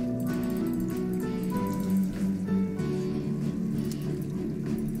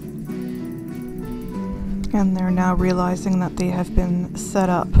 And they're now realizing that they have been set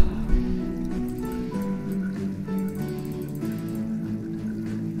up.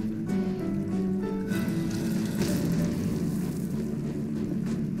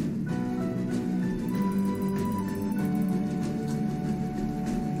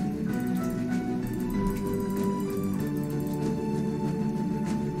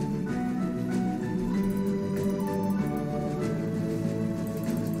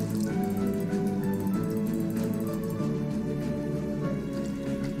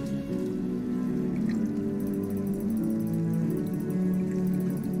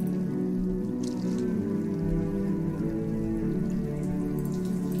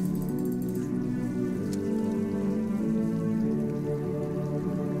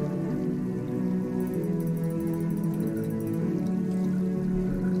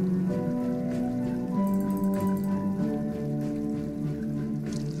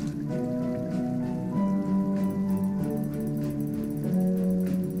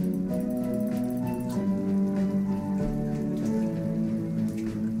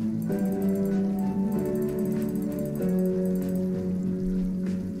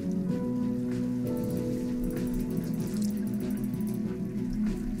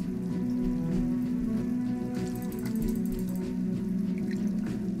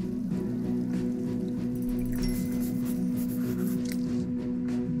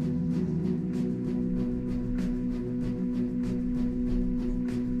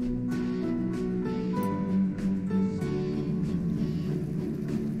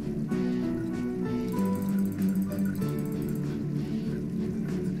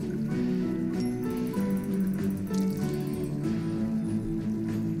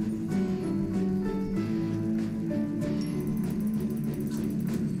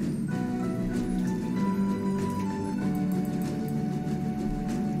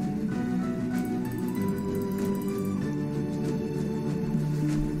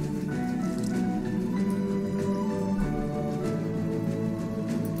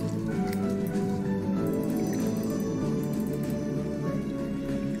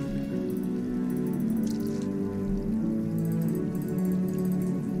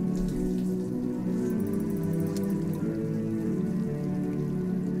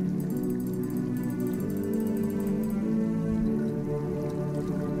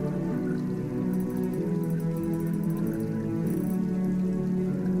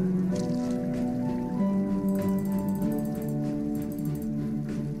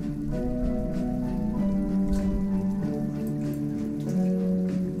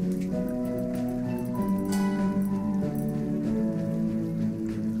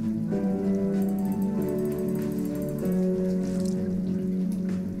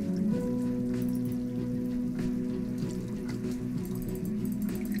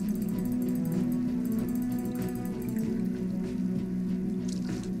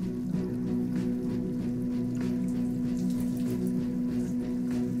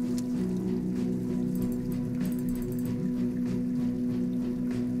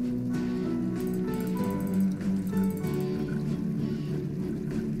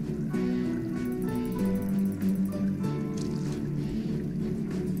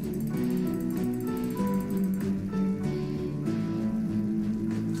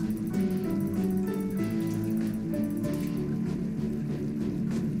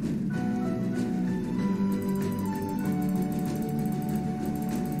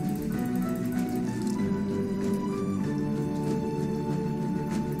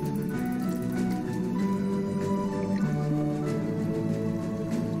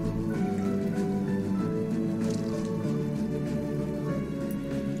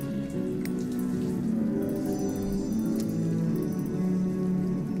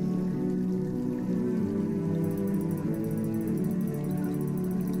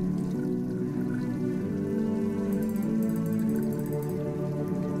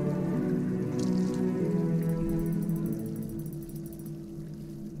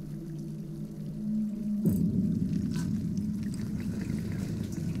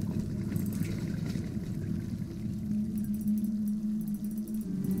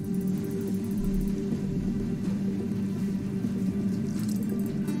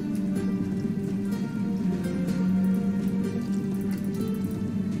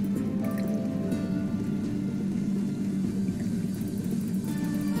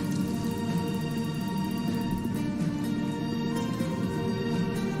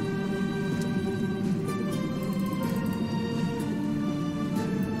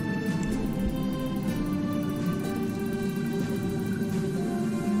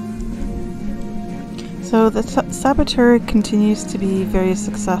 So the saboteur continues to be very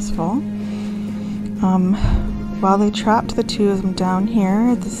successful. While they trapped the two of them down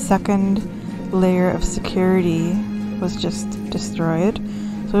here, the second layer of security was just destroyed.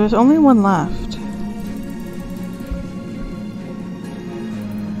 So there's only one left.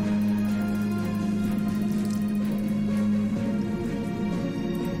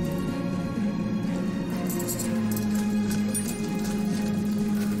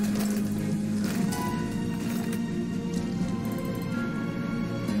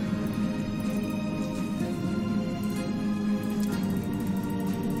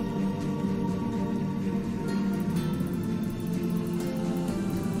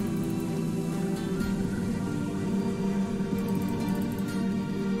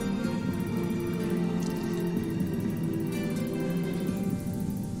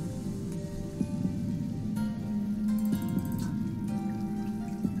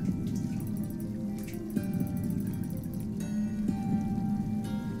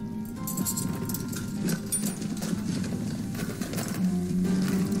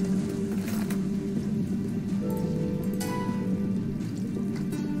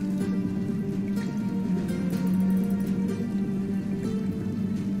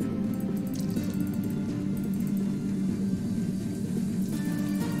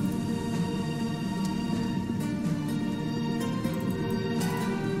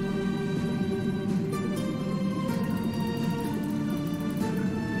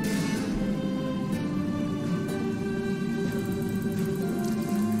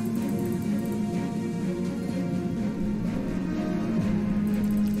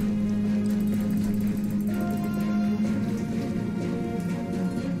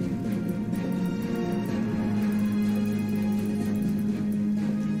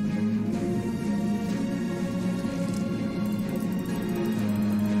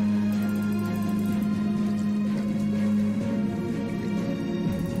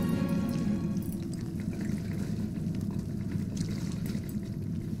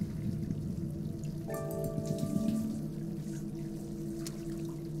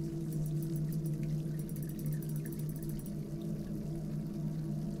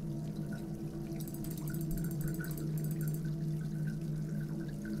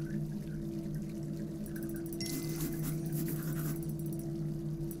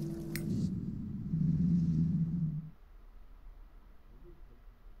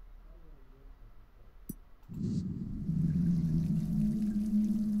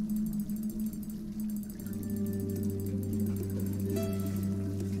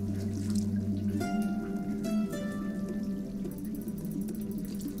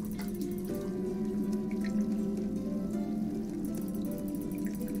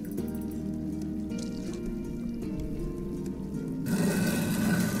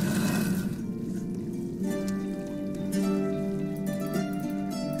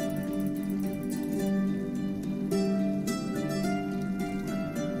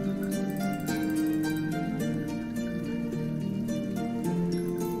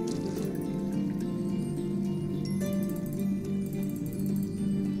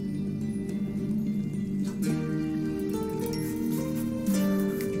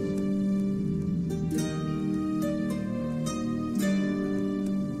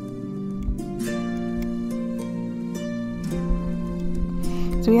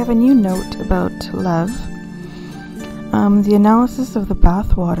 So we have a new note about Lev. The analysis of the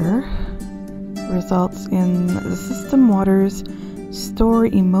bath water results in the system waters store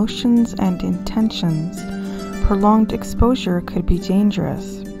emotions and intentions. Prolonged exposure could be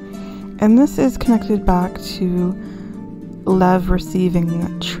dangerous. And this is connected back to Lev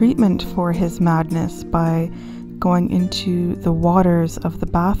receiving treatment for his madness by going into the waters of the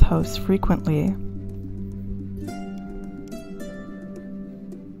bathhouse frequently.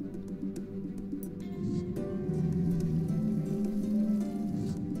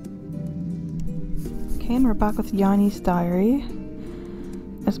 And we're back with Yanni's diary.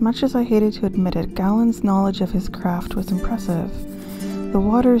 As much as I hated to admit it, Galen's knowledge of his craft was impressive. The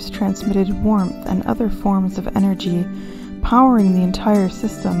waters transmitted warmth and other forms of energy, powering the entire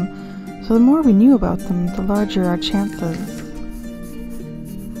system, so the more we knew about them, the larger our chances.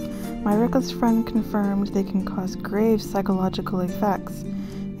 My reckless friend confirmed they can cause grave psychological effects,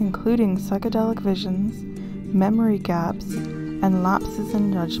 including psychedelic visions, memory gaps, and lapses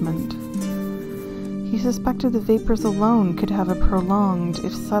in judgment. He suspected the vapors alone could have a prolonged,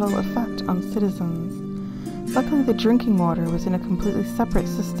 if subtle, effect on citizens. Luckily, the drinking water was in a completely separate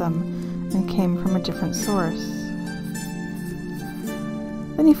system and came from a different source.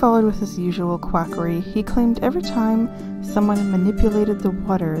 Then he followed with his usual quackery. He claimed every time someone manipulated the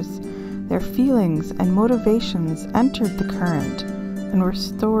waters, Their feelings and motivations entered the current and were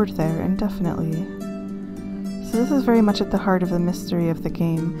stored there indefinitely. So this is very much at the heart of the mystery of the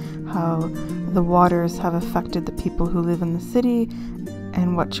game, how the waters have affected the people who live in the city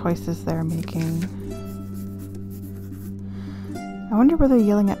and what choices they're making. I wonder whether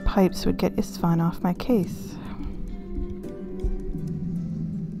yelling at pipes would get Istvan off my case.